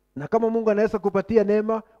 Na kama Mungu anaweza kupatia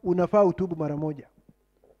neema, unafaa utubu mara moja,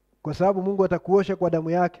 kwa sababu Mungu atakuosha kwa damu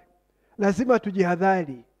yake. Lazima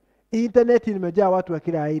tujihadhari. Internet imejaa watu wa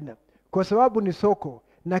kila aina, kwa sababu ni soko,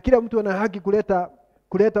 na kila mtu ana haki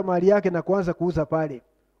kuleta mali yake na kuanza kuuza pale,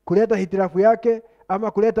 kuleta hitilafu yake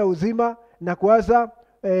ama kuleta uzima na kuanza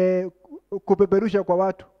kupeperusha kwa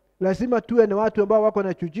watu. Lazima tuwe na watu ambao wako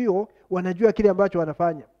na chujio, wanajua kile ambacho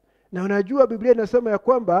wanafanya. Na unajua Biblia inasema ya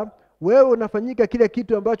kwamba wewe unafanyika kile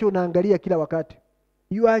kitu ambacho unaangalia kila wakati.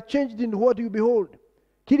 You are changed in what you behold.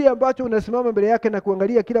 Kile ambacho unasimama mbele yake na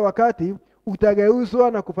kuangalia kila wakati,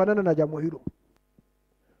 utageuzwa na kufanana na jambo hilo.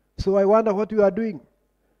 So I wonder what you are doing.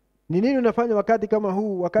 Ni nini unafanya wakati kama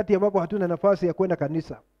huu, wakati ambapo hatuna nafasi ya kwenda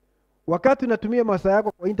kanisa? Wakati unatumia masaa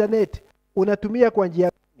yako kwa internet, unatumia kwa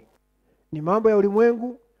njia gani? Ni mambo ya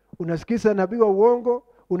ulimwengu? Unasikiza nabii wa uongo?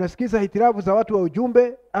 Unasikiza hitilafu za watu wa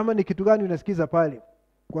ujumbe? Ama ni kitu gani unasikiza pale?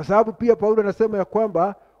 Kwa sababu pia Paulo anasema ya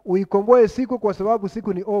kwamba uikomboe siku kwa sababu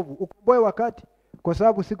siku ni ovu. Ukomboe wakati kwa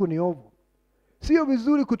sababu siku ni ovu. Sio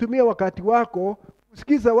vizuri kutumia wakati wako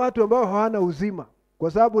kusikiza watu ambao hawana uzima,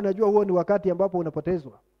 kwa sababu unajua huo ni wakati ambapo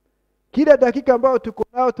unapotezwa. Kila dakika ambayo tuko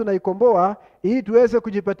nao tunaikomboa ili tuweze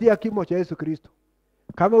kujipatia kimo cha Yesu Kristo.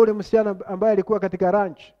 Kama ule msichana ambaye alikuwa katika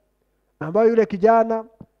ranch, ambaye yule kijana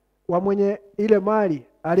wa mwenye ile mali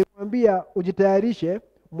alimwambia ujitayarishe,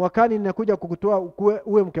 mwakani ninakuja kukutoa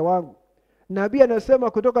uwe mke wangu. Nabii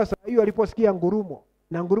anasema kutoka saa hiyo aliposikia ngurumo,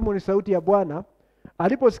 na ngurumo ni sauti ya Bwana,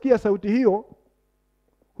 aliposikia sauti hiyo,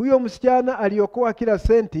 huyo msichana aliokoa kila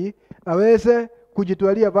senti aweze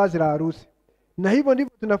kujitwalia vazi la harusi. Na hivyo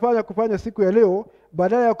ndivyo tunafanya kufanya siku ya leo,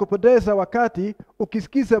 badala ya kupoteza wakati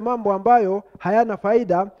ukisikiza mambo ambayo hayana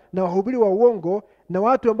faida na wahubiri wa uongo na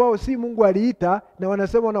watu ambao si Mungu aliita, na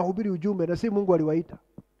wanasema wanahubiri ujumbe na si Mungu aliwaita.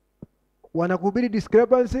 Wanakuhubiri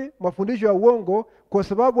discrepancy, mafundisho ya uongo, kwa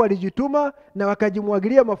sababu walijituma na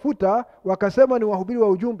wakajimwagilia mafuta, wakasema ni wahubiri wa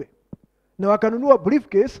ujumbe, na wakanunua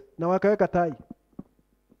briefcase na wakaweka tai.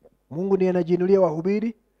 Mungu ndiye anajiinulia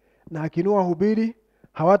wahubiri, na akinua wahubiri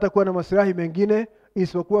hawatakuwa na maslahi mengine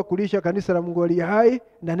isipokuwa kulisha kanisa la Mungu aliye hai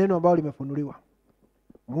na neno ambalo limefunuliwa.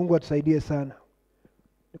 Mungu atusaidie sana.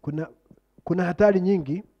 Kuna hatari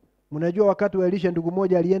nyingi. Mnajua wakati wa Elisha, ndugu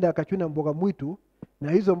mmoja alienda akachuna mboga mwitu,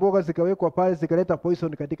 na hizo mboga zikawekwa pale zikaleta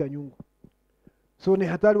poison katika nyungu. So ni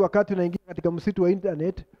hatari wakati unaingia katika msitu wa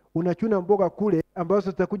internet, unachuna mboga kule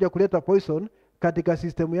ambazo zitakuja kuleta poison katika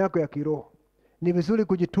sistemu yako ya kiroho. Ni vizuri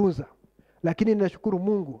kujitunza. Lakini ninashukuru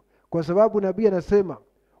Mungu kwa sababu nabii anasema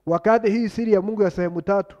wakati hii siri ya Mungu ya sehemu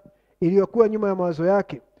 3 iliyokuwa nyuma ya mawazo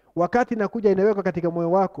yake, wakati inakuja inawekwa katika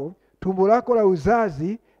moyo wako, tumbo lako la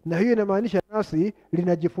uzazi, na hiyo inamaanisha nafsi,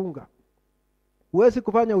 linajifunga. Huwezi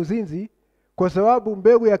kufanya uzinzi kwa sababu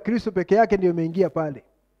mbegu ya Kristo peke yake ndio imeingia pale.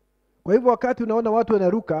 Kwa hivyo wakati unaona watu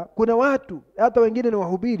wanaruka, kuna watu hata wengine ni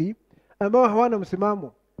wahubiri ambao hawana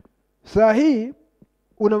msimamo. Saa hii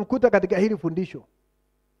unamkuta katika hili fundisho.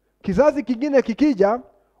 Kizazi kingine kikija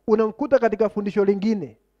unamkuta katika fundisho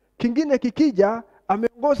lingine. Kingine kikija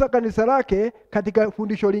ameongoza kanisa lake katika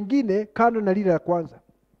fundisho lingine kando na lile la kwanza.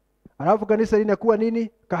 Alafu kanisa linakuwa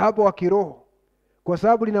nini? Kahaba wa kiroho. Kwa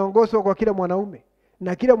sababu linaongozwa kwa kila mwanaume,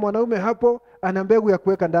 na kila mwanaume hapo ana mbegu ya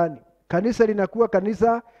kuweka ndani. Kanisa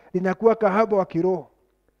linakuwa kahaba wa kiroho.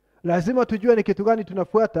 Lazima tujue ni kitu gani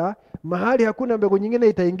tunafuata. Mahali hakuna mbegu nyingine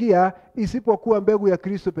itaingia isipokuwa mbegu ya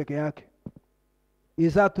Kristo peke yake.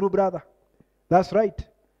 Is that true, brother? That's right.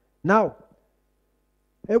 Now,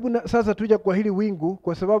 sasa tuje kwa hili wingu,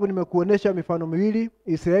 kwa sababu nimekuonesha mifano miwili,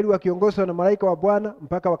 Israeli wakiongozwa na malaika wa Bwana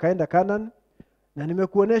mpaka wakaenda Canaan, na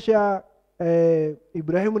nimekuonesha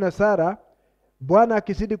Ibrahimu na Sara, Bwana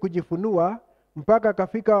akizidi kujifunua mpaka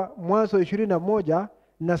akafika Mwanzo 21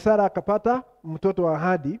 na Sara akapata mtoto wa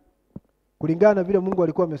ahadi kulingana na vile Mungu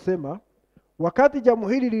alikuwa amesema. Wakati jambo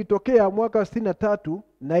hili lilitokea mwaka 63,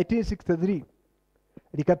 1963,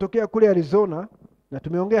 likatokea kule Arizona, na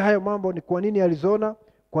tumeongea hayo mambo, ni kwa nini Arizona,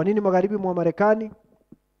 kwa nini magharibi mwa Marekani.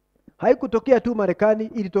 Haikutokea tu Marekani,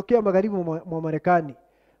 ilitokea magharibi mwa Marekani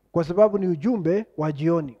kwa sababu ni ujumbe wa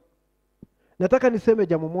jioni. Nataka niseme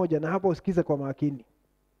jambo moja, na hapa usikize kwa makini.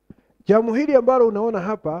 Jambo hili ambalo unaona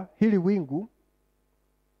hapa, hili wingu,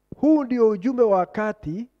 huu ndio ujumbe wa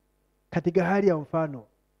wakati katika hali ya mfano.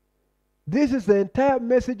 This is the entire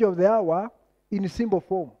message of the hour in symbol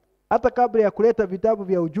form. Hata kabla ya kuleta vitabu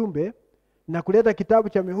vya ujumbe na kuleta kitabu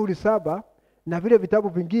cha mihuri 7 na vile vitabu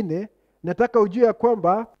vingine, nataka ujue ya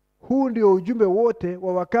kwamba huu ndio ujumbe wote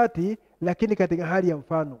wa wakati, lakini katika hali ya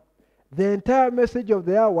mfano. The entire message of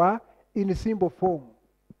the hour in symbol form.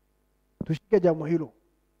 Tushike jambo hilo.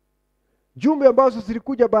 Jumbe ambazo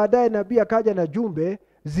zilikuja baadaye, nabii akaja na jumbe,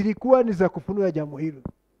 zilikuwa ni za kufunua jambo hilo.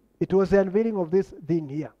 It was the unveiling of this thing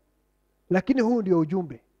here. Lakini huu ndio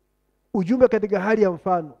ujumbe katika hali ya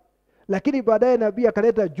mfano. Lakini baadaye nabii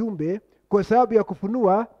akaleta jumbe kwa sababu ya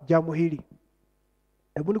kufunua jambo hili.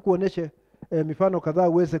 Hebu nikuoneshe mifano kadhaa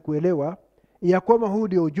uweze kuelewa ya kwamba huu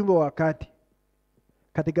ndio ujumbe wa wakati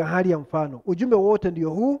katika hali ya mfano. Ujumbe wote ndio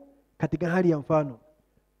huu katika hali ya mfano.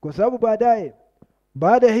 Kwa sababu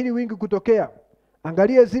baada ya hili wingu kutokea,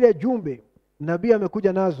 angalia zile jumbe nabii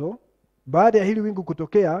amekuja nazo. Baada ya hili wingu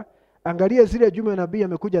kutokea, angalia zile jumbe nabii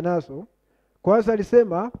amekuja nazo. Kwanza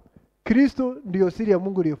alisema Kristo ndio siri ya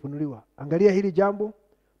Mungu iliyofunuliwa. Angalia hili jambo.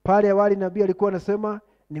 Pale awali nabii alikuwa anasema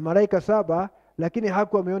ni malaika 7, lakini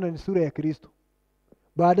hakuwa ameona ni sura ya Kristo.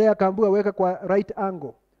 Baadaye akaambiwa weka kwa right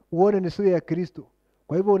angle uone ni sura ya Kristo.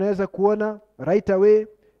 Kwa hivyo unaweza kuona right away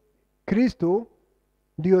Kristo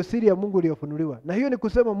ndio siri ya Mungu iliyofunuliwa. Na hiyo ni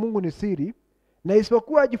kusema Mungu ni siri, na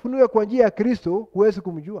isipokuwa ajifunue kwa njia ya Kristo huwezi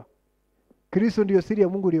kumjua. Kristo ndio siri ya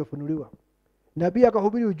Mungu iliyofunuliwa. Nabii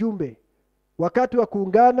akahubiri ujumbe wakati wa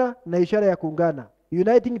kuungana na ishara ya kuungana,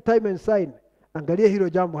 uniting time and sign. Angalia hilo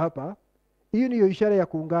jambo hapa. Hiyo ndiyo ishara ya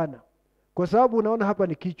kuungana. Kwa sababu unaona hapa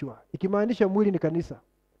ni kichwa, ikimaanisha mwili ni kanisa.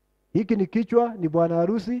 Hiki ni kichwa, ni bwana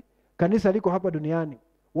harusi, kanisa liko hapa duniani.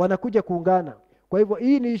 Wanakuja kuungana. Kwa hivyo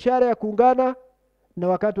hii ni ishara ya kuungana na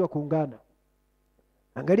wakati wa kuungana.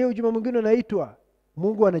 Angalia ujumbe mwingine unaitwa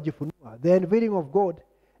Mungu anajifunua, the unveiling of God,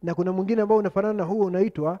 na kuna mwingine ambao unafanana na huo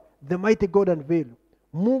unaitwa the mighty God unveil.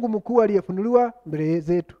 Mungu mkuu aliyefunuliwa mbele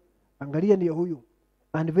zetu. Angalia ndio huyu,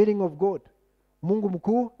 unveiling of God. Mungu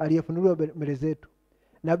mkuu aliyefunuliwa mbele zetu.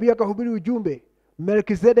 Nabii akahubiri ujumbe,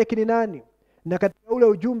 Melkizedeki ni nani? Na katika ule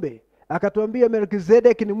ujumbe akatuambia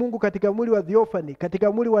Melkizedeki ni Mungu katika mwili wa theophany,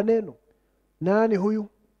 katika mwili wa neno. Nani huyu?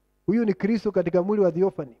 Huyu ni Kristo katika mwili wa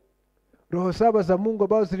theophany. Roho 7 za Mungu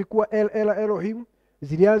ambazo zilikuwa Elohim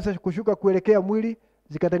zilianza kushuka kuelekea mwili,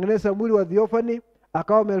 zikatengeneza mwili wa theophany,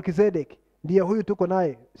 akawa Melkizedeki. Ndiye huyu tuko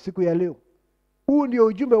naye siku ya leo. Huu ndio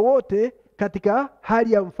ujumbe wote katika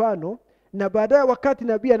hali ya mfano, na baadaye wakati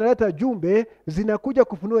nabii analeta jumbe zinakuja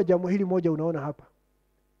kufunua jambo hili moja unaona hapa.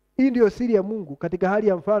 Hii ndio siri ya Mungu katika hali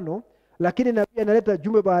ya mfano, lakini nabii analeta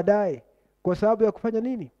jumbe baadaye kwa sababu ya kufanya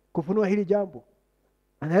nini? Kufunua hili jambo.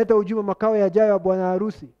 Analeta ujumbe makao yajayo ya bwana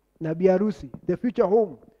harusi na Bi-Arusi, the future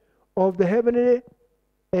home of the heavenly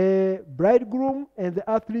bridegroom and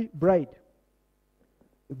the earthly bride.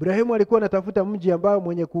 Ibrahimu alikuwa anatafuta mji ambao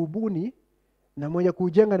mwenye kuubuni na mwenye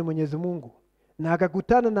kuujenga ni Mwenyezi Mungu, na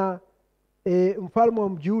akakutana na mfalme wa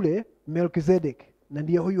mji ule Melkizedeki, na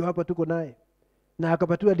ndiye huyu hapa tuko naye. Na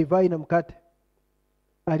akapatiwa divai na mkate.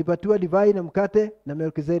 Alipatiwa divai na mkate na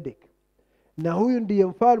Melkizedeki. Na huyu ndiye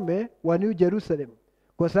mfalme wa New Jerusalem,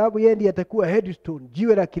 kwa sababu yeye ndiye atakuwa headstone,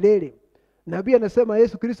 jiwe la kilele. Nabii anasema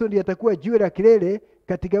Yesu Kristo ndiye atakuwa jiwe la kilele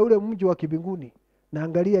katika ule mji wa kibinguni. Na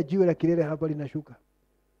angalia jiwe la kilele hapa linashuka.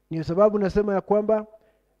 Ni sababu nasema ya kwamba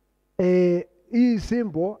hii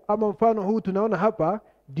symbol ama mfano huu tunaona hapa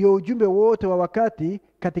ndio ujumbe wote wa wakati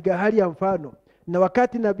katika hali ya mfano. Na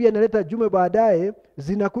wakati nabii analeta jumbe baadaye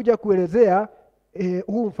zinakuja kuelezea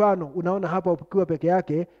huu mfano unaona hapa ukiwa peke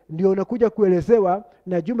yake ndio unakuja kuelezewa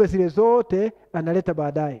na jumbe zile zote analeta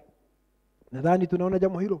baadaye. Nadhani tunaona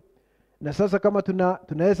jambo hilo. Na sasa kama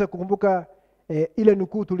tunaweza kukumbuka ile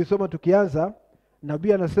nukuu tulisoma tukianza,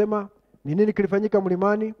 nabii anasema ni nini kilifanyika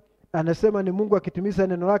mlimani? Anasema ni Mungu akitimiza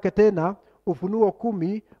neno lake tena, Ufunuo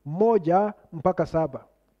 10:1-7.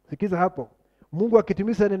 Sikiza hapo. Mungu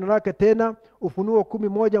akitimiza neno lake tena, Ufunuo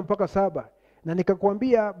 10:1-7. Na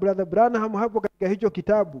nikakwambia brother Branham hapo katika hicho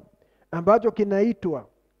kitabu ambacho kinaitwa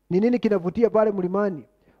ni nini kinavutia pale mlimani,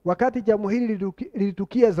 wakati jambo hili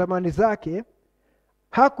lilitukia zamani zake,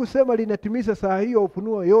 hakusema linatimiza saa hiyo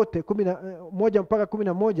Ufunuo yote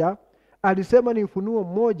 11-11. Alisema ni Ufunuo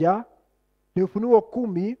 1, ni Ufunuo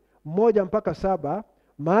 10:1-7.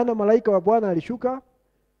 Maana malaika wa Bwana alishuka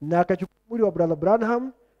na akachukua mwili wa brother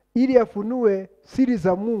Branham ili afunue siri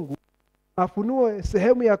za Mungu, afunue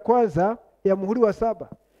sehemu ya kwanza ya muhuri wa 7.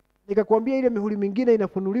 Nikakwambia ile mihuri mingine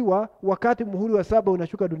inafunuliwa wakati muhuri wa 7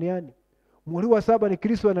 unashuka duniani. Muhuri wa 7 ni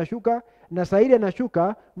Kristo anashuka, na saa ile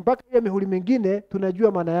anashuka mpaka ile mihuri mingine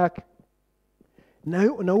tunajua maana yake.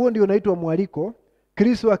 Na huo ndio unaitwa mwaliko,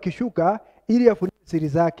 Kristo akishuka ili afunue siri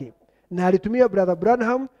zake. Na alitumia brother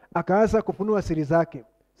Branham akaanza kufunua siri zake,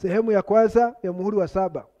 sehemu ya kwanza ya muhuri wa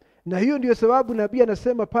 7. Na hiyo ndio sababu nabii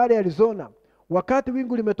anasema pale Arizona, wakati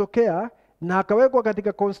wingu limetokea na akawekwa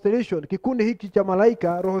katika constellation, kikundi hiki cha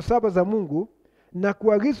malaika, roho 7 za Mungu, na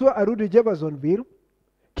kuagizwa arudi Jeffersonville.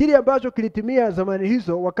 Kile ambacho kilitimia zamani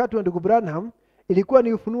hizo wakati wa ndugu Branham ilikuwa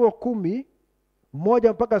ni Ufunuo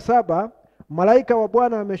 10:1-7. Malaika wa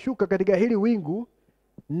Bwana ameshuka katika hili wingu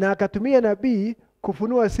na akatumia nabii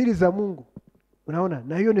kufunua siri za Mungu. Unaona?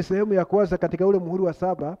 Na hiyo ni sehemu ya kwanza katika ule muhuri wa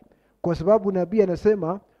 7, kwa sababu nabii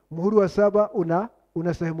anasema muhuri wa 7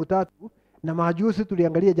 una sehemu 3, na majuzi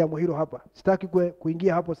tuliangalia jambo hilo hapa. Sitaki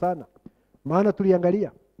kuingia hapo sana, maana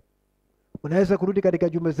tuliangalia. Unaweza kurudi katika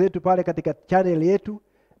jumbe zetu pale katika channel yetu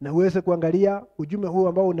na uweze kuangalia ujumbe huu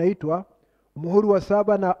ambao unaitwa muhuri wa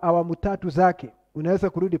 7 na awamu 3 zake. Unaweza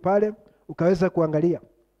kurudi pale ukaweza kuangalia.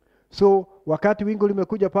 So wakati wingu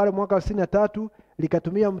limekuja pale mwaka 63,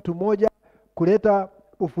 likatumia mtu mmoja kuleta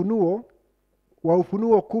ufunuo wa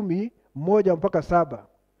Ufunuo 10:1-7.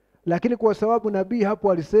 Lakini kwa sababu nabii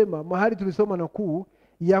hapo alisema, mahali tulisoma nukuu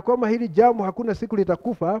ya kwamba hili jambo hakuna siku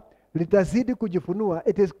litakufa, litazidi kujifunua,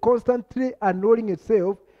 it is constantly unrolling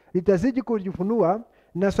itself, litazidi kujifunua,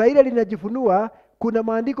 na saa ile linajifunua kuna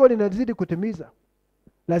maandiko linazidi kutimiza.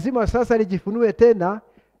 Lazima sasa lijifunue tena,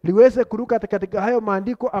 liweze kuruka katika hayo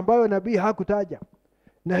maandiko ambayo nabii hakutaja.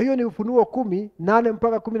 Na hiyo ni Ufunuo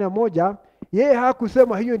 10:8-11. Yeye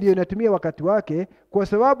hakusema hiyo ndiyo inatimia wakati wake, kwa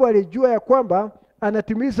sababu alijua ya kwamba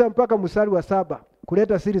anatimiza mpaka mstari wa 7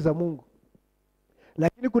 kuleta siri za Mungu.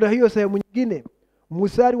 Lakini kuna hiyo sehemu nyingine,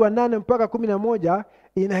 mstari wa 8-11,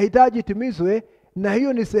 inahitaji timizwe, na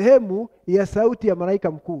hiyo ni sehemu ya sauti ya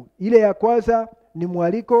malaika mkuu. Ile ya kwanza ni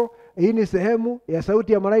mwaliko, hii ni sehemu ya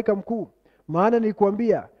sauti ya malaika mkuu. Maana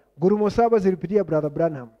nilikwambia gurumo 7 zilipitia brother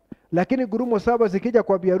Branham, lakini gurumo 7 zikija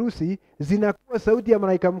kwa Bi-Arusi zinakuwa sauti ya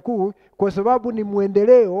malaika mkuu, kwa sababu ni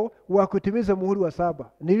mwendeleo wa kutimiza muhuri wa 7.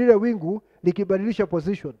 Ni lile wingu likibadilisha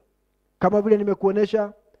position. Kama vile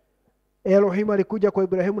nimekuonesha, Elohim alikuja kwa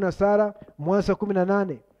Ibrahimu na Sara Mwanzo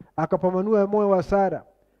 18, akapamanua moyo wa Sara,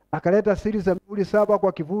 akaleta siri za muhuri 7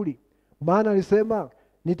 kwa kivuli. Maana alisema,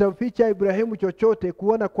 nitamficha Ibrahimu chochote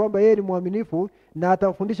kuona kwamba yeye ni mwaminifu na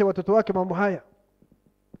atafundisha watoto wake mambo haya.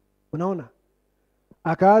 Unaona?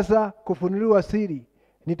 Akaanza kufunuliwa siri,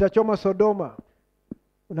 nitachoma Sodoma.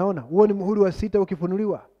 Unaona? Huo ni muhuri wa 6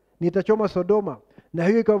 ukifunuliwa, nitachoma Sodoma. Na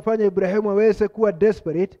hiyo ikamfanya Ibrahimu aweze kuwa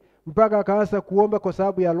desperate, mpaka akaanza kuomba kwa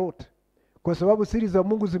sababu ya Lot, kwa sababu siri za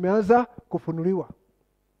Mungu zimeanza kufunuliwa.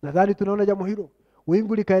 Nadhani tunaona jambo hilo.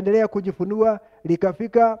 Wingu likaendelea kujifunua,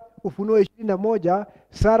 likafika Ufunuo 21,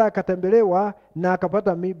 Sara akatembelewa na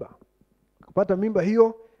akapata mimba. Akapata mimba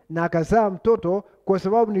hiyo na akazaa mtoto, kwa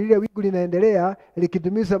sababu ni lile wingu linaendelea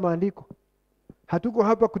likitimiza maandiko. Hatuko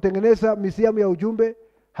hapa kutengeneza misiamu ya ujumbe,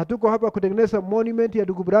 hatuko hapa kutengeneza monument ya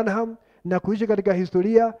ndugu Branham na kuishi katika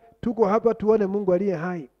historia. Tuko hapa tuone Mungu aliye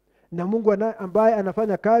hai, na Mungu ambaye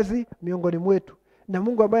anafanya kazi miongoni mwetu, na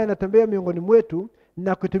Mungu ambaye anatembea miongoni mwetu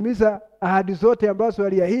na kutimiza ahadi zote ambazo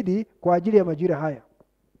aliahidi kwa ajili ya majira haya.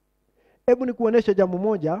 Hebu nikuonesha jambo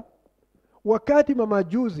moja. Wakati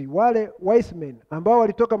mamajuzi wale wise men ambao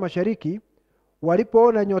walitoka mashariki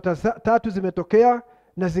walipoona nyota 3 zimetokea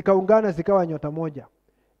na zikaungana zikawa nyota moja,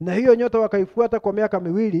 na hiyo nyota wakaifuata kwa miaka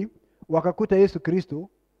 2, wakakuta Yesu Kristo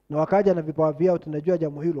na wakaja na vipawa vyao, tunajua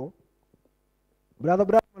jambo hilo. Brother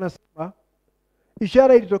Branham anasema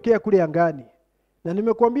ishara ilitokea kule angani, na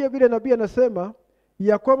nimekuambia vile nabii anasema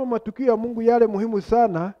ya kwamba matukio ya Mungu yale muhimu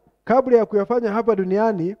sana kabla ya kuyafanya hapa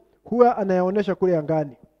duniani huwa anayaonesha kule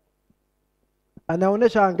angani.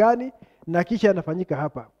 Anaonesha angani na kisha yanafanyika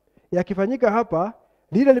hapa. Yakifanyika hapa,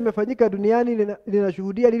 lile limefanyika duniani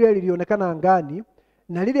linashuhudia lile lilionekana angani,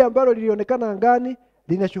 na lile ambalo lilionekana angani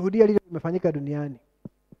linashuhudia lile limefanyika duniani,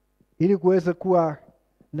 ili kuweza kuwa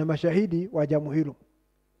na mashahidi wa jambo hilo.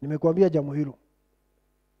 Nimekuambia jambo hilo.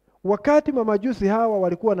 Wakati mamajusi hawa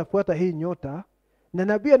walikuwa wanafuata hii nyota, na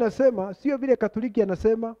nabii anasema, sio vile Katoliki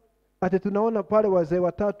anasema ati tunaona pale wazee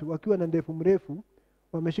 3 wakiwa na ndefu mrefu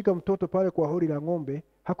wameshika mtoto pale kwa hori la ng'ombe.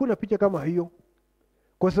 Hakuna picha kama hiyo,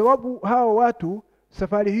 kwa sababu hao watu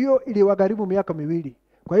safari hiyo iliwagharimu miaka 2.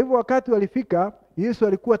 Kwa hivyo wakati walifika, Yesu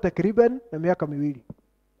alikuwa takriban na miaka 2.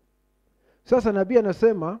 Sasa nabii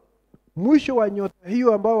anasema mwisho wa nyota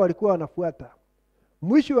hiyo ambao walikuwa wanafuata,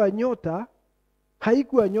 mwisho wa nyota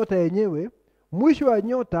haikuwa nyota yenyewe. Mwisho wa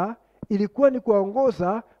nyota ilikuwa ni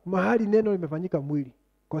kuongoza mahali neno limefanyika mwili,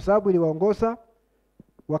 kwa sababu iliwaongoza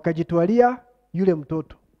wakajitwalia yule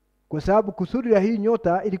mtoto, kwa sababu kusudi la hii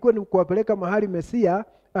nyota ilikuwa ni kuwapeleka mahali Mesia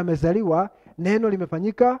amezaliwa, neno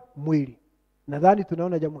limefanyika mwili. Nadhani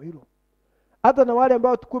tunaona jambo hilo. Hata na wale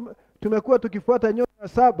ambao tumekuwa tukifuata nyota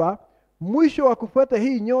 7, mwisho wa kufuata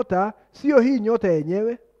hii nyota sio hii nyota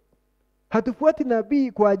yenyewe. Hatufuati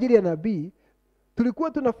nabii kwa ajili ya nabii,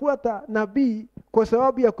 tulikuwa tunafuata nabii kwa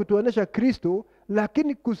sababu ya kutuonesha Kristo,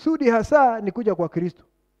 lakini kusudi hasa ni kuja kwa Kristo.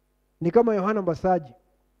 Ni kama Yohana Mbatizaji.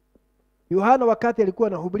 Yohana wakati alikuwa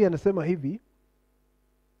anahubiri anasema hivi,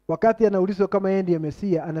 wakati anaulizwa kama yeye ndiye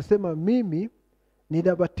Mesia, anasema mimi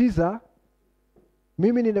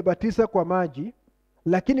ninabatiza kwa maji,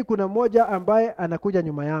 lakini kuna mmoja ambaye anakuja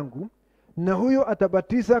nyuma yangu, na huyo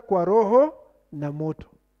atabatiza kwa Roho na moto.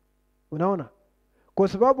 Unaona? Kwa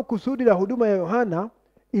sababu kusudi la huduma ya Yohana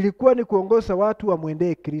ilikuwa ni kuongoza watu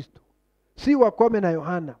wamwendee Kristo, si wakwame na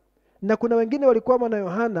Yohana. Na kuna wengine walikwama na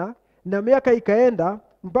Yohana, na miaka ikaenda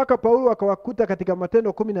mpaka Paulo akawakuta katika Matendo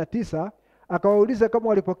 19, akawauliza kama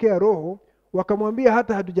walipokea Roho, wakamwambia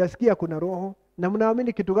hata hatujasikia kuna Roho, na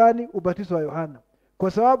mnaamini kitu gani? Ubatizo wa Yohana.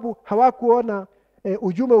 Kwa sababu hawakuona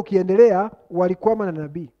ujumbe ukiendelea, walikwama na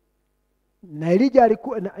nabii. Na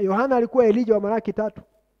Yohana alikuwa Elija wa Malaki 3.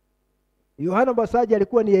 Yohana Mbatizaji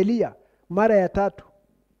alikuwa ni Elia mara ya 3.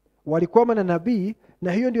 Walikwama na nabii,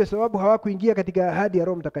 na hiyo ndio sababu hawakuingia katika ahadi ya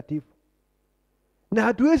Roho Mtakatifu. Na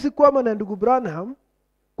hatuwezi kwama na ndugu Branham,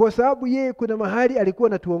 kwa sababu yeye kuna mahali alikuwa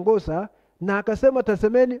anatuongoza, na akasema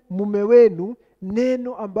tasemeni mume wenu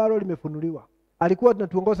neno ambalo limefunuliwa. Alikuwa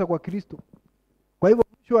anatuongoza kwa Kristo. Kwa hivyo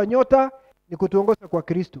mwisho wa nyota ni kutuongoza kwa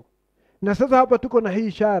Kristo. Na sasa hapa tuko na hii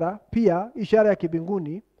ishara, pia ishara ya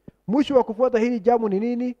kibinguni. Mwisho wa kufuata hili jambo ni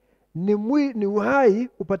nini? Ni uhai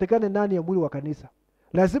upatikane ndani ya mwili wa kanisa.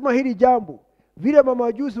 Lazima hili jambo, vile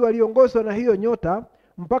mamajusi waliongozwa na hiyo nyota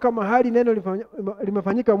mpaka mahali neno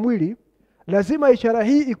limefanyika mwili, lazima ishara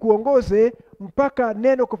hii ikuongoze mpaka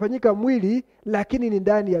neno kufanyika mwili, lakini ni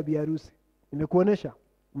ndani ya Bi-Arusi. Nimekuonesha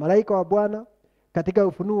malaika wa Bwana katika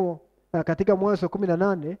Ufunuo, katika Mwanzo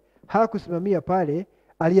 18, hakusimamia pale,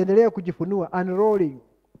 aliendelea kujifunua, unrolling.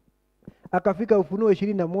 Akafika Ufunuo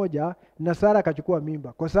 21 na Sara akachukua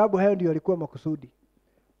mimba, kwa sababu hayo ndio yalikuwa makusudi.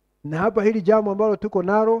 Na hapa hili jambo ambalo tuko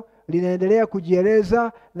nalo linaendelea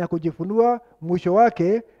kujieleza na kujifunua. Mwisho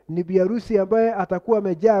wake ni Bi-Arusi ambaye atakuwa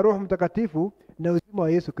amejaa Roho Mtakatifu na uzima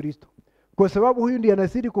wa Yesu Kristo, kwa sababu huyu ndiye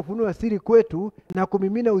anazidi kufunua siri kwetu na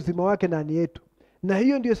kumimina uzima wake ndani yetu. Na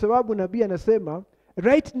hiyo ndio sababu nabii anasema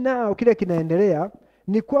right now kile kinaendelea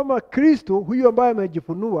ni kwamba Kristo huyu ambaye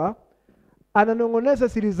amejifunua ananong'oneza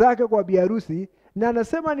siri zake kwa Bi-Arusi, na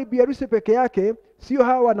anasema ni Bi-Arusi peke yake, sio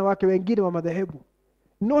hawa wanawake wengine wa madhehebu.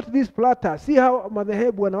 Not this platter, si hawa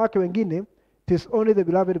madhehebu wanawake wengine. It is only the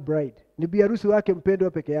beloved bride. Ni Bi-Arusi wake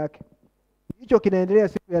mpendwa peke yake. Hicho kinaendelea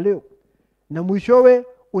siku ya leo. Na mwishowe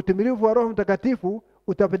utimilifu wa Roho Mtakatifu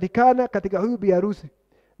utapatikana katika huyu Bi-Arusi.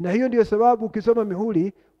 Na hiyo ndio sababu ukisoma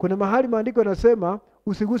mihuri, kuna mahali maandiko yanasema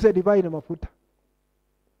usiguse divai na mafuta.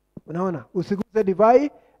 Unaona? Usiguse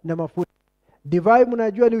divai na mafuta. Divai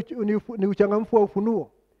mnajua ni uchangamfu wa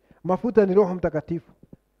ufunuo. Mafuta ni Roho Mtakatifu.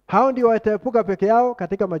 Hao ndio wataepuka peke yao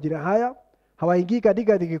katika majira haya. Hawaingii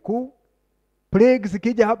katika dhiki kuu. Plagues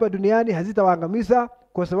zikija hapa duniani hazitawaangamiza,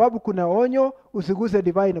 kwa sababu kuna onyo, usiguse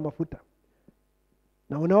divai na mafuta.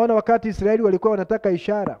 Na unaona wakati Israeli walikuwa wanataka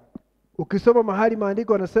ishara, ukisoma mahali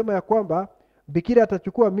maandiko wanasema ya kwamba bikira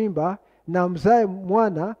atachukua mimba na mzae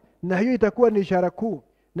mwana, na hiyo itakuwa ni ishara kuu.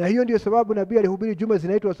 Na hiyo ndio sababu nabii alihubiri jumbe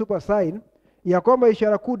zinaitwa super sign, ya kwamba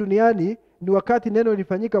ishara kuu duniani ni wakati neno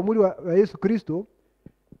lifanyika mwili wa Yesu Kristo.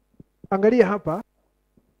 Angalia hapa,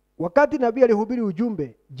 wakati nabii alihubiri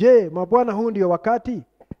ujumbe, je, mabwana huu ndio wakati?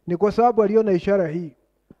 Ni kwa sababu aliona ishara hii.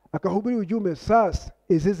 Akahubiri ujumbe, sasa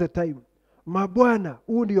is the time. Mabwana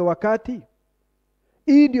huu ndio wakati.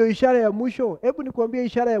 Hii ndio ishara ya mwisho. Hebu nikwambie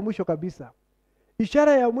ishara ya mwisho kabisa.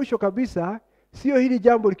 Ishara ya mwisho kabisa sio hili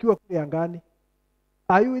jambo likiwa kule angani.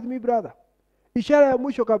 Are you with me brother? Ishara ya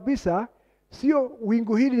mwisho kabisa sio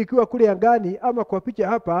wingu hili likiwa kule angani, ama kwa picha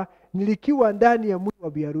hapa nilikiwa ndani ya mwili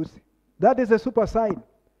wa Bi-Arusi. That is a super sign.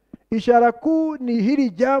 Ishara kuu ni hili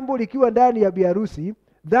jambo likiwa ndani ya Bi-Arusi.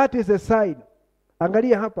 That is a sign.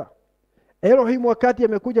 Angalia hapa. Elohim wakati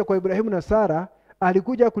amekuja kwa Ibrahimu na Sara,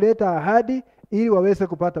 alikuja kuleta ahadi ili waweze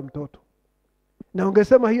kupata mtoto. Na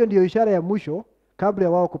ungesema hiyo ndiyo ishara ya mwisho kabla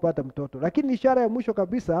ya wao kupata mtoto. Lakini ishara ya mwisho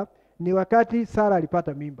kabisa ni wakati Sara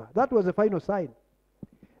alipata mimba. That was the final sign.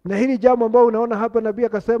 Na hili jambo ambao unaona hapa nabii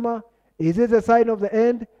akasema, is this a sign of the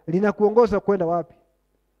end? Linakuongoza kwenda wapi?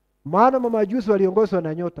 Maana mamajusi waliongozwa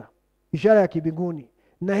na nyota, ishara ya kibinguni.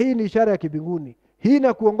 Na hii ni ishara ya kibinguni. Hii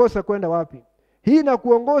inakuongoza kwenda wapi? Hii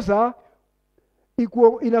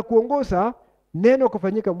inakuongoza neno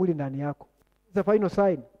kufanyika mwili ndani yako. It's the final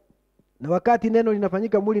sign. Na wakati neno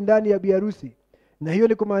linafanyika mwili ndani ya Bi-Arusi, na hiyo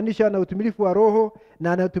ni kumaanisha na utimilifu wa Roho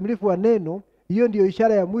na na utimilifu wa neno, hiyo ndiyo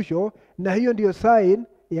ishara ya mwisho, na hiyo ndiyo sign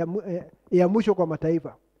ya mwisho kwa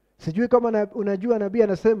mataifa. Sijui kama unajua nabii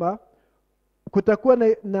anasema kutakuwa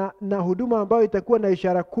na huduma ambayo itakuwa na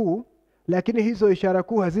ishara kuu, lakini hizo ishara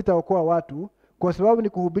kuu hazitaokoa watu. kwa sababu ni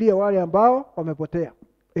kuhubiria wale ambao wamepotea.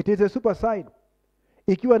 It is a super sign.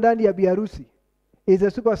 Ikiwa ndani ya Bi-Arusi is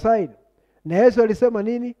a super sign. Na Yesu alisema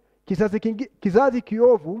nini? Kizazi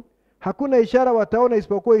kiovu hakuna ishara wataona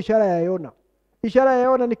isipokuwa ishara ya Yona. Ishara ya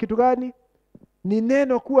Yona ni kitu gani? Ni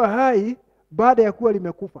neno kuwa hai baada ya kuwa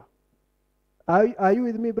limekufa. Are you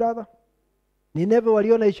with me, brother? Nineve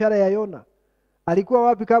waliona ishara ya Yona. Alikuwa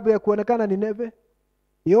wapi kabla ya kuonekana Nineve?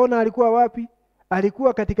 Yona alikuwa wapi?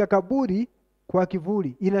 Alikuwa katika kaburi kwa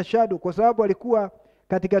kivuli, ina shadow, kwa sababu alikuwa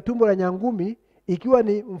katika tumbo la nyangumi, ikiwa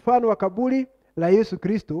ni mfano wa kaburi la Yesu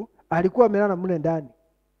Kristo. Alikuwa amelala mle ndani.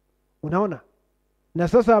 Unaona? Na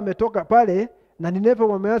sasa ametoka pale, na Nineve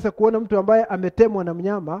wameanza kuona mtu ambaye ametemwa na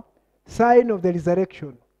mnyama, sign of the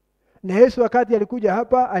resurrection. Na Yesu wakati alikuja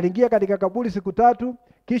hapa, aliingia katika kaburi siku 3,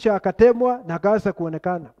 kisha akatemwa na akaanza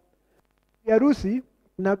kuonekana. Bi-Arusi,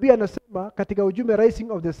 nabii anasema katika ujumbe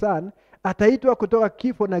Rising of the Sun, ataitwa kutoka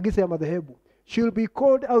kifo na giza ya madhehebu. She will be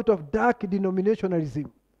called out of dark denominationalism.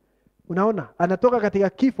 Unaona? Anatoka katika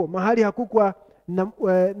kifo, mahali hakukuwa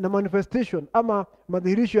na manifestation ama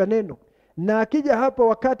madhihirisho ya neno. Na akija hapa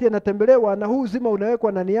wakati anatembelewa na huu uzima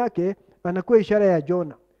unawekwa ndani yake, anakuwa ishara ya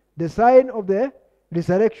Jona. The sign of the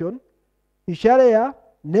resurrection, ishara ya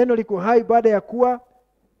neno liko hai baada ya kuwa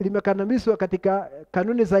limekandamizwa katika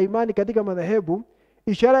kanuni za imani katika madhehebu.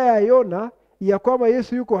 Ishara ya Yona ya kwamba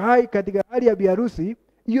Yesu yuko hai katika hali ya Bi-Arusi,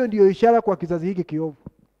 hiyo ndiyo ishara kwa kizazi hiki kiovu.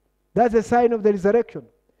 That's a sign of the resurrection.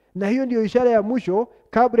 Na hiyo ndiyo ishara ya mwisho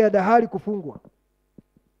kabla ya dahari kufungwa.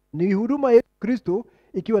 Ni huduma ya Yesu Kristo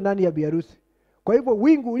ikiwa ndani ya Bi-Arusi. Kwa hivyo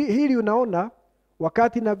wingu hili unaona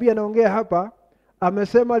wakati nabii anaongea hapa,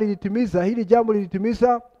 amesema lilitimiza, hili jambo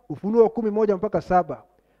lilitimiza Ufunuo 10:1-7.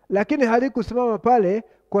 Lakini halikusimama pale,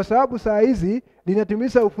 kwa sababu saa hizi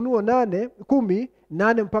linatimiza Ufunuo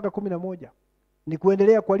 10:8-11. Ni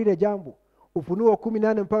kuendelea kwa lile jambo. Ufunuo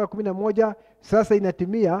 10:8-11 sasa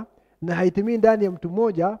inatimia, na haitimii ndani ya mtu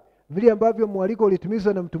mmoja vile ambavyo mwaliko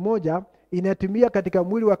ulitimizwa na mtu mmoja. Inatimia katika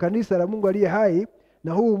mwili wa kanisa la Mungu aliye hai,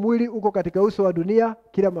 na huu mwili uko katika uso wa dunia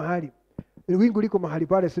kila mahali. Wingu liko mahali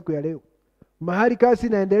pale siku ya leo. Mahali kazi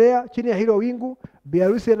inaendelea, chini ya hilo wingu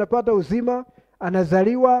Bi-Arusi anapata uzima,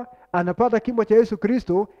 anazaliwa, anapata kimo cha Yesu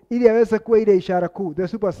Kristo ili aweze kuwa ile ishara kuu, the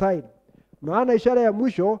super sign. Maana ishara ya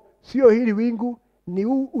mwisho sio hili wingu, ni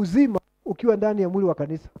uzima ukiwa ndani ya mwili wa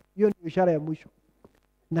kanisa. Hiyo ndio ishara ya mwisho.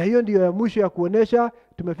 Na hiyo ndio ya mwisho ya kuonesha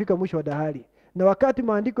tumefika mwisho wa dahari. Na wakati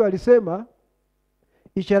maandiko yalisema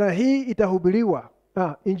ishara hii itahubiriwa,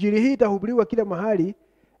 injili hii itahubiriwa kila mahali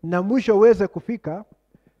na mwisho uweze kufika,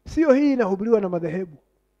 sio hii inahubiriwa na madhehebu.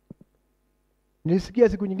 Nilisikia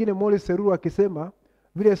siku nyingine Morris Seruru akisema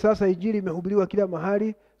vile sasa injili imehubiriwa kila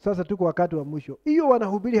mahali, sasa tuko wakati wa mwisho. Hiyo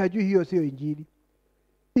wanahubiri hajui hiyo sio injili.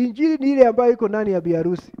 Injili ni ile ambayo iko ndani ya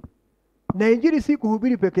Bi-Arusi. Na injili si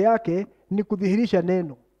kuhubiri peke yake, ni kudhihirisha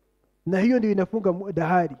neno. Na hiyo ndio inafunga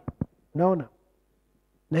dahari. Naona?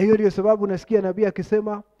 Na hiyo ndio sababu nasikia nabii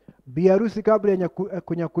akisema Bi-Arusi kabla ya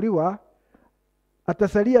kunyakuliwa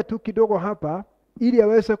atasalia tu kidogo hapa ili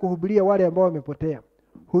aweze kuhubiria wale ambao wamepotea.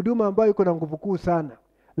 Huduma ambayo iko na nguvu kuu sana.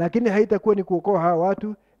 Lakini haitakuwa ni kuokoa hawa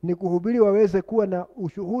watu, ni kuhubiri waweze kuwa na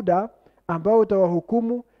ushuhuda ambao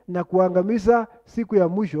utawahukumu na kuangamiza siku ya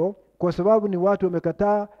mwisho, kwa sababu ni watu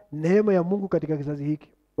wamekataa neema ya Mungu katika kizazi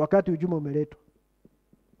hiki wakati ujumbe umeletwa.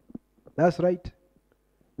 That's right.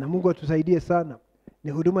 Na Mungu atusaidie sana.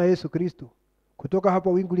 Ni huduma ya Yesu Kristo. Kutoka hapa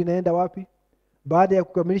wingu linaenda wapi? Baada ya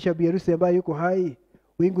kukamilisha Bi-Arusi ambaye yuko hai,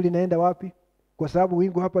 wingu linaenda wapi? Kwa sababu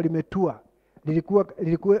wingu hapa limetua.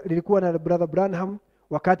 Lilikuwa na Brother Branham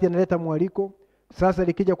wakati analeta mwaliko. Sasa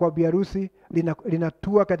likija kwa Bi-Arusi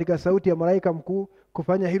linatua katika sauti ya malaika mkuu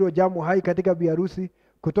kufanya hilo jambo hai katika Bi-Arusi.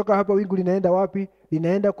 Kutoka hapa wingu linaenda wapi?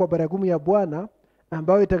 Linaenda kwa baragumu ya Bwana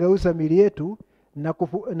ambayo itageuza miili yetu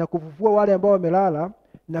na kufufua wale ambao wamelala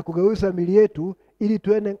na kugeuza miili yetu ili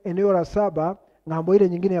tuende eneo la 7 ng'ambo ile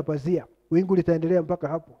nyingine ya pazia. Wingu litaendelea mpaka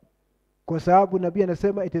hapo. Kwa sababu nabii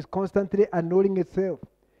anasema it is constantly annulling itself.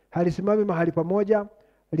 Halisimami mahali pamoja,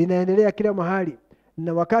 linaendelea kila mahali.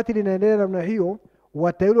 Na wakati linaendelea namna hiyo,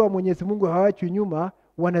 wateule wa Mwenyezi Mungu hawaachwi nyuma,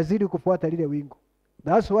 wanazidi kufuata lile wingu.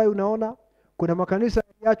 That's why unaona kuna makanisa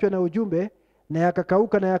yaliachwa na ujumbe na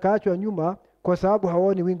yakakauka na yakaachwa nyuma, kwa sababu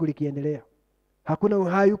hawaoni wingu likiendelea. Hakuna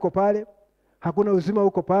uhai uko pale, hakuna uzima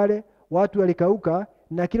uko pale, watu walikauka,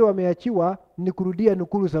 na kile wameachiwa ni kurudia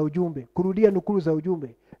nukulu za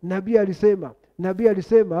ujumbe. Nabii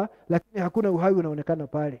alisema, lakini hakuna uhai unaonekana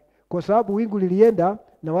pale, kwa sababu wingu lilienda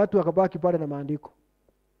na watu wakabaki pale na maandiko.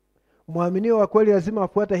 Muamini wa kweli lazima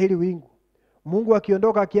afuate hili wingu. Mungu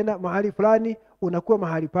akiondoka akienda mahali fulani, unakuwa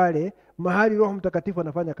mahali pale, mahali Roho Mtakatifu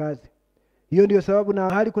anafanya kazi. Hiyo ndio sababu na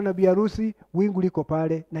mahali kuna Bi-Arusi, wingu liko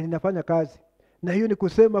pale na linafanya kazi. na hiyo ni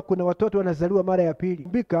kusema kuna watoto wanazaliwa mara ya pili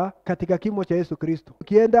mbika katika kimo cha Yesu Kristo.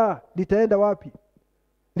 Ukienda litaenda wapi?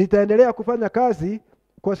 Litaendelea kufanya kazi,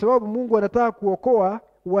 kwa sababu Mungu anataka kuokoa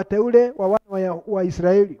wateule wa wana wa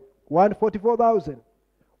Israeli 144,000,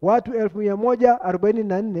 watu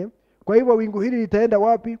 1144. Kwa hivyo wingu hili litaenda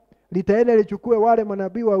wapi? Litaenda lichukue wale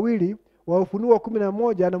manabii wawili wa Ufunuo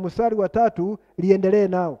 11 na mstari wa 3 liendelee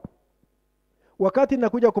nao. Wakati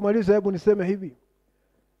nakuja kumaliza, hebu niseme hivi.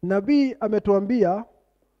 Nabii ametuambia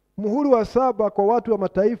muhuri wa 7 kwa watu wa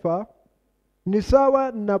mataifa ni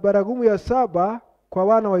sawa na baragumu ya 7 kwa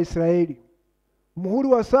wana wa Israeli. Muhuri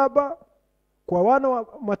wa 7 kwa wana wa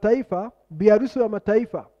mataifa, bi-arusi wa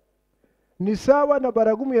mataifa, ni sawa na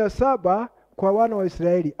baragumu ya 7 kwa wana wa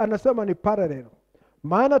Israeli. Anasema ni parallel.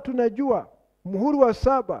 Maana tunajua muhuri wa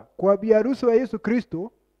 7 kwa bi-arusi wa Yesu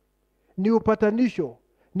Kristo ni upatanisho,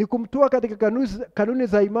 ni kumtoa katika kanuni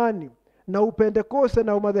za imani na upentekoste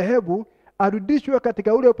na umadhehebu, arudishwe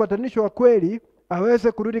katika ule upatanisho wa kweli,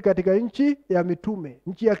 aweze kurudi katika nchi ya mitume,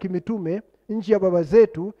 nchi ya kimitume, nchi ya baba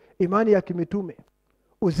zetu, imani ya kimitume,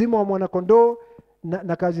 uzima wa mwanakondoo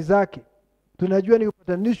na kazi zake. Tunajua ni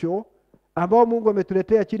upatanisho ambao Mungu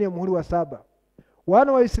ametuletea chini ya muhuri wa 7.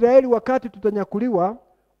 Wana wa Israeli wakati tutanyakuliwa,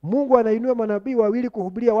 Mungu anainua manabii wawili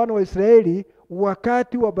kuhubiria wana wa Israeli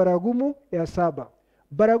wakati wa baragumu ya 7.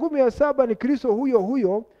 Baragumu ya 7 ni Kristo huyo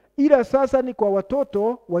huyo, ila sasa ni kwa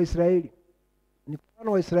watoto wa Israeli, ni kwa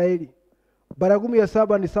wana wa Israeli. Baragumu ya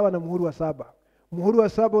 7 ni sawa na muhuri wa 7. Muhuri wa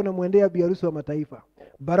 7 unamwendea bi-arusi wa mataifa.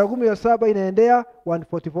 Baragumu ya 7 inaendea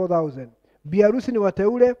 144,000. Bi-arusi ni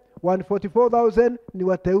wateule, 144,000 ni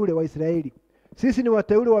wateule wa Israeli. Sisi ni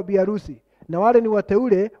wateule wa bi-arusi na wale ni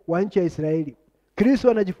wateule wa nchi ya Israeli.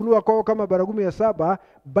 Kristo anajifunua kwao kama baragumu ya 7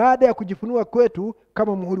 baada ya kujifunua kwetu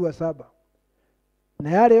kama muhuri wa 7.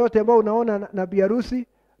 Na yale yote ambayo unaona na bi-arusi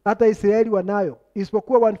hata Israeli wanayo,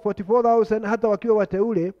 isipokuwa 144,000 hata wakiwa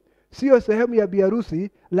wateule sio sehemu ya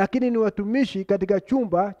bi-arusi, lakini ni watumishi katika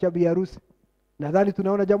chumba cha bi-arusi. Nadhani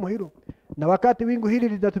tunaona jambo hilo. Na wakati wingu hili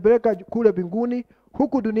litatupeleka kule mbinguni,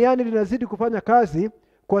 huku duniani linazidi kufanya kazi,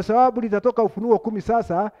 kwa sababu litatoka Ufunuo 10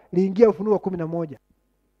 sasa liingia Ufunuo 11.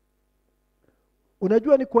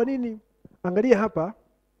 Unajua ni kwa nini? Angalia hapa,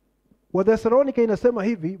 Wathesalonika inasema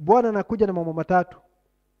hivi, Bwana anakuja na mambo matatu: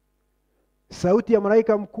 sauti ya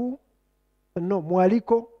malaika mkuu,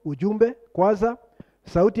 mwaliko, ujumbe kwanza,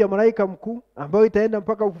 sauti ya malaika mkuu ambayo itaenda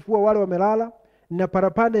mpaka kufufua wale wamelala, na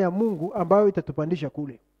parapanda ya Mungu ambayo itatupandisha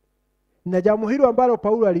kule. Na jambo hilo ambalo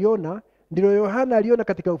Paulo aliona ndilo Yohana aliona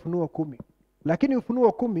katika Ufunuo 10. Lakini Ufunuo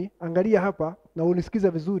 10, angalia hapa na unisikize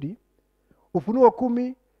vizuri. Ufunuo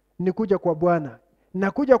 10 ni kuja kwa Bwana.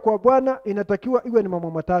 Na kuja kwa Bwana inatakiwa iwe ni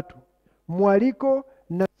mambo matatu: mwaliko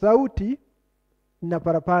na sauti na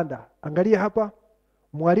parapanda. Angalia hapa,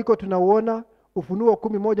 mwaliko tunauona Ufunuo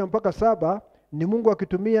 11 mpaka 7, ni Mungu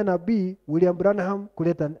akitumia nabii William Branham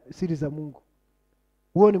kuleta siri za Mungu.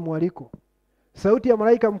 Huo ni mwaliko. Sauti ya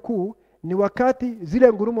malaika mkuu ni wakati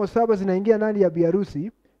zile ngurumo 7 zinaingia ndani ya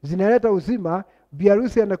bi-arusi, zinaleta uzima,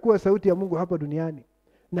 bi-arusi anakuwa sauti ya Mungu hapa duniani.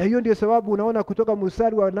 Na hiyo ndio sababu unaona kutoka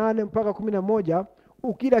mstari wa 8 mpaka 11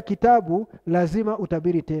 ukila kitabu lazima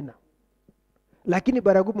utabiri tena. Lakini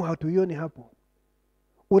baragumu hatuioni hapo.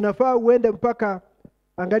 Unafaa uende mpaka,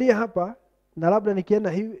 angalia hapa, na labda nikienda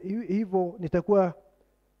hivyo nitakuwa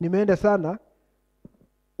nimeenda sana.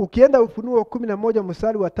 Ukienda Ufunuo 11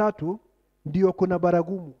 mstari wa 3 ndio kuna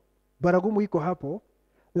baragumu. Baragumu iko hapo,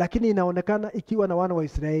 lakini inaonekana ikiwa na wana wa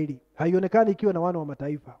Israeli. Haionekani ikiwa na wana wa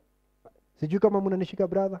mataifa. Sijui kama mnanishika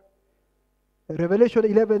brother. Revelation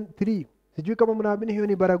 11:3. Sijui kama mnaamini hiyo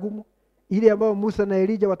ni baragumu ile ambayo Musa na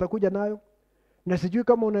Elijah watakuja nayo. Na sijui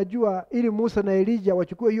kama unajua ili Musa na Elijah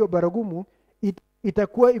wachukue hiyo baragumu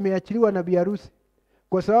itakuwa imeachiliwa na bi-arusi.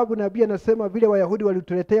 Kwa sababu nabii anasema vile Wayahudi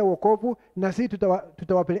walituletea wokovu na sisi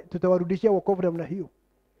tutawarudishia wokovu namna hiyo.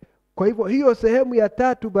 Kwa hivyo hiyo sehemu ya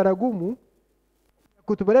 3 baragumu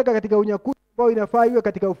kutupeleka katika unyakuo ambao inafaa iwe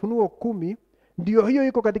katika Ufunuo 10, ndio hiyo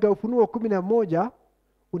iko katika Ufunuo 11.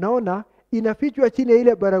 Unaona inafichwa chini ya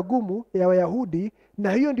ile baragumu ya Wayahudi,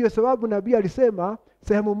 na hiyo ndio sababu nabii alisema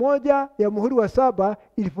sehemu moja ya muhuri wa 7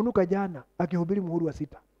 ilifunuka jana akihubiri muhuri wa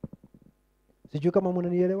 6. Sijui kama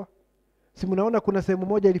mnanielewa. Si mnaona kuna sehemu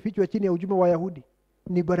moja ilifichwa chini ya ujumbe wa Wayahudi,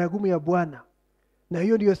 ni baragumu ya Bwana. Na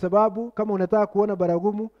hiyo ndio sababu kama unataka kuona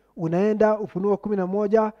baragumu unaenda Ufunuo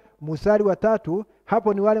 11 mstari wa 3,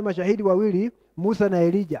 hapo ni wale mashahidi wawili Musa na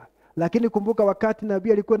Elijah. Lakini kumbuka wakati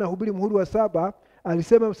nabii alikuwa anahubiri muhuri wa 7,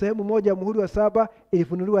 alisema sehemu moja ya muhuri wa 7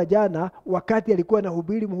 ilifunuliwa jana wakati alikuwa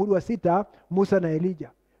anahubiri muhuri wa 6 Musa na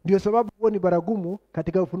Elijah. Ndio sababu huo ni baragumu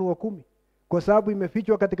katika Ufunuo 10, kwa sababu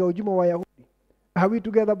imefichwa katika ujumbe wa Wayahudi. Are we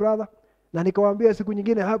together brother? Na nikawaambia siku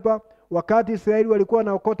nyingine hapa, wakati Israeli walikuwa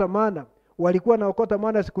wanaokota mana, walikuwa wanaokota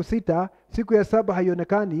mana siku 6, siku ya 7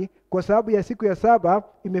 haionekani kwa sababu ya siku ya 7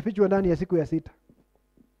 imefichwa ndani ya siku ya 6.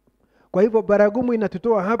 Kwa hivyo baragumu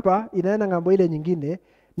inatutoa hapa inaenda ng'ambo ile nyingine,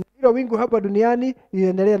 na hilo wingu hapa duniani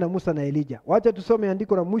linaendelea na Musa na Elijah. Wacha tusome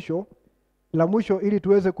andiko la mwisho ili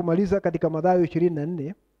tuweze kumaliza katika Mathayo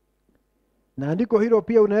 24. Na andiko hilo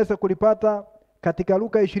pia unaweza kulipata katika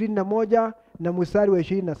Luka 21 na mstari wa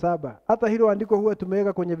 27. Hata hilo andiko huwa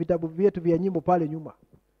tumeweka kwenye vitabu vyetu vya nyimbo pale nyuma.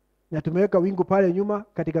 Na tumeweka wingu pale nyuma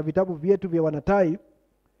katika vitabu vyetu vya wanatai,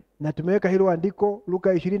 na tumeweka hilo andiko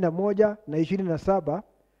Luka 21 na 27.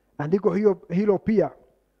 Andiko hilo pia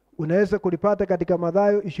unaweza kulipata katika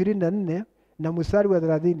Mathayo 24 na mstari wa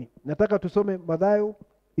 30. Nataka tusome Mathayo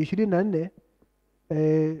 24.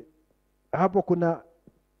 Hapo kuna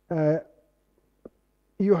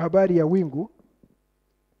hiyo habari ya wingu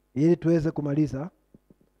ili tuweze kumaliza.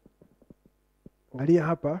 Angalia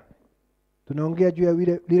hapa, tunaongea juu ya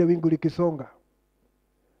lile wingu likisonga,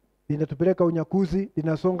 linatupeleka unyakuzi,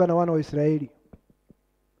 linasonga na wana wa Israeli.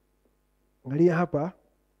 Angalia hapa,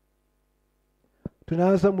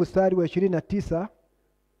 tunaanza mstari wa 29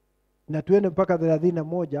 na tuende mpaka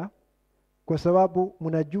 31, kwa sababu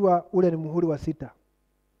mnajua ule ni muhuri wa 6.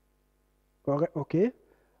 Okay?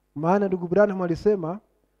 Maana ndugu Branham alisema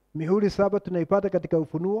mihuri 7 tunaipata katika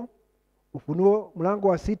Ufunuo mlango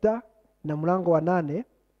wa 6 na mlango wa 8,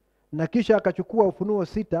 na kisha akachukua Ufunuo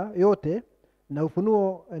 6 yote na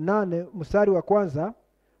Ufunuo 8 mstari wa kwanza,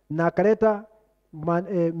 na akaleta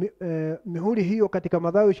mihuri hiyo katika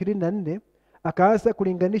Mathayo 24, akaanza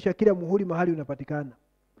kulinganisha kila muhuri mahali unapatikana.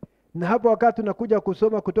 Na hapo wakati tunakuja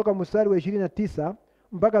kusoma kutoka mstari wa 29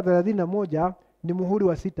 mpaka 31 ni muhuri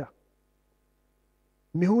wa 6.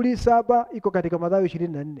 Mihuri 7 iko katika Mathayo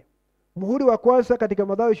 24. Muhuri wa kwanza katika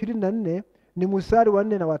Mathayo 24 ni mstari wa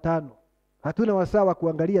 4 na wa 5. Hatuna wasaa wa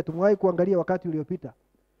kuangalia, tumewahi kuangalia wakati uliopita.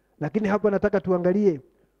 Lakini hapa nataka tuangalie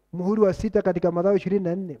muhuri wa 6 katika Mathayo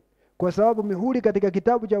 24, kwa sababu mihuri katika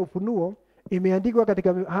kitabu cha Ufunuo imeandikwa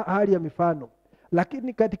katika hali ya mifano,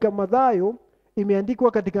 lakini katika Mathayo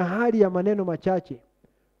imeandikwa katika hali ya maneno machache.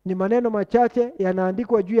 Ni maneno machache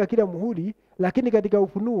yanaandikwa juu ya kila muhuri, lakini katika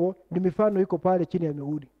Ufunuo ni mifano iko pale chini ya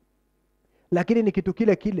mihuri. Lakini ni kitu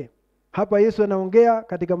kile kile. Hapa Yesu anaongea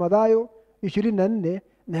katika Mathayo 24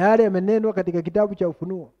 na yale yamenenwa katika kitabu cha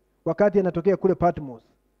Ufunuo wakati anatokea kule Patmos.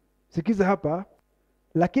 Sikiza hapa,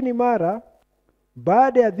 lakini mara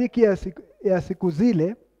baada ya dhiki ya siku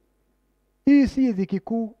zile, hii si dhiki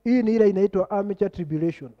kuu, hii ni ile inaitwa amateur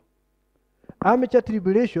tribulation. Amateur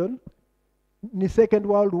tribulation ni Second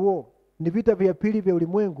World War, ni vita vya pili vya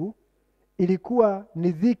ulimwengu, ilikuwa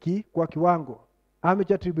ni dhiki kwa kiwango.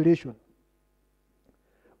 Amateur tribulation.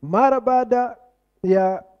 Mara baada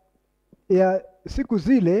ya siku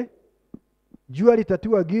zile, jua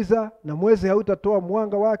litatiwa giza na mwezi hautatoa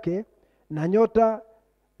mwanga wake, na nyota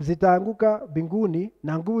zitaanguka mbinguni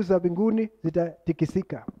na nguvu za mbinguni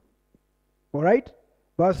zitatikisika. Alright?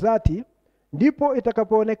 Verse 30, ndipo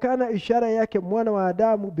itakapoonekana ishara yake mwana wa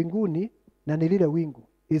Adamu mbinguni, na ni lile wingu,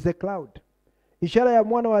 is a cloud. Ishara ya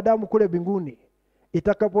mwana wa Adamu kule mbinguni.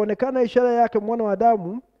 Itakapoonekana ishara yake mwana wa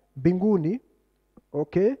Adamu mbinguni,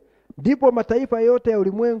 okay? Ndipo mataifa yote ya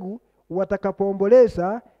ulimwengu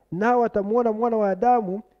watakapoomboleza, nao watamuona mwana wa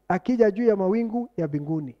Adamu akija juu ya mawingu ya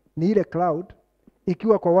mbinguni. Ni ile cloud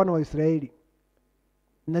ikiwa kwa wana wa Israeli.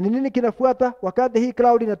 Na ni nini kinafuata wakati hii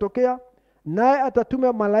cloud inatokea? Naye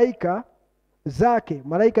atatuma malaika zake.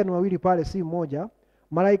 Malaika ni wawili pale, si mmoja.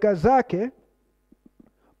 Malaika zake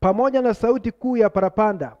pamoja na sauti kuu ya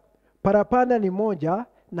parapanda. Parapanda ni moja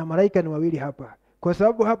na malaika ni wawili hapa, kwa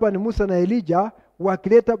sababu hapa ni Musa na Elijah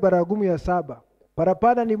wakileta baragumu ya 7.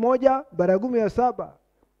 Parapanda ni moja, baragumu ya 7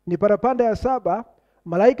 ni parapanda ya 7.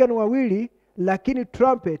 Malaika ni wawili, lakini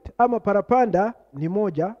trumpet ama parapanda ni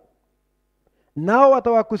moja. Nao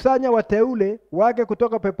watawakusanya wateule wake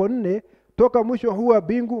kutoka pepo 4, toka mwisho huu wa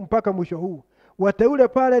mbingu mpaka mwisho huu. Wateule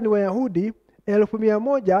pale ni Wayahudi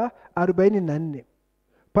 1144.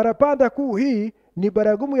 Parapanda kuu hii ni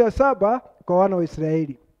baragumu ya 7 kwa wana wa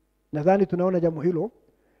Israeli. Nadhani tunaona jambo hilo.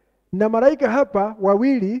 Na malaika hapa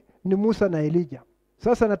wawili ni Musa na Elijah.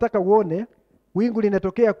 Sasa nataka uone wingu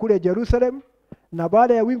linatokea kule Jerusalem, na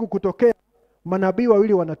baada ya wingu kutokea manabii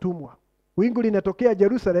wawili wanatumwa. Wingu linatokea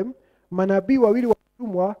Jerusalem, manabii wawili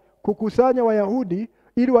wanatumwa kukusanya Wayahudi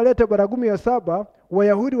ili walete baragumu ya 7,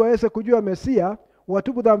 Wayahudi waweze kujua Mesia,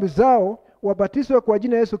 watubu dhambi zao, wabatizwe kwa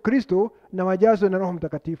jina Yesu Kristo na wajazwe na Roho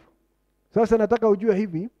Mtakatifu. Sasa nataka ujue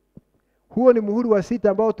hivi, huo ni muhuri wa 6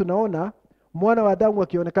 ambao tunaona mwana wa Adamu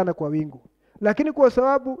akionekana kwa wingu. Lakini kwa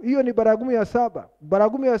sababu hiyo ni baragumu ya 7,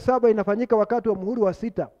 baragumu ya 7 inafanyika wakati wa muhuri wa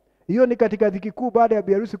 6. Hiyo ni katika dhiki kuu baada ya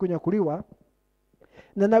Bi-Arusi kunyakuliwa.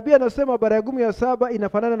 Na nabii anasema baragumu ya 7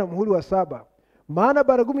 inafanana na muhuri wa 7. Maana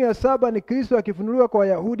baragumu ya 7 ni Kristo akifunuliwa kwa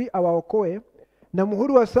Wayahudi awaokoe, na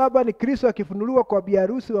muhuri wa 7 ni Kristo akifunuliwa kwa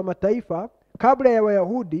Bi-Arusi wa mataifa kabla ya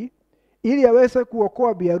Wayahudi, ili aweze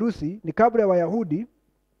kuokoa Bi-Arusi ni kabla ya Wayahudi.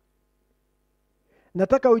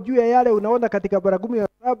 Nataka ujue yale unaona katika baragumu ya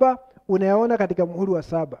 7 unayaona katika muhuri wa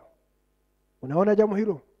 7. Unaona jambo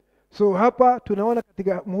hilo? So hapa tunaona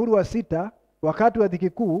katika muhuri wa 6 wakati wa dhiki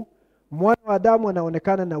kuu mwana wa Adamu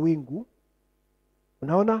anaonekana na wingu.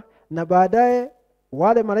 Unaona? Na baadaye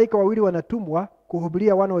wale malaika wawili wanatumwa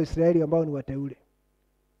kuhubiria wana wa Israeli ambao ni wateule.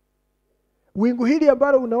 Wingu hili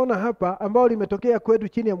ambalo unaona hapa ambao limetokea kwetu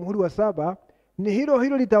chini ya muhuri wa 7 ni hilo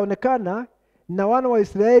litaonekana na wana wa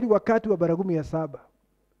Israeli wakati wa baragumu ya 7,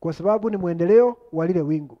 kwa sababu ni mwendeleo wa lile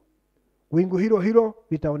wingu. Wingu hilo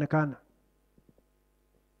litaonekana.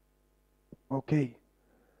 Okay.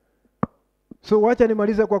 So wacha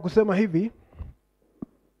nimalize kwa kusema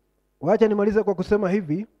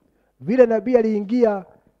hivi. Vile nabii aliingia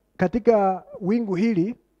katika wingu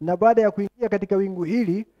hili, na baada ya kuingia katika wingu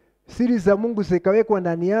hili siri za Mungu zikawekwa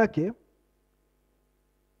ndani yake,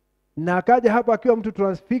 na akaja hapa akiwa mtu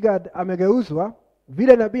transfigured, amegeuzwa.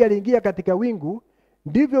 Vile nabii aliingia katika wingu,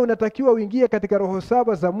 ndivyo unatakiwa uingie katika roho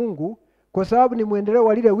 7 za Mungu, kwa sababu ni mwendeleo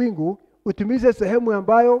wa lile wingu, utimize sehemu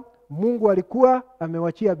ambayo Mungu alikuwa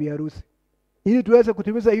amewachia Bi-Arusi. Ili tuweze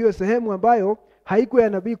kutimiza hiyo sehemu ambayo haikuwa ya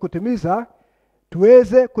nabii kutimiza,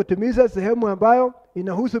 tuweze kutimiza sehemu ambayo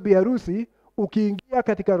inahusu Bi-Arusi. Ukiingia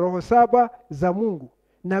katika roho 7 za Mungu,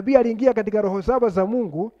 nabii aliingia katika roho 7 za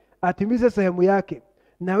Mungu atimize sehemu yake,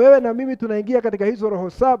 na wewe na mimi tunaingia katika hizo roho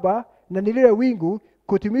 7 na ni lile wingu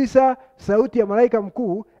kutimiza sauti ya malaika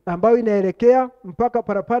mkuu ambayo inaelekea mpaka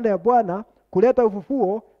parapanda ya Bwana kuleta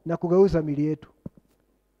ufufuo na kugeuza mili yetu.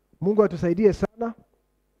 Mungu atusaidie sana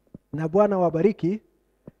na Bwana wabariki.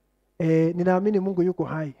 Ninaamini Mungu yuko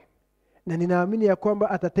hai, na ninaamini ya kwamba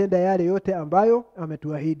atatenda yale yote ambayo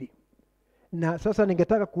ametuahidi. Na sasa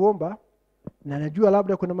ningetaka kuomba, na najua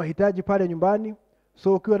labda kuna mahitaji pale nyumbani.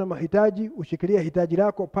 So ukiwa na mahitaji, ushikilie hitaji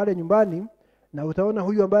lako pale nyumbani, na utaona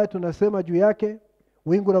huyu ambaye tunasema juu yake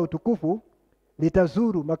wingu la utukufu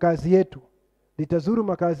litazuru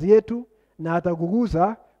makazi yetu na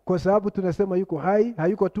ataguguza, kwa sababu tunasema yuko hai.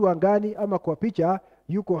 Hayuko tu angani ama kwa picha,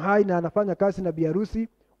 yuko hai na anafanya kazi na Bi-Arusi.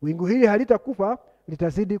 Wingu hili halitakufa,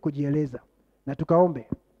 litazidi kujieleza. Na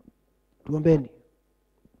tuombeni.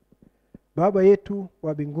 Baba yetu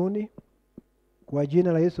wa mbinguni, kwa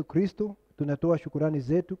jina la Yesu Kristo tunatoa shukurani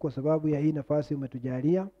zetu kwa sababu ya hii nafasi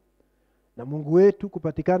umetujalia, na Mungu wetu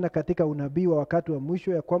kupatikana katika unabii wa wakati wa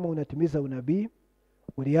mwisho, ya kwamba unatimiza unabii.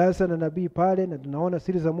 Ulianza na nabii pale, na tunaona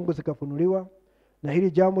siri za Mungu zikafunuliwa, na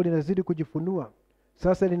hili jambo linazidi kujifunua.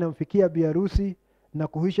 Sasa linamfikia Bi-Arusi na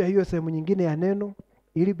kuhisha hiyo sehemu nyingine ya neno,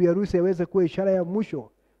 ili Bi-Arusi aweze kuwa ishara ya mwisho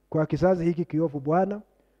kwa kizazi hiki kiovu. Bwana,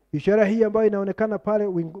 ishara hii ambayo inaonekana pale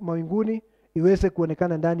mawinguni iweze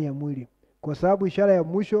kuonekana ndani ya mwili, kwa sababu ishara ya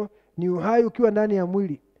mwisho ni uhai ukiwa ndani ya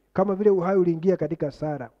mwili, kama vile uhai uliingia katika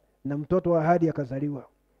Sara na mtoto wa ahadi akazaliwa.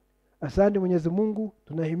 Asante Mwenyezi Mungu,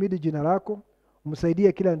 tunahimidi jina lako.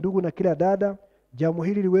 Msaidie kila ndugu na kila dada, jambo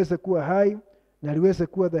hili liweze kuwa hai na liweze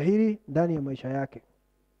kuwa dhahiri ndani ya maisha yake.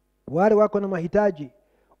 Wale wako na mahitaji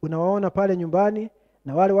unawaona pale nyumbani,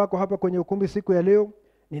 na wale wako hapa kwenye ukumbi siku ya leo,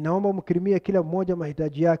 ninaomba umkirimie kila mmoja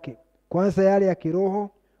mahitaji yake. Kwanza yale ya kiroho,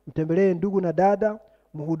 mtembelee ndugu na dada,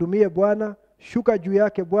 mhudumie Bwana. Shuka juu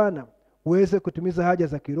yake Bwana, uweze kutimiza haja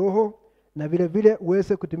za kiroho, na vile vile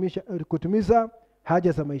uweze kutimiza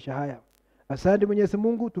haja za maisha haya. Asante Mwenyezi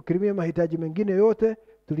Mungu, tukirimie mahitaji mengine yote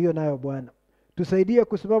tulio nayo Bwana. Tusaidie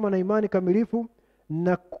kusimama na imani kamilifu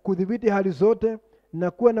na kudhibiti hali zote,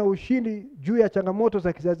 na kuwa na ushindi juu ya changamoto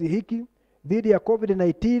za kizazi hiki dhidi ya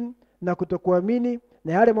COVID-19 na kutokuamini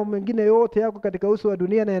na yale mambo mengine yote yako katika uso wa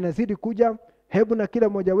dunia na yanazidi kuja. Hebu na kila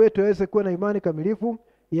mmoja wetu aweze kuwa na imani kamilifu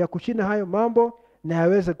ya kushinda hayo mambo na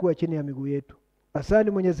yaweze kuwa chini ya miguu yetu.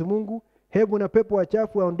 Asante Mwenyezi Mungu, hebu na pepo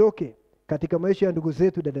wachafu waondoke katika maisha ya ndugu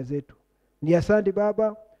zetu, dada zetu. Ni asante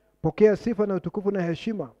Baba, pokea sifa na utukufu na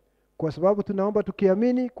heshima, kwa sababu tunaomba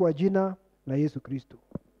tukiamini kwa jina la Yesu Kristo.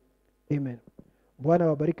 Amen. Bwana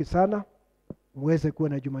wabariki sana. Muweze kuwa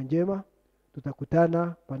na juma njema.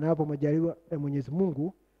 Tutakutana panapo majaliwa ya Mwenyezi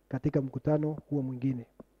Mungu katika mkutano huo mwingine.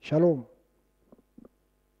 Shalom.